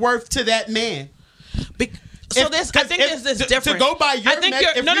attaching your worth to that man? I think there's this difference. To go by your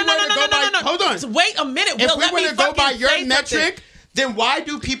metric. No. Hold on. So wait a minute. If we were to go by your metric, then why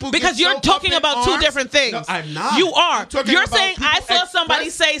do people because you're talking about two different things. No, I'm not. You are. You're saying I saw express somebody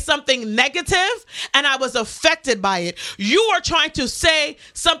say something negative and I was affected by it. You are trying to say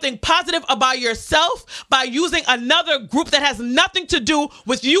something positive about yourself by using another group that has nothing to do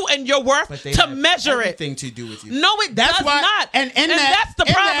with you and your worth to measure it. Everything to do with you. No, it does not. And that's the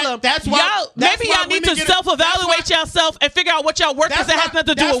problem. That's why. Maybe y'all need to self-evaluate yourself and figure out what y'all worth is that has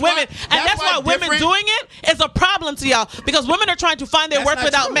nothing to do with women. And that's why women doing it is a problem to y'all because women are trying to find their worth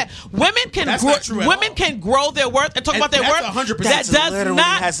without men. Women can grow their worth and talk about their worth. 100%. That does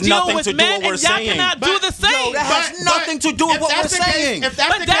not deal with men, and y'all cannot do the same. That has nothing to do with what we're saying.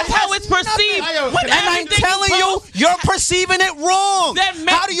 But that's how it's perceived. And I'm telling you, you're perceiving it wrong.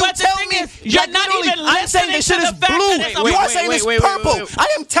 How do you tell me? You're not even I'm saying this shit is blue. You are saying it's purple. I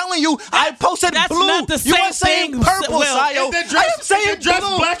am telling you, I posted blue. You are saying purple, Sayo. I am saying dress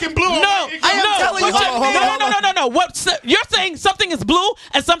black and blue. No, I am telling you. No. What you're saying? Something is blue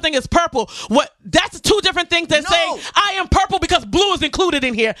and something is purple. That's two different things than saying I am purple because blue is included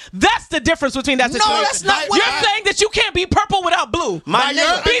in here. That's the difference between that situation. No, that's not what you're saying that you can't be purple without blue. Be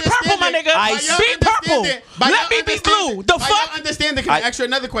purple, my nigga. Be purple. Let me be blue. The fuck? Understand? Can I ask you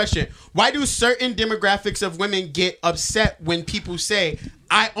another question? Why do certain demographics of women get upset when people say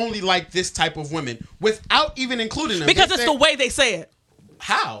I only like this type of women without even including them? Because it's the way they say it.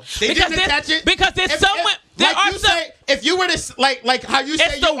 How? They didn't attach it? Because there's someone. There are some. If you were to like how you say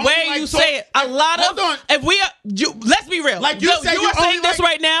it's the way you say it. A lot of. Hold on. If we are, let's be real. Like you say, you are saying this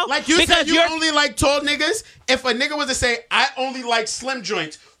right now. Like you said, you only like tall niggas. If a nigga was to say, I only like slim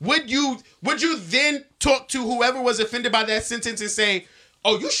joints, would you then talk to whoever was offended by that sentence and say,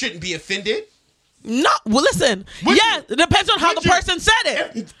 oh, you shouldn't be offended? No, well, listen. It depends on how the person said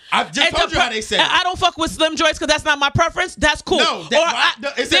it. I just told you how they said it. I don't fuck with slim joints because that's not my preference. That's cool. No,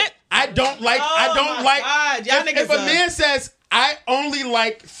 I don't like. If a man says I only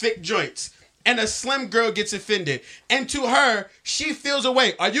like thick joints and a slim girl gets offended, and to her she feels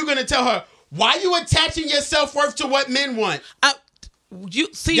away, are you going to tell her why you attaching your self-worth to what men want? You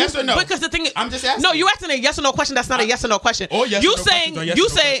see, yes or no? Because the thing is, I'm just asking. No, you asking a yes or no question. That's not a yes or no question. Or yes you or no saying questions, you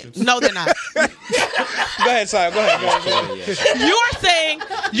saying no, they're not. Go ahead, Sire. Go ahead.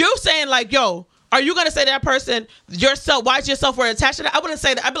 You're saying like, yo, are you gonna say to that person yourself? Why is your self-worth attached to that? I wouldn't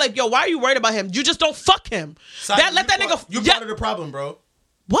say that. I'd be like, yo, why are you worried about him? You just don't fuck him. Simon, Let that nigga. You part of the problem, bro.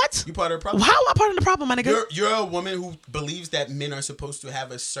 What? You part of the problem. How am I part of the problem, my nigga? You're a woman who believes that men are supposed to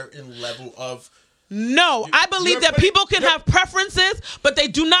have a certain level of. No, I believe that people can have preferences, but they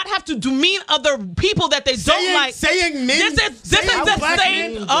do not have to demean other people that they don't like. Saying men. This is the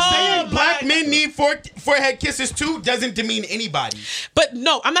same. Saying black men need forehead kisses too doesn't demean anybody. But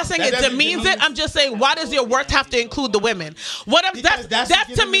no, I'm not saying it demeans it. I'm just saying, why does your worth have to include the women? That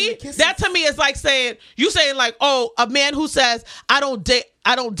to me is like saying you saying like, oh, a man who says I don't date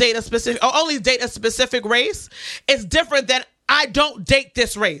a specific or only date a specific race is different than I don't date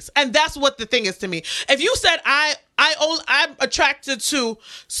this race. And that's what the thing is to me. If you said I'm attracted to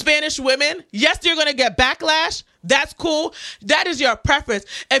Spanish women, yes, you're going to get backlash. That's cool. That is your preference.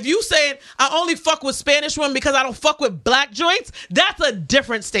 If you saying I only fuck with Spanish women because I don't fuck with black joints, that's a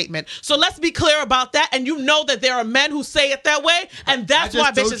different statement. So let's be clear about that. And you know that there are men who say it that way. And that's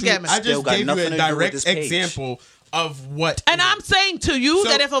why bitches get mad. I just gave you a direct example of what. And I'm saying to you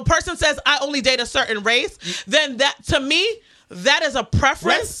that if a person says I only date a certain race, then that to me, that is a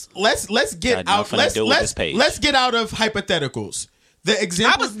preference. Let's get out. Let's get out of hypotheticals. The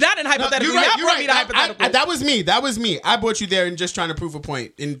example. I was not in hypotheticals. You're right. That was me. I brought you there and just trying to prove a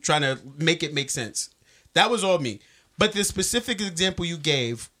point and trying to make it make sense. That was all me. But the specific example you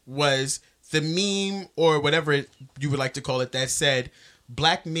gave was the meme or whatever you would like to call it that said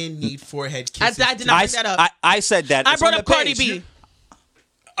black men need forehead kisses. I did not bring that up. I said that. I brought up Cardi B.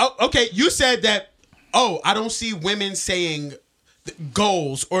 Oh, okay. You said that. Oh, I don't see women saying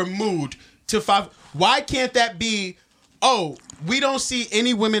goals or mood to 5. Why can't that be? Oh, we don't see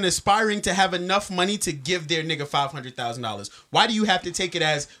any women aspiring to have enough money to give their nigga $500,000. Why do you have to take it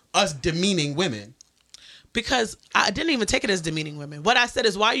as us demeaning women? Because I didn't even take it as demeaning women. What I said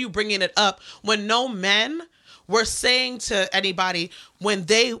is, why are you bringing it up when no men were saying to anybody when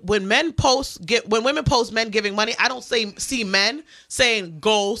women post men giving money, I don't see men saying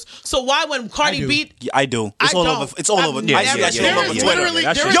goals. So why when Cardi B, I do. It's all over. It's all over. Yeah, I see that shit all over Twitter.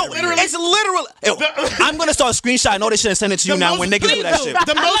 It's literally. I'm gonna start screenshotting all this shit and send it to you now when niggas do that shit.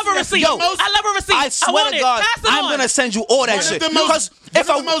 I love a receipt. I love a receipt. I swear to God, I'm gonna send you all that shit. Because one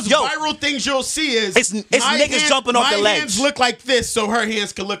of the most viral things you'll see is it's niggas jumping off the ledge. My hands look like this, so her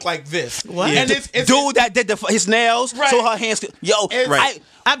hands can look like this. What? And it's dude that did his nails, so her hands.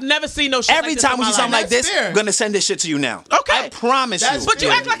 I've never seen no shit every like this time we see something like this, I'm gonna send this shit to you now. Okay. I promise you. But you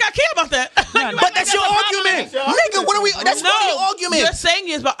act like I care about that. But that's your argument. Nigga, what are we? That's not your argument. You're saying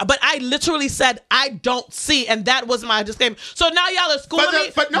is, but I literally said I don't see, and that was my disclaimer. So now y'all are schooling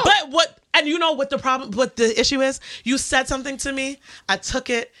me. But what? And you know what the problem, what the issue is? You said something to me, I took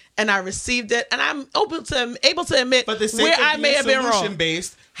it, and I received it, and I'm able to admit where I may have been wrong.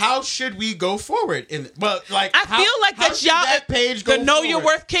 Based, how should we go forward? I feel like that y'all page the Know Your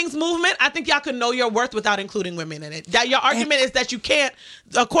Worth Kings movement. I think y'all can know your worth without including women in it. That your argument is that you can't,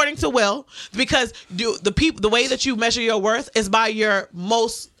 according to Will, because the way that you measure your worth is by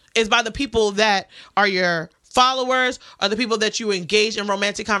the people that are your followers or the people that you engage in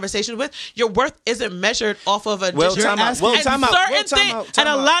romantic conversations with. Your worth isn't measured off of a time out. And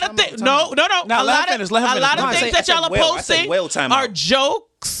a lot of things. No. A lot of things that y'all are posting are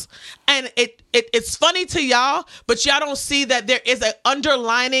jokes. And it's funny to y'all, but y'all don't see that there is an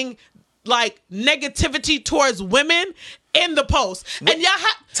underlining like negativity towards women in the post. And y'all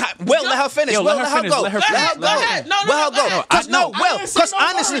let her finish. Let her go. Go ahead. No.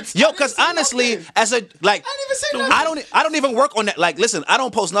 Because honestly, as a like, I don't even work on that. Like, listen, I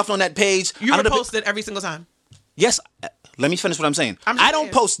don't post nothing on that page. You repost it every single time. Yes. Let me finish what I'm saying. I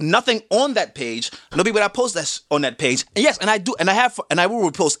don't post nothing on that page. No people that post that on that page. And yes, and I do, and I will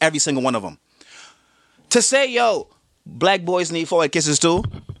repost every single one of them. To say, yo, black boys need forehead kisses too.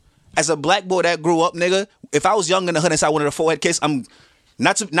 As a black boy that grew up, nigga, if I was young in the hood and I wanted a forehead kiss, I'm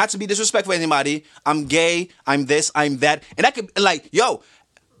not to be disrespectful to anybody. I'm gay. I'm this. I'm that. And that could like, yo,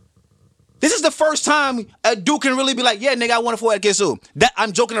 this is the first time a dude can really be like, yeah, nigga, I want a forehead kiss too. That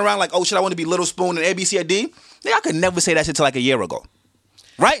I'm joking around like, oh shit, I want to be Little Spoon and A, B, C, or D. Nigga, I could never say that shit till like a year ago.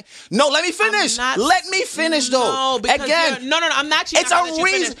 Right? No, let me finish. Let me finish though. No, because I'm not. It's a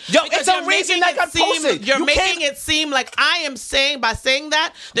reason. Yo, it's a reason that got posted. You're making it seem like I am saying by saying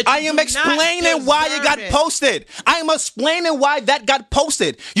that I am explaining why it got posted. I am explaining why that got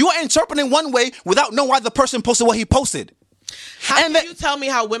posted. You are interpreting one way without knowing why the person posted what he posted. How can you tell me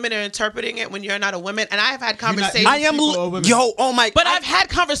how women are interpreting it when you're not a woman? And I have had conversations. But I've had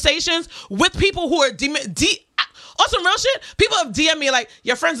conversations with people who are on some real shit. People have DM'd me like,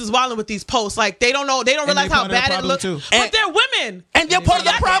 your friends is wilding with these posts. Like they don't realize how bad it looks. But they're women, and they're part of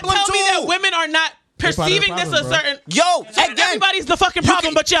the problem tell too. Me that women are not perceiving this a certain. Again, everybody's the fucking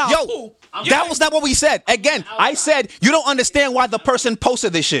problem, but y'all. That was not what we said. Again, I said you don't understand why the person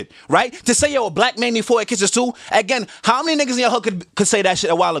posted this shit, right? To say a black man need 4 kisses too. Again, how many niggas in your hood could say that shit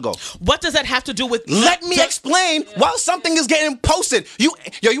a while ago? What does that have to do with? Let me explain. While something is getting posted, you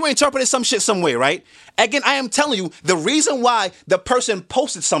interpreted some shit some way, right? Again, I am telling you the reason why the person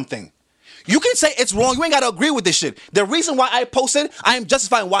posted something. You can say it's wrong. You ain't got to agree with this shit. The reason why I posted, I am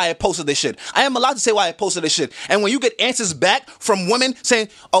justifying why I posted this shit. I am allowed to say why I posted this shit. And when you get answers back from women saying,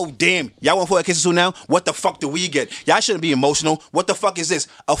 oh, damn, y'all want 4 kisses too now? What the fuck do we get? Y'all shouldn't be emotional. What the fuck is this?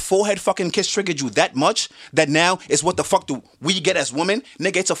 A forehead fucking kiss triggered you that much that now is what the fuck do we get as women?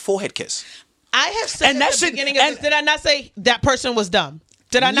 Nigga, it's a forehead kiss. I have said at the beginning of this, did I not say that person was dumb?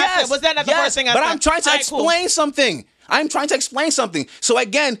 Did I not say, was that not the first thing I said? But I'm trying to explain something. I'm trying to explain something. So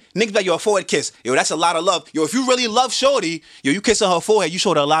again, niggas like, yo, a forehead kiss. Yo, that's a lot of love. Yo, if you really love shorty, yo, you kiss on her forehead, you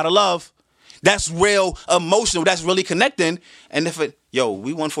showed her a lot of love. That's real emotional. That's really connecting. And if we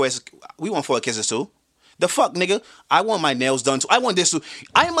want 4 kisses too. The fuck, nigga? I want my nails done too. I want this too.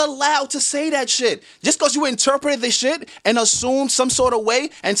 I'm allowed to say that shit. Just because you interpreted this shit and assume some sort of way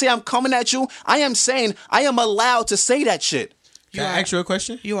and say I'm coming at you, I am saying I am allowed to say that shit. Can I ask you a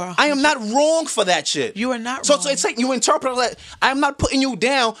question? You are. I am not wrong for that shit. You are not wrong. So it's like you interpret that. I'm not putting you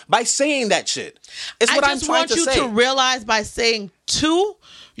down by saying that shit. It's what I'm trying to say. I just want you to realize by saying two,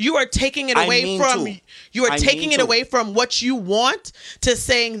 you are taking it away from what you want to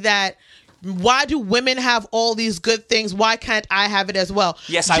saying that. Why do women have all these good things? Why can't I have it as well?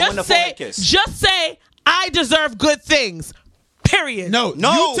 Yes, I want a forehead kiss. Just say I deserve good things. Period. No,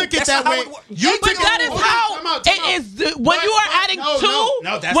 you took it that way. That is how it is. When you are adding two,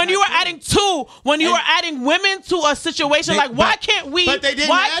 when you are adding two, when you are adding women to a situation like, why can't we? But they didn't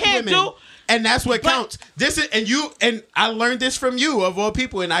add women. And that's what counts. This is, and I learned this from you of all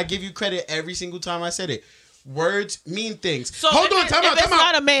people, and I give you credit every single time I said it. Words mean things. So hold on, time out.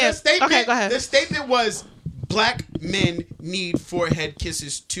 Not a man. Okay, go ahead. The statement was black men need forehead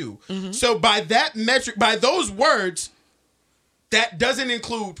kisses too. Mm-hmm. So by that metric, by those words, that doesn't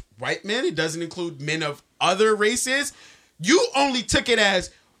include white men. It doesn't include men of other races. You only took it as,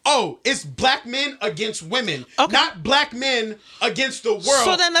 oh, it's black men against women, not black men against the world.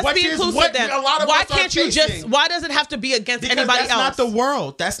 So then let's be inclusive then. Why can't you just, why does it have to be against anybody else? That's not the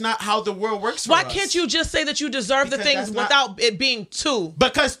world. That's not how the world works for us. Why can't you just say that you deserve the things without it being two?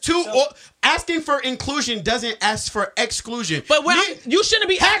 Because asking for inclusion doesn't ask for exclusion. But you shouldn't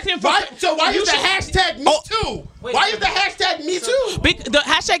be asking for... So why is the hashtag me too? Why is the hashtag me too? The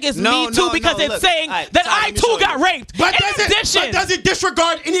hashtag is me too because it's saying that I too got raped. But does it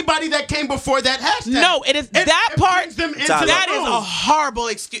disregard anybody that came before that hashtag? No, it is that part. That is a horrible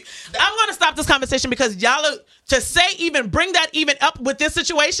excuse. I'm going to stop this conversation because y'all are... To say even bring that even up with this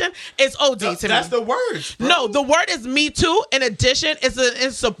situation is OD to me. That's the word. Bro. No, the word is me too. In addition, it's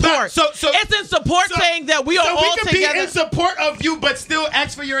in support. It's in support saying that we are all together. So we can be in support of you, but still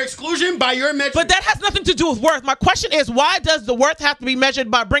ask for your exclusion by your metric. But that has nothing to do with worth. My question is, why does the worth have to be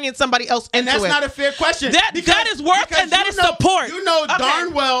measured by bringing somebody else into it? And that's not a fair question. That is worth and that is support. You know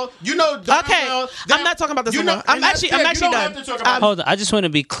darn well. I'm not talking about this anymore. I'm actually done. Hold on. I just want to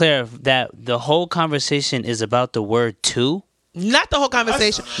be clear that the whole conversation is about the word "to." Not the whole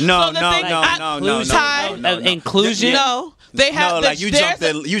conversation. No. Inclusion. No, they have. No, like you jumped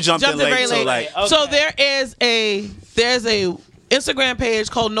in late. So like, so there's a Instagram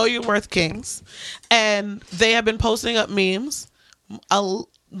page called Know Your Worth Kings, and they have been posting up memes.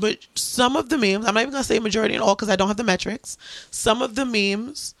 But some of the memes, I'm not even gonna say majority and all because I don't have the metrics. Some of the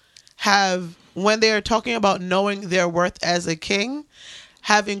memes have, when they are talking about knowing their worth as a king,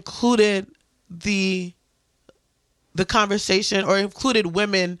 have included the conversation or included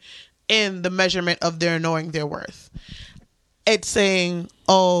women in the measurement of their knowing their worth. It's saying,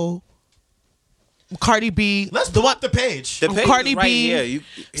 oh, Cardi B. Let's pull up the page. The page Cardi is right B here.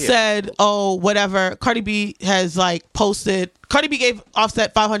 said, oh, whatever. Cardi B has posted. Cardi B gave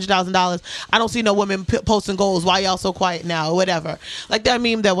Offset $500,000. I don't see no women posting goals. Why y'all so quiet now? Or whatever. Like that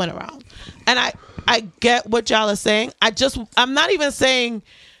meme that went around. And I get what y'all are saying. I'm not even saying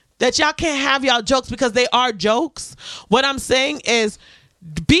that y'all can't have y'all jokes because they are jokes. What I'm saying is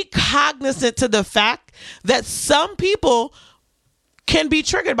be cognizant to the fact that some people can be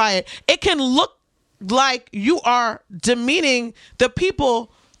triggered by it. It can look like you are demeaning the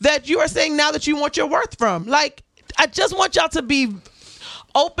people that you are saying now that you want your worth from. Like, I just want y'all to be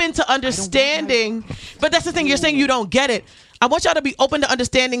open to understanding. But that's the thing. You're saying you don't get it. I want y'all to be open to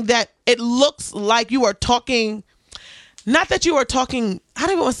understanding that it looks like you are talking. Not that you are talking.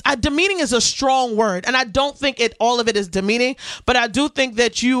 Demeaning is a strong word, and I don't think all of it is demeaning. But I do think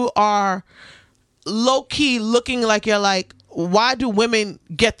that you are low key looking like you're like, why do women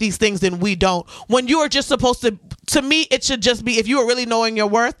get these things and we don't? When you are just supposed to. To me, it should just be, if you are really knowing your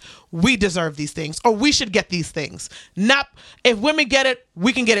worth, we deserve these things, or we should get these things. Not if women get it,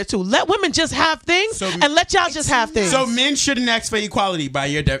 we can get it too. Let women just have things, and let y'all just have things. So men shouldn't ask for equality by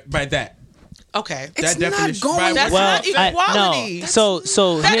that. Okay, that definition. That's not equality. So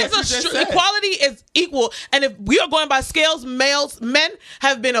equality is equal, and if we are going by scales, men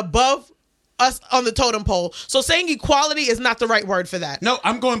have been above us on the totem pole. So saying equality is not the right word for that. No,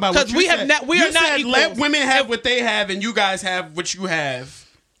 I'm going by what you said. We are not equal. Let women have what they have, and you guys have what you have.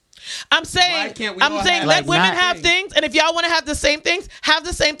 I'm saying let women have things, and if y'all want to have the same things,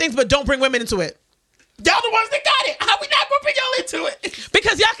 but don't bring women into it. Y'all the ones that got it. How we not gonna bring y'all into it?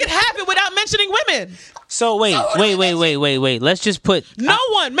 Because y'all can have it without mentioning women. So wait. Let's just put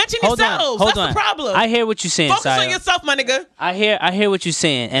one. Mention yourselves. That's the problem. I hear what you're saying. Focus on yourself, my nigga. I hear what you're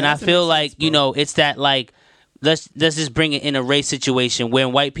saying, and I feel like it's that like. Let's just bring it in a race situation where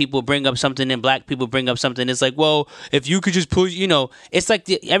white people bring up something and black people bring up something. It's like, well, if you could just push, it's like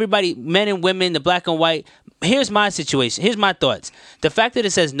everybody, men and women, the black and white. Here's my situation. Here's my thoughts. The fact that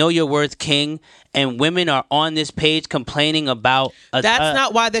it says "Know Your Worth, King" and women are on this page complaining about. That's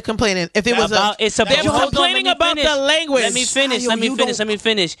not why they're complaining. If it was they're complaining about the language. Let me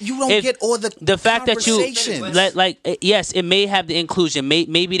finish. You don't get all the fact that you yes, it may have the inclusion.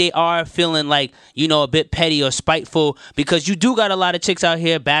 Maybe they are feeling like a bit petty or spiteful because you do got a lot of chicks out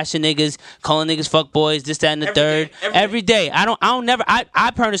here bashing niggas, calling niggas fuck boys, this, that, and the third. Every day.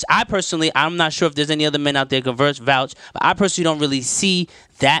 I personally, I'm not sure if there's any other men out there converse vouch, but I personally don't really see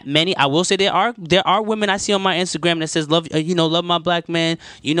that many. I will say there are women I see on my Instagram that says love my black man,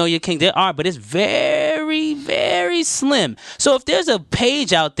 you're king. There are, but it's very, very slim. So if there's a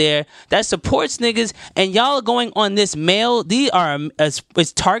page out there that supports niggas and y'all are going on this male,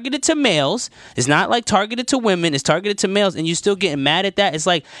 it's targeted to males. It's not like targeted to women. It's targeted to males, and you still getting mad at that. It's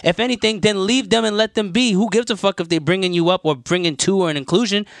like, if anything, then leave them and let them be. Who gives a fuck if they bringing you up or bringing to or an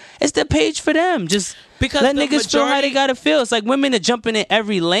inclusion? It's the page for them. Just because let niggas feel how they gotta feel. It's like women are jumping in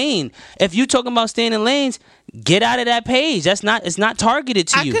every lane. If you talking about staying in lanes, get out of that page. It's not targeted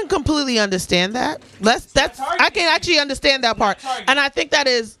to you. I can completely understand that. I can actually understand that part, and I think that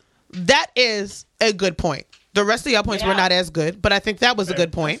is a good point. The rest of your points were not as good, but I think that was a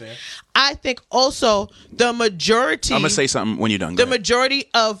good point. I think also the majority. I'm gonna say something when you're done. The majority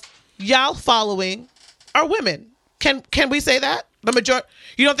of y'all following are women. Can we say that?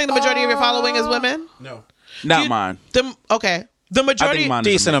 You don't think the majority of your following is women? No, not mine. Okay. The majority,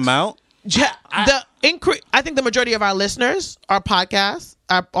 decent amount. I think the majority of our listeners, our podcasts,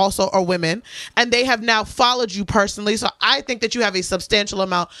 are women, and they have now followed you personally. So I think that you have a substantial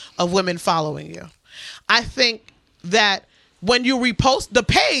amount of women following you. I think that when you repost the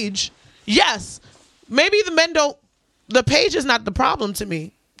page, yes, maybe the men don't. The page is not the problem to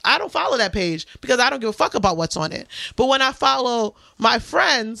me. I don't follow that page because I don't give a fuck about what's on it. But when I follow my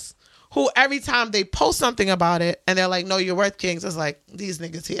friends who every time they post something about it and they're like, "Know Your Worth, Kings," it's like, these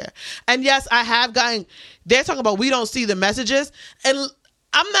niggas here. And yes, I have gotten, they're talking about we don't see the messages. And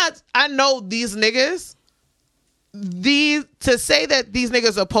I know these niggas, to say that these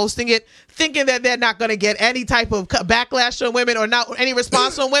niggas are posting it thinking that they're not going to get any type of backlash from women or not any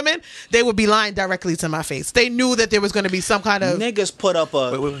response from women, they would be lying directly to my face. They knew that there was going to be some kind of niggas put up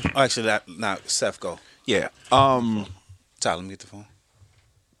a actually not Seth go. Yeah. Tyler, let me get the phone.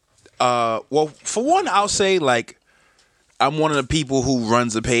 Well, for one, I'll say like I'm one of the people who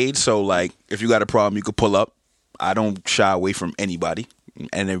runs the page, so like if you got a problem, you could pull up. I don't shy away from anybody,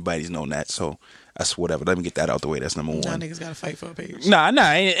 and everybody's known that, so that's whatever. Let me get that out the way. That's number one. Y'all niggas gotta fight for a page. Nah,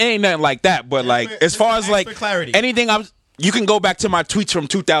 ain't nothing like that. But like, as far as like anything, you can go back to my tweets from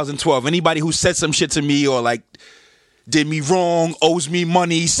 2012. Anybody who said some shit to me or like did me wrong, owes me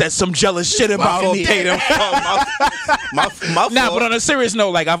money, said some jealous shit about me. My fault. Nah, but on a serious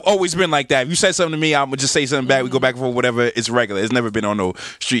note, like I've always been like that. If you said something to me, I'm gonna just say something back. We go back and forth, whatever. It's regular. It's never been on no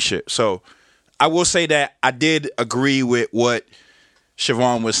street shit. So I will say that I did agree with what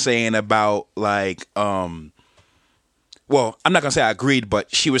Siobhan was saying about like, well, I'm not gonna say I agreed,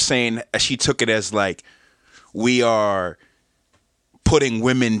 but she was saying she took it as like we are putting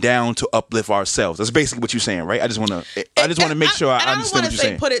women down to uplift ourselves. That's basically what you're saying, right? I just want to make sure I understand what you're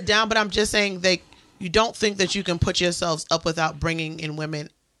saying. Put it down, but I'm just saying you don't think that you can put yourselves up without bringing in women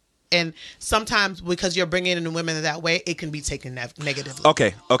and sometimes because you're bringing in women in that way, it can be taken negatively.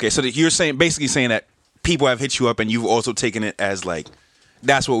 Okay. So you're basically saying that people have hit you up and you've also taken it as like,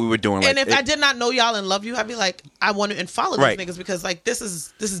 that's what we were doing. And if I did not know y'all and love you, I'd be like, I want to unfollow these niggas because like this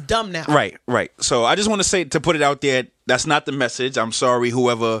is dumb now. Right. So I just want to put it out there. That's not the message. I'm sorry,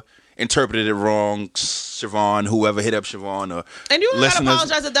 whoever interpreted it wrong, Siobhan, whoever hit up Siobhan or and you don't gotta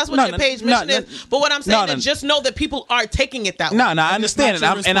apologize if that's what your page mission is. But what I'm saying is just know that people are taking it that way. No, I understand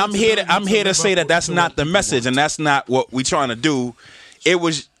it. I'm here to say that that's not the message and that's not what we're trying to do.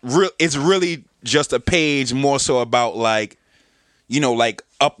 It's really just a page more so about like, you know, like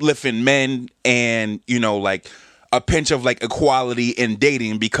uplifting men and, you know, like a pinch of like equality in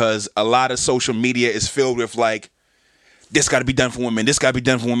dating because a lot of social media is filled with like, this got to be done for women. This got to be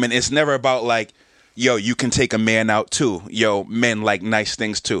done for women. It's never about like, yo, you can take a man out too. Yo, men like nice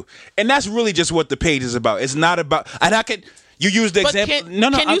things too. And that's really just what the page is about. It's not about, and you use the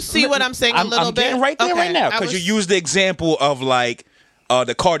example. Can you see what I'm saying a little bit? I'm getting right there right now because you use the example of like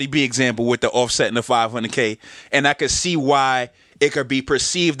the Cardi B example with the Offset and the $500K. And I could see why it could be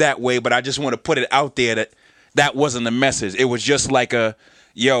perceived that way, but I just want to put it out there that wasn't the message. It was just like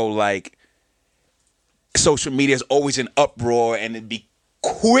like social media is always in uproar and it'd be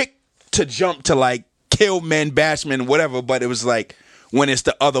quick to jump to like kill men, bash men, whatever. But it was like when it's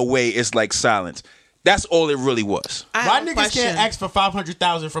the other way, it's like silence. That's all it really was. Why niggas can't ask for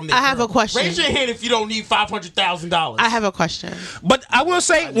 $500,000 from their I have a question. Raise your hand if you don't need $500,000. I have a question. But I will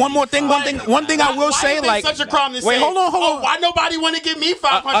say one more thing. One thing I will say, like, such a crime to wait, say, hold on. Why nobody want to give me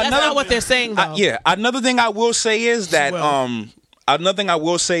 $500,000? That's not what they're saying, though. Another thing I will say is that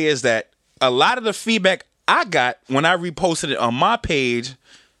a lot of the feedback I got when I reposted it on my page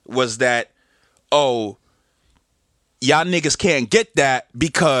was that, oh, y'all niggas can't get that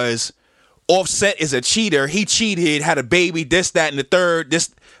because Offset is a cheater. He cheated, had a baby, this, that, and the third.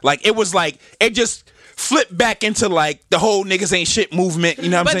 This, like, it was like, it just flipped back into like the whole niggas ain't shit movement. You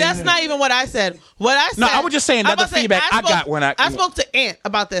know what I'm saying? But that's not even what I said. What I said. No, I was just saying that the feedback I got when I spoke to Ant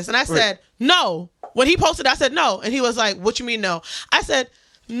about this, and I said no. When he posted, I said no, and he was like, "What you mean no?" I said,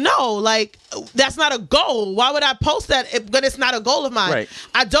 no, like that's not a goal. Why would I post that? But it's not a goal of mine. Right.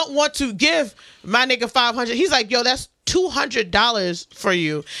 I don't want to give my nigga $500. He's like, yo, that's $200 for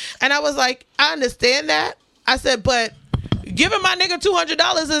you. And I was like, I understand that. I said, but giving my nigga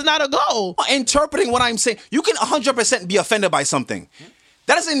 $200 is not a goal. Interpreting what I'm saying, you can 100% be offended by something.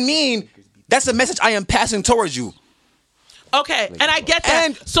 That doesn't mean that's the message I am passing towards you. Okay, and I get that.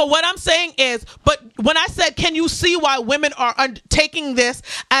 And so what I'm saying is, but when I said, can you see why women are taking this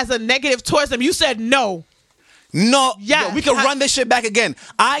as a negative towards them? You said no. No, yeah, we can run this shit back again.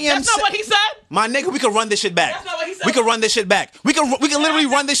 That's not what he said. My nigga, we can run this shit back. That's not what he said. We can run this shit back. We can literally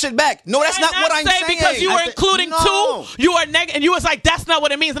run this shit back. No, that's not what I'm saying. Because you were including two, you are negative, and you was like, that's not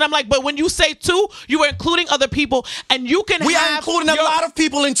what it means. And I'm like, but when you say two, you were including other people, and you can. We are including a lot of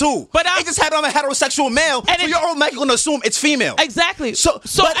people in two. But it just had I'm a heterosexual male, and so you're automatically going to assume it's female. Exactly. So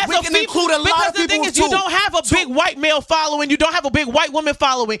as we can include a lot of people too. Because the thing is, you don't have a big white male following. You don't have a big white woman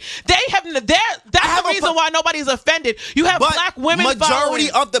following. They have. That's the reason why nobody's offended. You have black women following.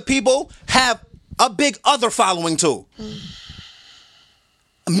 Majority of the people have a big other following too.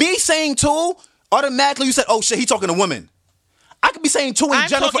 Me saying two, automatically you said, oh shit, he talking to women. I could be saying two in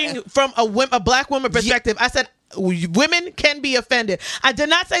general. I'm talking from a black woman perspective. Yeah. I said women can be offended. I did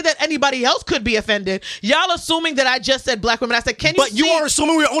not say that anybody else could be offended. Y'all assuming that I just said black women. I said, can you But you are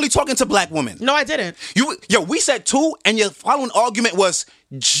assuming we're only talking to black women. No, I didn't. We said two, and your following argument was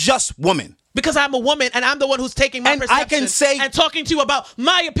just women. Because I'm a woman and I'm the one who's taking my perception I can say, and talking to you about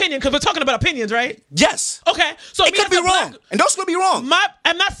my opinion, because we're talking about opinions, right? Yes. Okay. So it could be wrong. And those could be wrong.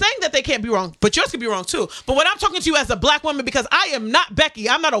 I'm not saying that they can't be wrong, but yours could be wrong too. But when I'm talking to you as a black woman, because I am not Becky,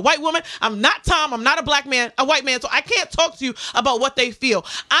 I'm not a white woman, I'm not Tom, I'm not a white man, so I can't talk to you about what they feel.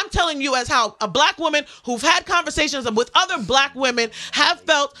 I'm telling you as how a black woman who've had conversations with other black women have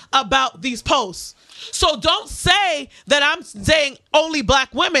felt about these posts. So don't say that I'm saying only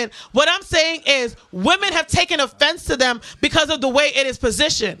black women. What I'm saying is women have taken offense to them because of the way it is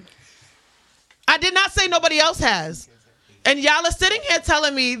positioned. I did not say nobody else has. And y'all are sitting here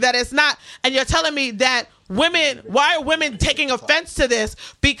telling me that it's not, and you're telling me that why are women taking offense to this?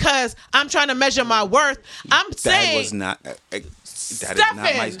 Because I'm trying to measure my worth. I'm saying. That was not. That Stephen, is not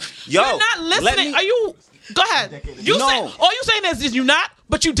my. Yo, you're not listening. Are you? Go ahead. All you saying is you not,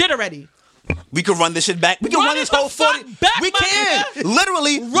 but you did already. We can run this shit back. We can run this whole 40. We can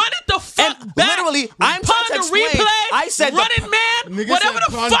literally run it the fuck back. Literally, I'm trying to explain. Replay, I said run it, man. Whatever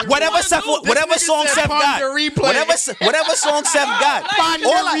the fuck. Whatever song Seth got. Whatever song Seth got.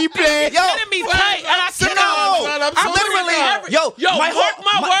 All I replay. Yo, me tight, and I cannot. I'm literally. Yo, mark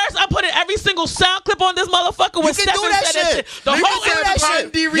my words. I'm on this motherfucker when You can do Stephen that said shit. The You whole can do that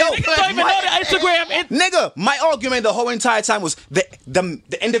shit. Niggas don't even know the Instagram. Nigga, my argument the whole entire time was the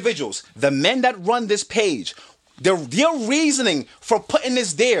individuals, the men that run this page. Their reasoning for putting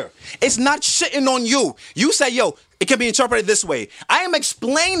this there. It's not shitting on you. You say, yo, it can be interpreted this way. I am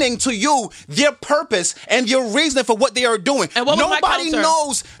explaining to you their purpose and your reason for what they are doing. And what was my counter?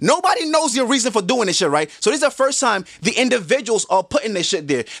 Nobody knows your reason for doing this shit, right? So this is the first time the individuals are putting this shit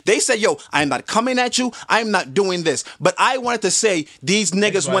there. They say, yo, I am not coming at you. I am not doing this. But I wanted to say these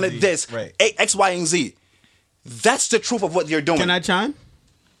niggas wanted this. Right. X, Y, and Z. That's the truth of what they're doing. Can I chime?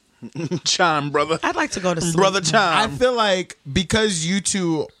 Chime, brother. I'd like to go to sleep. Brother I Chime. feel like because you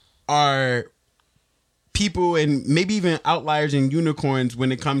two are people and maybe even outliers and unicorns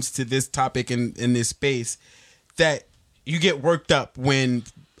when it comes to this topic in this space, that you get worked up when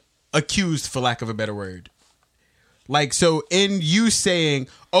accused, for lack of a better word. Like, so in you saying,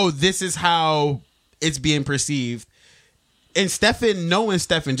 oh, this is how it's being perceived, and Stefan, knowing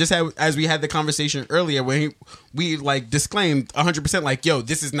Stefan, just as we had the conversation earlier when we like disclaimed 100% like, yo,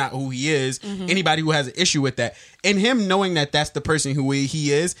 this is not who he is. Mm-hmm. Anybody who has an issue with that, and him knowing that that's the person who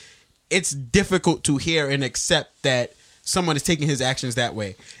he is, it's difficult to hear and accept that someone is taking his actions that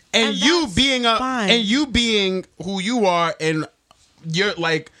way. And you being being who you are, and you're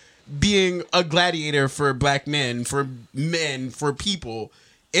like being a gladiator for black men, for people,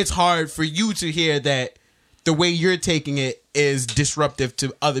 it's hard for you to hear that the way you're taking it is disruptive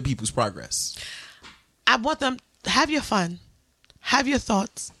to other people's progress. I want them have your fun, have your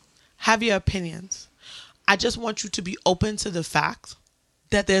thoughts, have your opinions. I just want you to be open to the fact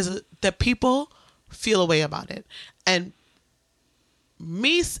that that people feel a way about it. And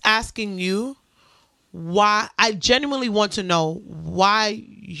me asking you why, I genuinely want to know why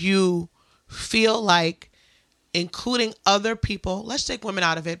you feel like including other people, let's take women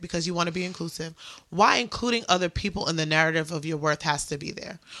out of it because you want to be inclusive. Why including other people in the narrative of your worth has to be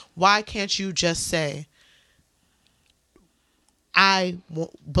there? Why can't you just say,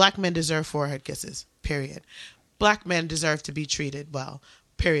 black men deserve forehead kisses, period. Black men deserve to be treated well,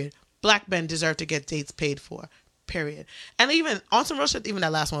 period. Black men deserve to get dates paid for, period. And even on some real shit, even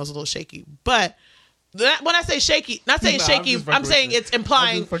that last one was a little shaky. But when I say shaky, not saying shaky, I'm saying it's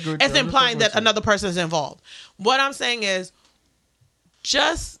implying that another person is involved. What I'm saying is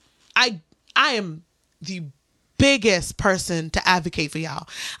I am the biggest person to advocate for y'all.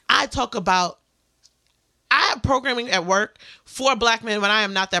 I have programming at work for black men when I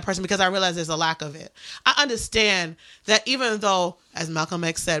am not that person because I realize there's a lack of it. I understand that even though, as Malcolm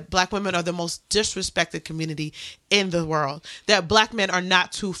X said, black women are the most disrespected community in the world, that black men are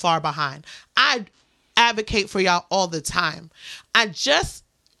not too far behind. I advocate for y'all all the time. I feel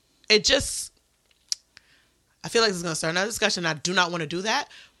like this is going to start another discussion. I do not want to do that,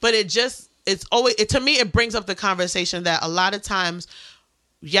 but to me, it brings up the conversation that a lot of times,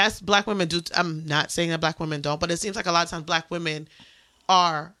 yes, black women do. I'm not saying that black women don't, but it seems like a lot of times black women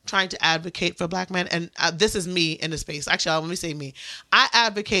are trying to advocate for black men. And this is me in the space. Actually, let me say me. I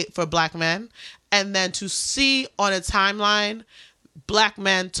advocate for black men. And then to see on a timeline, black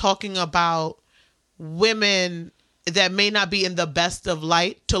men talking about women that may not be in the best of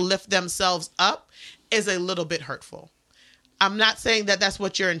light to lift themselves up is a little bit hurtful. I'm not saying that that's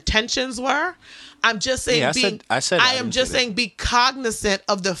what your intentions were. I'm just saying saying be cognizant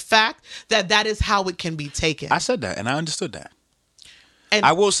of the fact that that is how it can be taken. I said that and I understood that. And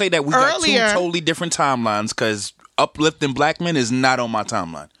I will say that we got two totally different timelines because uplifting black men is not on my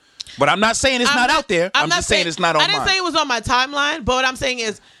timeline. But I'm not saying it's not out there. I'm just saying it's not on mine. I didn't say it was on my timeline, but what I'm saying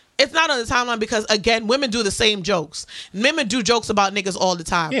is it's not on the timeline because, again, women do the same jokes. Women do jokes about niggas all the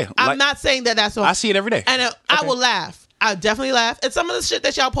time. Yeah, I'm not saying that that's on. I see it every day. And I will laugh. I definitely laugh. And some of the shit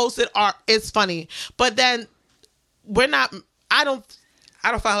that y'all posted it's funny. But then I don't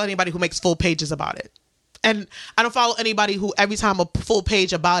follow anybody who makes full pages about it. And I don't follow anybody who every time a full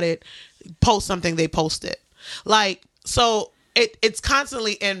page about it posts something, they post it. Like, so it's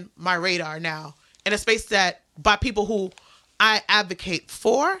constantly in my radar now in a space that by people who I advocate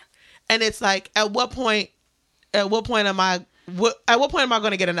for. And it's like, at what point am I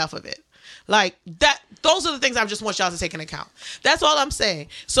going to get enough of it? Like that, those are the things I just want y'all to take into account. That's all I'm saying.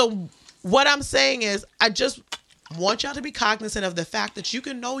 So what I'm saying is I just want y'all to be cognizant of the fact that you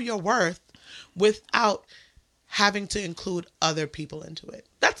can know your worth without having to include other people into it.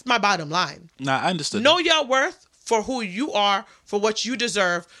 That's my bottom line. Nah, I understood. Know your worth for who you are, for what you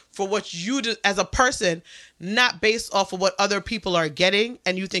deserve, for what you do as a person, not based off of what other people are getting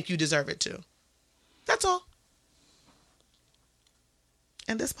and you think you deserve it too. That's all.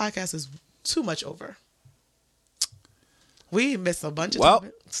 And this podcast is too much over. We missed a bunch of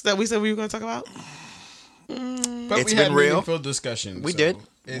topics that we said we were going to talk about. But It's we been had real. meaningful discussion. We so did.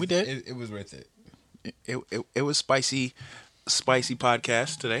 It was worth it. It was spicy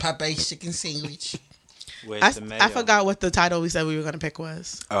podcast today. Popeye chicken sandwich. Where's the mayo? I forgot what the title we said we were going to pick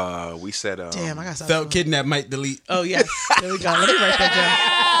was. We said Damn, I got something. Felt kidnapped might delete. Oh, yes. There we go. Let me write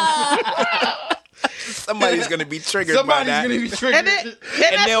that somebody's gonna be triggered by that. Somebody's gonna be triggered.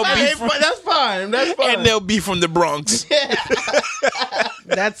 And they'll be from, That's fine. That's fine. and they'll be from the Bronx. down.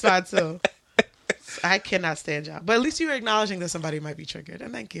 That's fine, too. I cannot stand y'all. But at least you're acknowledging that somebody might be triggered.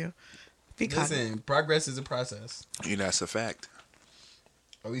 And thank you. Be kind. Listen, progress is a process. That's a fact.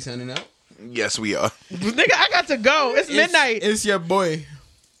 Are we signing out? Yes, we are. Nigga, I got to go. It's midnight. It's your boy.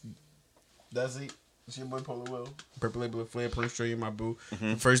 That's it. It's your boy Polo Will. Purple Label Flair, Prince Trey, my boo.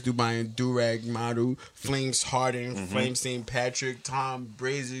 First Dubai do-rag model. Flames Harden, Flames St. Patrick, Tom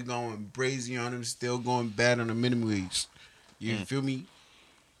Brazy going brazy on him, still going bad on the minimum wage. You feel me?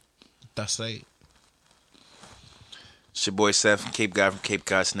 That's it. It's your boy Seth, Cape Guy from Cape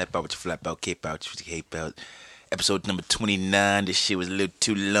Cod. Snap out with your flap out, cape out with your cape out. Episode number 29. This shit was a little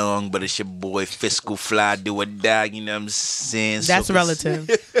too long, but it's your boy Fiscal Fly Do or Die. You know what I'm saying? That's relative.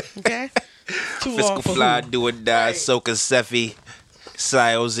 Okay? Too Fiscal long for Fly who? Do or Die. Soka Seffi.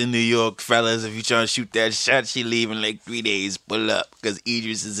 Siles in New York. Fellas, if you trying to shoot that shot, she leaving like 3 days. Pull up. Because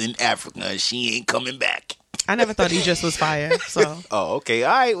Idris is in Africa and she ain't coming back. I never thought Idris was fire, so. Oh, okay.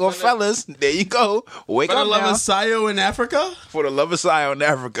 All right. Well, fellas, there you go. Wake For the up love now. of Sayo in Africa? For the love of Sion in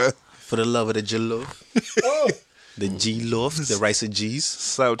Africa. For the love of the jollof. The G-loaf, the rice and G's.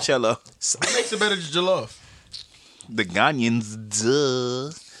 Saucello. What makes it better than jollof? The Ghanaians,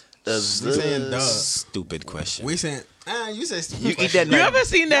 duh. We saying duh. Stupid question. We saying, you say stupid. You eat that You ever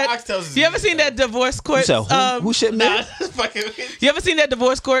seen that? You ever seen that divorce court? You said who shit, man? You ever seen that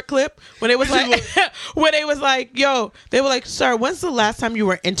divorce court clip when it was like, when they was like, yo, they were like, sir, when's the last time you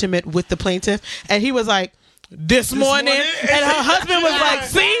were intimate with the plaintiff? And he was like, this morning. And her husband was like,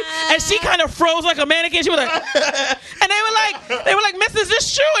 see? And she kind of froze like a mannequin. She was like, and they were like, miss, is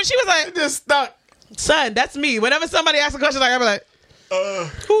this true? And she was like, just stuck. Son, that's me. Whenever somebody asks a question, like, I'll be like, I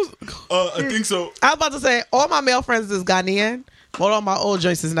think so. I was about to say, all my male friends is Ghanaian, but all my old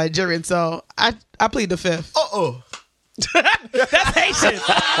joints is Nigerian, so I plead the fifth. That's Haitian.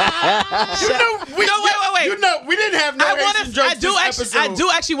 Wait. You know, we didn't have no Haitian jokes this episode. I do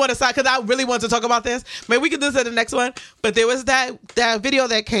actually want to start because I really want to talk about this. Maybe we can do this at the next one. But there was that video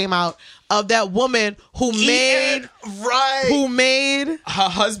that came out of that woman who made her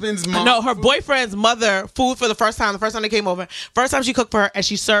husband's mom. No, her boyfriend's mother food for the first time. The first time they came over. First time she cooked for her, and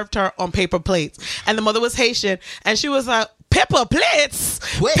she served her on paper plates. And the mother was Haitian, and she was like, paper plates.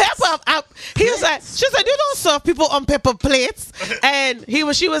 Pepper. He was like, she said, you don't serve people on paper plates. And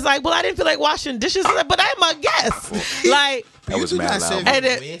she was like, well, I didn't feel like washing dishes, but I'm a guest. Like, that was mad loud.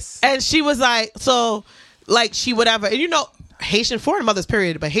 And she was like, so, like, she whatever. And you know, Haitian foreign mothers,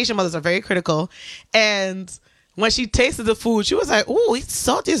 period, but Haitian mothers are very critical. And when she tasted the food, she was like, "Ooh, it's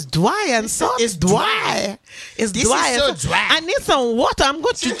salt is dry and salt is dry. It's This dry. is so dry. I need some water. I'm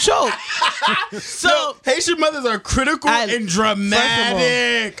going to choke." So Haitian mothers are critical and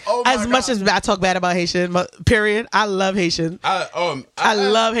dramatic. Oh my as much as I talk bad about Haitian, period, I love Haitian. I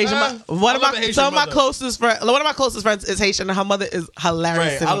love Haitian. One of my closest friends is Haitian, and her mother is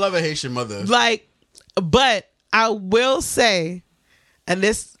hilarious. Right, to me. I love a Haitian mother. Like, but I will say, and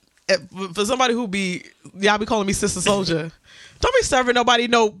this for somebody who y'all be calling me Sister Soldier, don't be serving nobody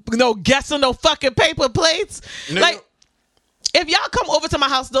no guests on no fucking paper plates. No. Like, if y'all come over to my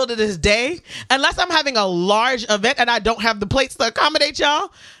house though to this day, unless I'm having a large event and I don't have the plates to accommodate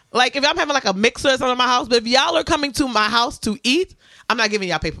y'all, like if I'm having like a mixer or something in my house, but if y'all are coming to my house to eat, I'm not giving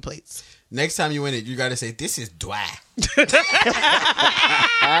y'all paper plates. Next time you in it, you gotta say, this is dry. If a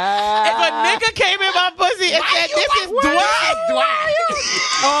nigga came in my pussy and said, this is dry.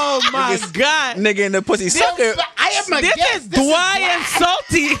 Oh my God. Nigga in the pussy sucker. I am my This guest. is dry and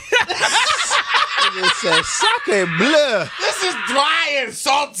salty. Nigga said sucker blur. This is dry and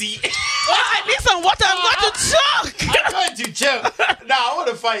salty. I need some water. I'm going to choke. I'm going to choke. Nah, I want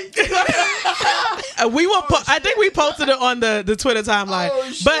to fight. I think we posted it on the Twitter timeline.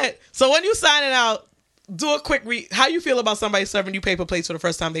 But so when you signing out, do a quick how you feel about somebody serving you paper plates for the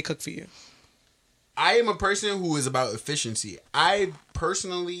first time they cook for you? I am a person who is about efficiency. I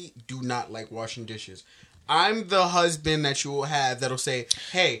personally do not like washing dishes. I'm the husband that you will have that'll say,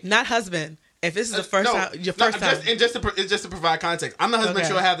 hey. Not husband. If this is the first time, your first time. Just to provide context. I'm the husband that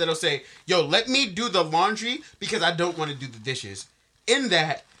you'll have that'll say, yo, let me do the laundry because I don't want to do the dishes. In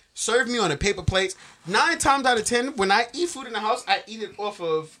that, serve me on a paper plate. 9 times out of 10, when I eat food in the house, I eat it off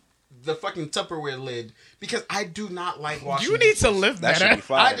of the fucking Tupperware lid because I do not like washing. You need to lift That that. should be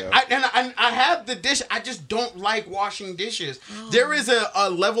fire. I have the dish. I just don't like washing dishes. There is a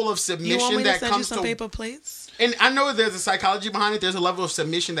level of submission that comes to paper plates. And I know there's a psychology behind it. There's a level of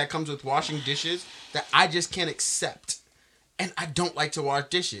submission that comes with washing dishes that I just can't accept. And I don't like to wash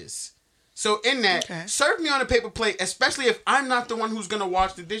dishes. So in that, serve me on a paper plate, especially if I'm not the one who's gonna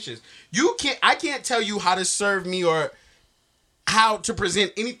wash the dishes. I can't tell you how to serve me or how to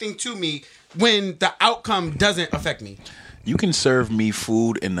present anything to me when the outcome doesn't affect me. You can serve me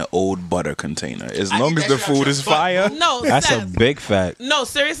food in the old butter container as long as the food is fire. No, That's a Seth. big fact. No,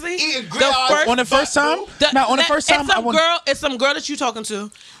 seriously. On the first time? It's some girl that you talking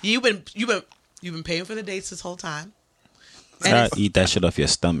to. You've been paying for the dates this whole time. Try to eat that shit off your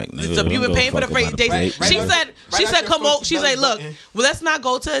stomach, nigga. So you've been paying for the Fuck about a dates. plate. She said, come over. She's like, look, well, let's not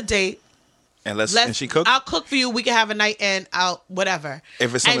go to a date. And she cook? I'll cook for you. We can have a night and out, whatever.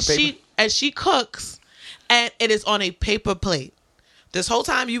 If it's on the paper? And she cooks, and it is on a paper plate. This whole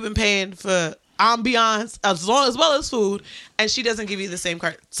time you've been paying for ambiance as well as food, and she doesn't give you the same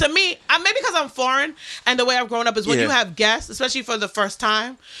credit. To me, maybe because I'm foreign and the way I've grown up is when you have guests, especially for the first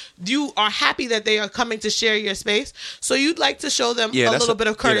time, you are happy that they are coming to share your space, so you'd like to show them a little bit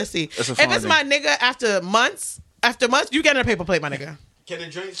of courtesy. If it's my nigga after months, you get in a paper plate, my nigga. Can a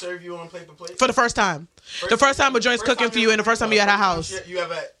joint serve you on paper plate? For the first time. The first time a joint's cooking for you and the first time you're at her house. You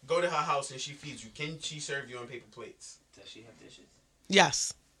ever go to her house and she feeds you. Can she serve you on paper plates? Does she have dishes?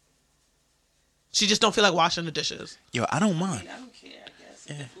 Yes. She just don't feel like washing the dishes. Yo, I don't mind. I don't care, I guess.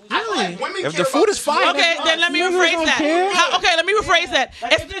 Really? If the food is fire. Okay, then let me rephrase that. Okay, let me rephrase that.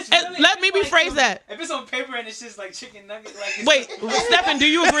 Let me rephrase that. If it's on paper and it's just like chicken nuggets, like wait, Stephen, do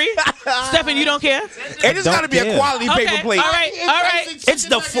you agree? Stephen, you don't care? It just gotta be a quality paper plate. All right. It's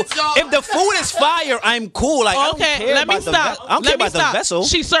the food. If the food is fire, I'm cool. Like, I don't care let me about stop. I don't care about the vessel.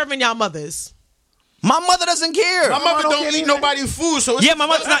 She's serving y'all mothers. My mother doesn't care. My mother don't eat nobody's food, so it's my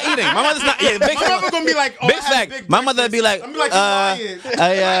mother's not eating. My mother's not. Yeah, big my mother gonna be like, big fact. My mother would be like, I'm like,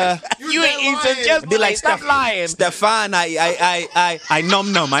 you ain't eating. Just be like, stop lying, Stefan. I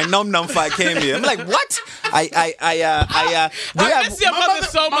num if I came here. I'm like, what? I miss your mother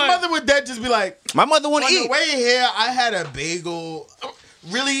so much. My mother would then just be like, my mother wouldn't eat. On the way here, I had a bagel.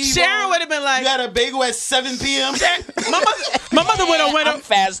 Really? Sharon would have been like, you had a bagel at 7 p.m. My mother would have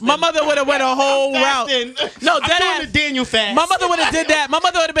went. My mother would have went a whole route. No, I'm doing the Daniel fast. My mother would have did that. My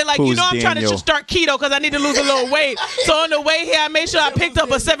mother would have been like, Who's I'm trying to Daniel? start keto because I need to lose a little weight. So on the way here, I made sure I picked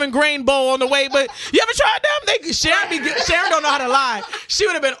up a 7-grain bowl on the way. But you ever tried them? Sharon don't know how to lie. She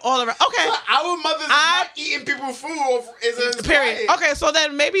would have been all around. Okay, our mothers not eating people's food is a period. Okay, so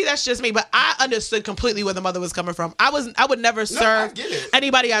then maybe that's just me, but I understood completely where the mother was coming from. I would never serve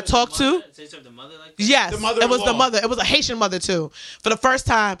anybody I talked to. Yes, it was the mother. It was a Haitian mother too, for the first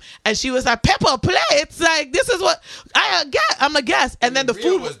time, and she was like, "Pepper plates, like this is what I'm a guest." And then the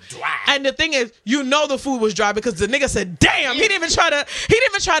food was dry. And the thing is, the food was dry because the nigga said, "Damn!" He didn't even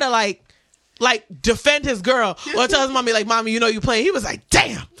try to like defend his girl or tell his mommy like, "Mommy, you playing." He was like,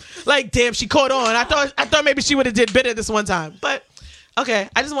 "Damn!" Like, damn, she caught on. I thought maybe she would have did better this one time, but okay.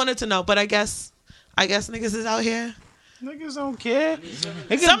 I just wanted to know, but I guess niggas is out here. Niggas don't care.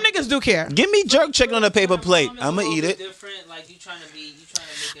 Some niggas do care. Give me jerk chicken on a paper plate. I'ma eat it. Different, like you trying to make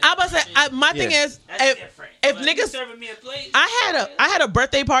I'm about to say, my thing is, if niggas serving me a plate, I had a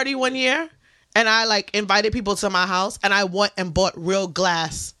birthday party one year, and I like invited people to my house, and I went and bought real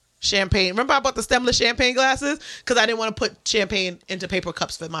glass champagne. Remember I bought the stemless champagne glasses because I didn't want to put champagne into paper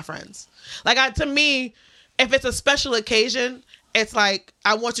cups for my friends. Like to me, if it's a special occasion, it's like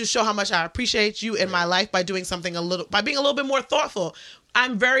I want to show how much I appreciate you in my life by doing something by being a little bit more thoughtful. I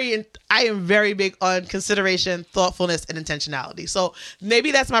am very big on consideration, thoughtfulness, and intentionality. So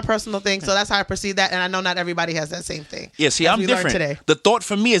maybe that's my personal thing. So that's how I perceive that, and I know not everybody has that same thing. Yeah, see, I'm different. Today. The thought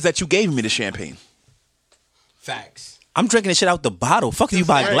for me is that you gave me the champagne. Facts. I'm drinking this shit out the bottle. Fuck you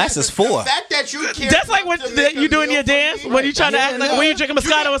buy glasses for? The fact that you care. That's like what you do in your dance when you trying to act like when you drinking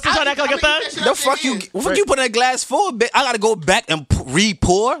Moscato or still trying to act like a thug. The fuck you? What fuck you put in a glass for? I gotta go back and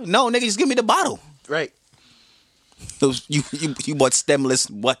re-pour? No, nigga, just give me the bottle. Right. You bought stemless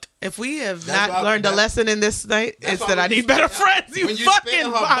what? If we have not learned a lesson in this night, it's that I need better friends. You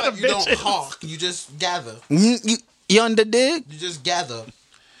fucking bottom bitches. You don't hawk. You just gather. You under dig? You just gather.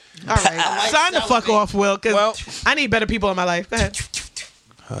 All right, sign the fuck off, Will, because I need better people in my life. Go ahead.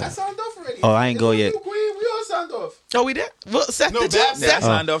 I signed off already. Oh, I ain't go yet. We all signed off. Oh, we did? Well, Seth did I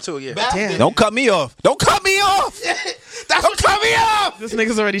signed off too, yeah. Damn. Don't cut me off. Don't cut me off. Don't cut me off. This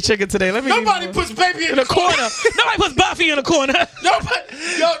nigga's already chicken today. Nobody puts baby in a corner. Nobody puts Buffy in a corner. Nobody.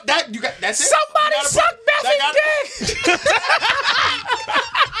 Yo, that's it. Somebody suck Buffy's dick.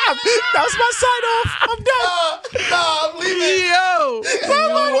 That was my sign off. I'm done. Nah, I'm leaving. Yo,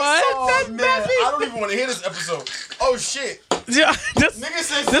 what? Oh, man. I don't even want to hear this episode. Oh shit. Yeah, this Nigga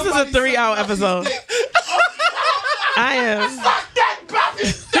said is a somebody 3-hour sucked my episode. dick. I am.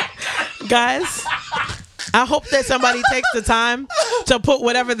 Guys, I hope that somebody takes the time to put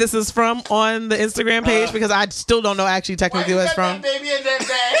whatever this is from on the Instagram page because I still don't know actually technically what it's from.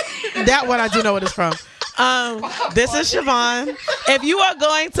 That one I do know what it's from. This is Siobhan. If you are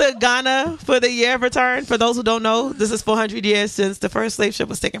going to Ghana for the year of return, for those who don't know, this is 400 years since the first slave ship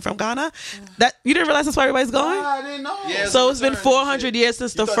was taken from Ghana. That you didn't realize that's why everybody's going? I didn't know. Yeah, So it's been 400 years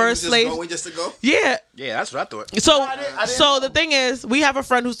since the first slave. Just to go? Yeah. Yeah, that's what I thought. So, I didn't so the thing is, we have a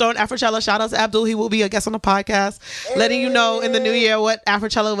friend who's throwing Afrochella. Shout out to Abdul. He will be a guest on the podcast, letting you know in the new year what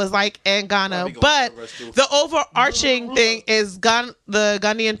Afrochella was like in Ghana. But the overarching thing is the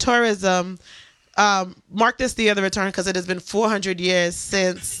Ghanaian tourism. Mark this the other return because it has been 400 years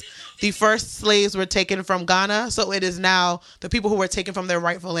since the first slaves were taken from Ghana. So it is now the people who were taken from their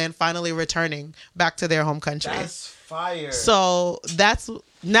rightful land finally returning back to their home country. That's fire. So that's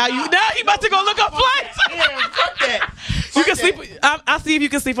now you about to go look up flights. Fuck that. You can sleep. I'll see if you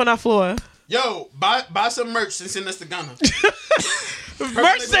can sleep on our floor. Yo, buy some merch and send us to Ghana.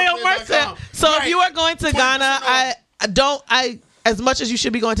 merch sale. So if you are going to Ghana, I as much as you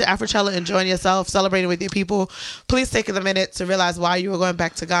should be going to Afrochella, enjoying yourself, celebrating with your people, please take a minute to realize why you are going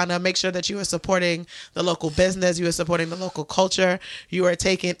back to Ghana. Make sure that you are supporting the local business, you are supporting the local culture, you are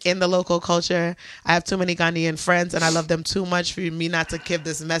taking in the local culture. I have too many Ghanaian friends and I love them too much for me not to give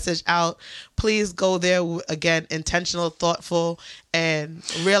this message out. Please go there, again, intentional, thoughtful, and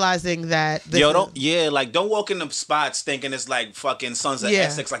realizing that don't walk in the spots thinking it's like fucking Sons of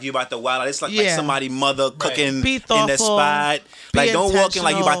Essex, like you about to wild out. It's like somebody mother cooking Be thoughtful, in the spot. Like don't walk in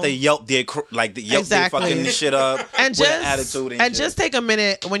like you about to yelp their their fucking shit up and with an attitude and just take a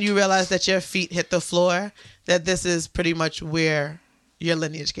minute when you realize that your feet hit the floor, that this is pretty much where your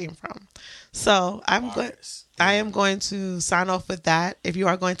lineage came from. So I am going to sign off with that. If you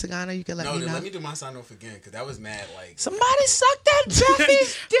are going to Ghana, you can let me know. Let me do my sign off again because that was mad. Like somebody suck that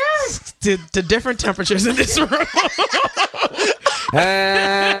Jeffy's dick. To different temperatures in this room.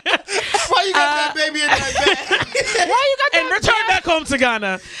 Why you got that baby in that bag? Why you got that? And return back home to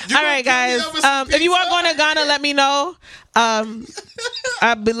Ghana. All right, guys. If you are going to Ghana, let me know.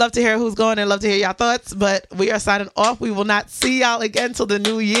 I'd love to hear who's going and love to hear y'all thoughts. But we are signing off. We will not see y'all again till the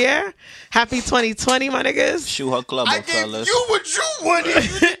new year. Happy 2020, my niggas. Shoot her club up, fellas. You what you wanted.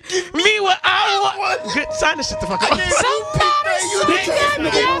 Me what I want. Good. Sign this shit the fuck up.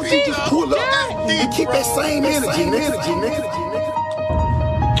 You just pull up and keep that same energy, nigga.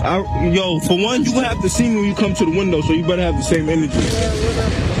 Yo, for one, you have to see me when you come to the window, so you better have the same energy.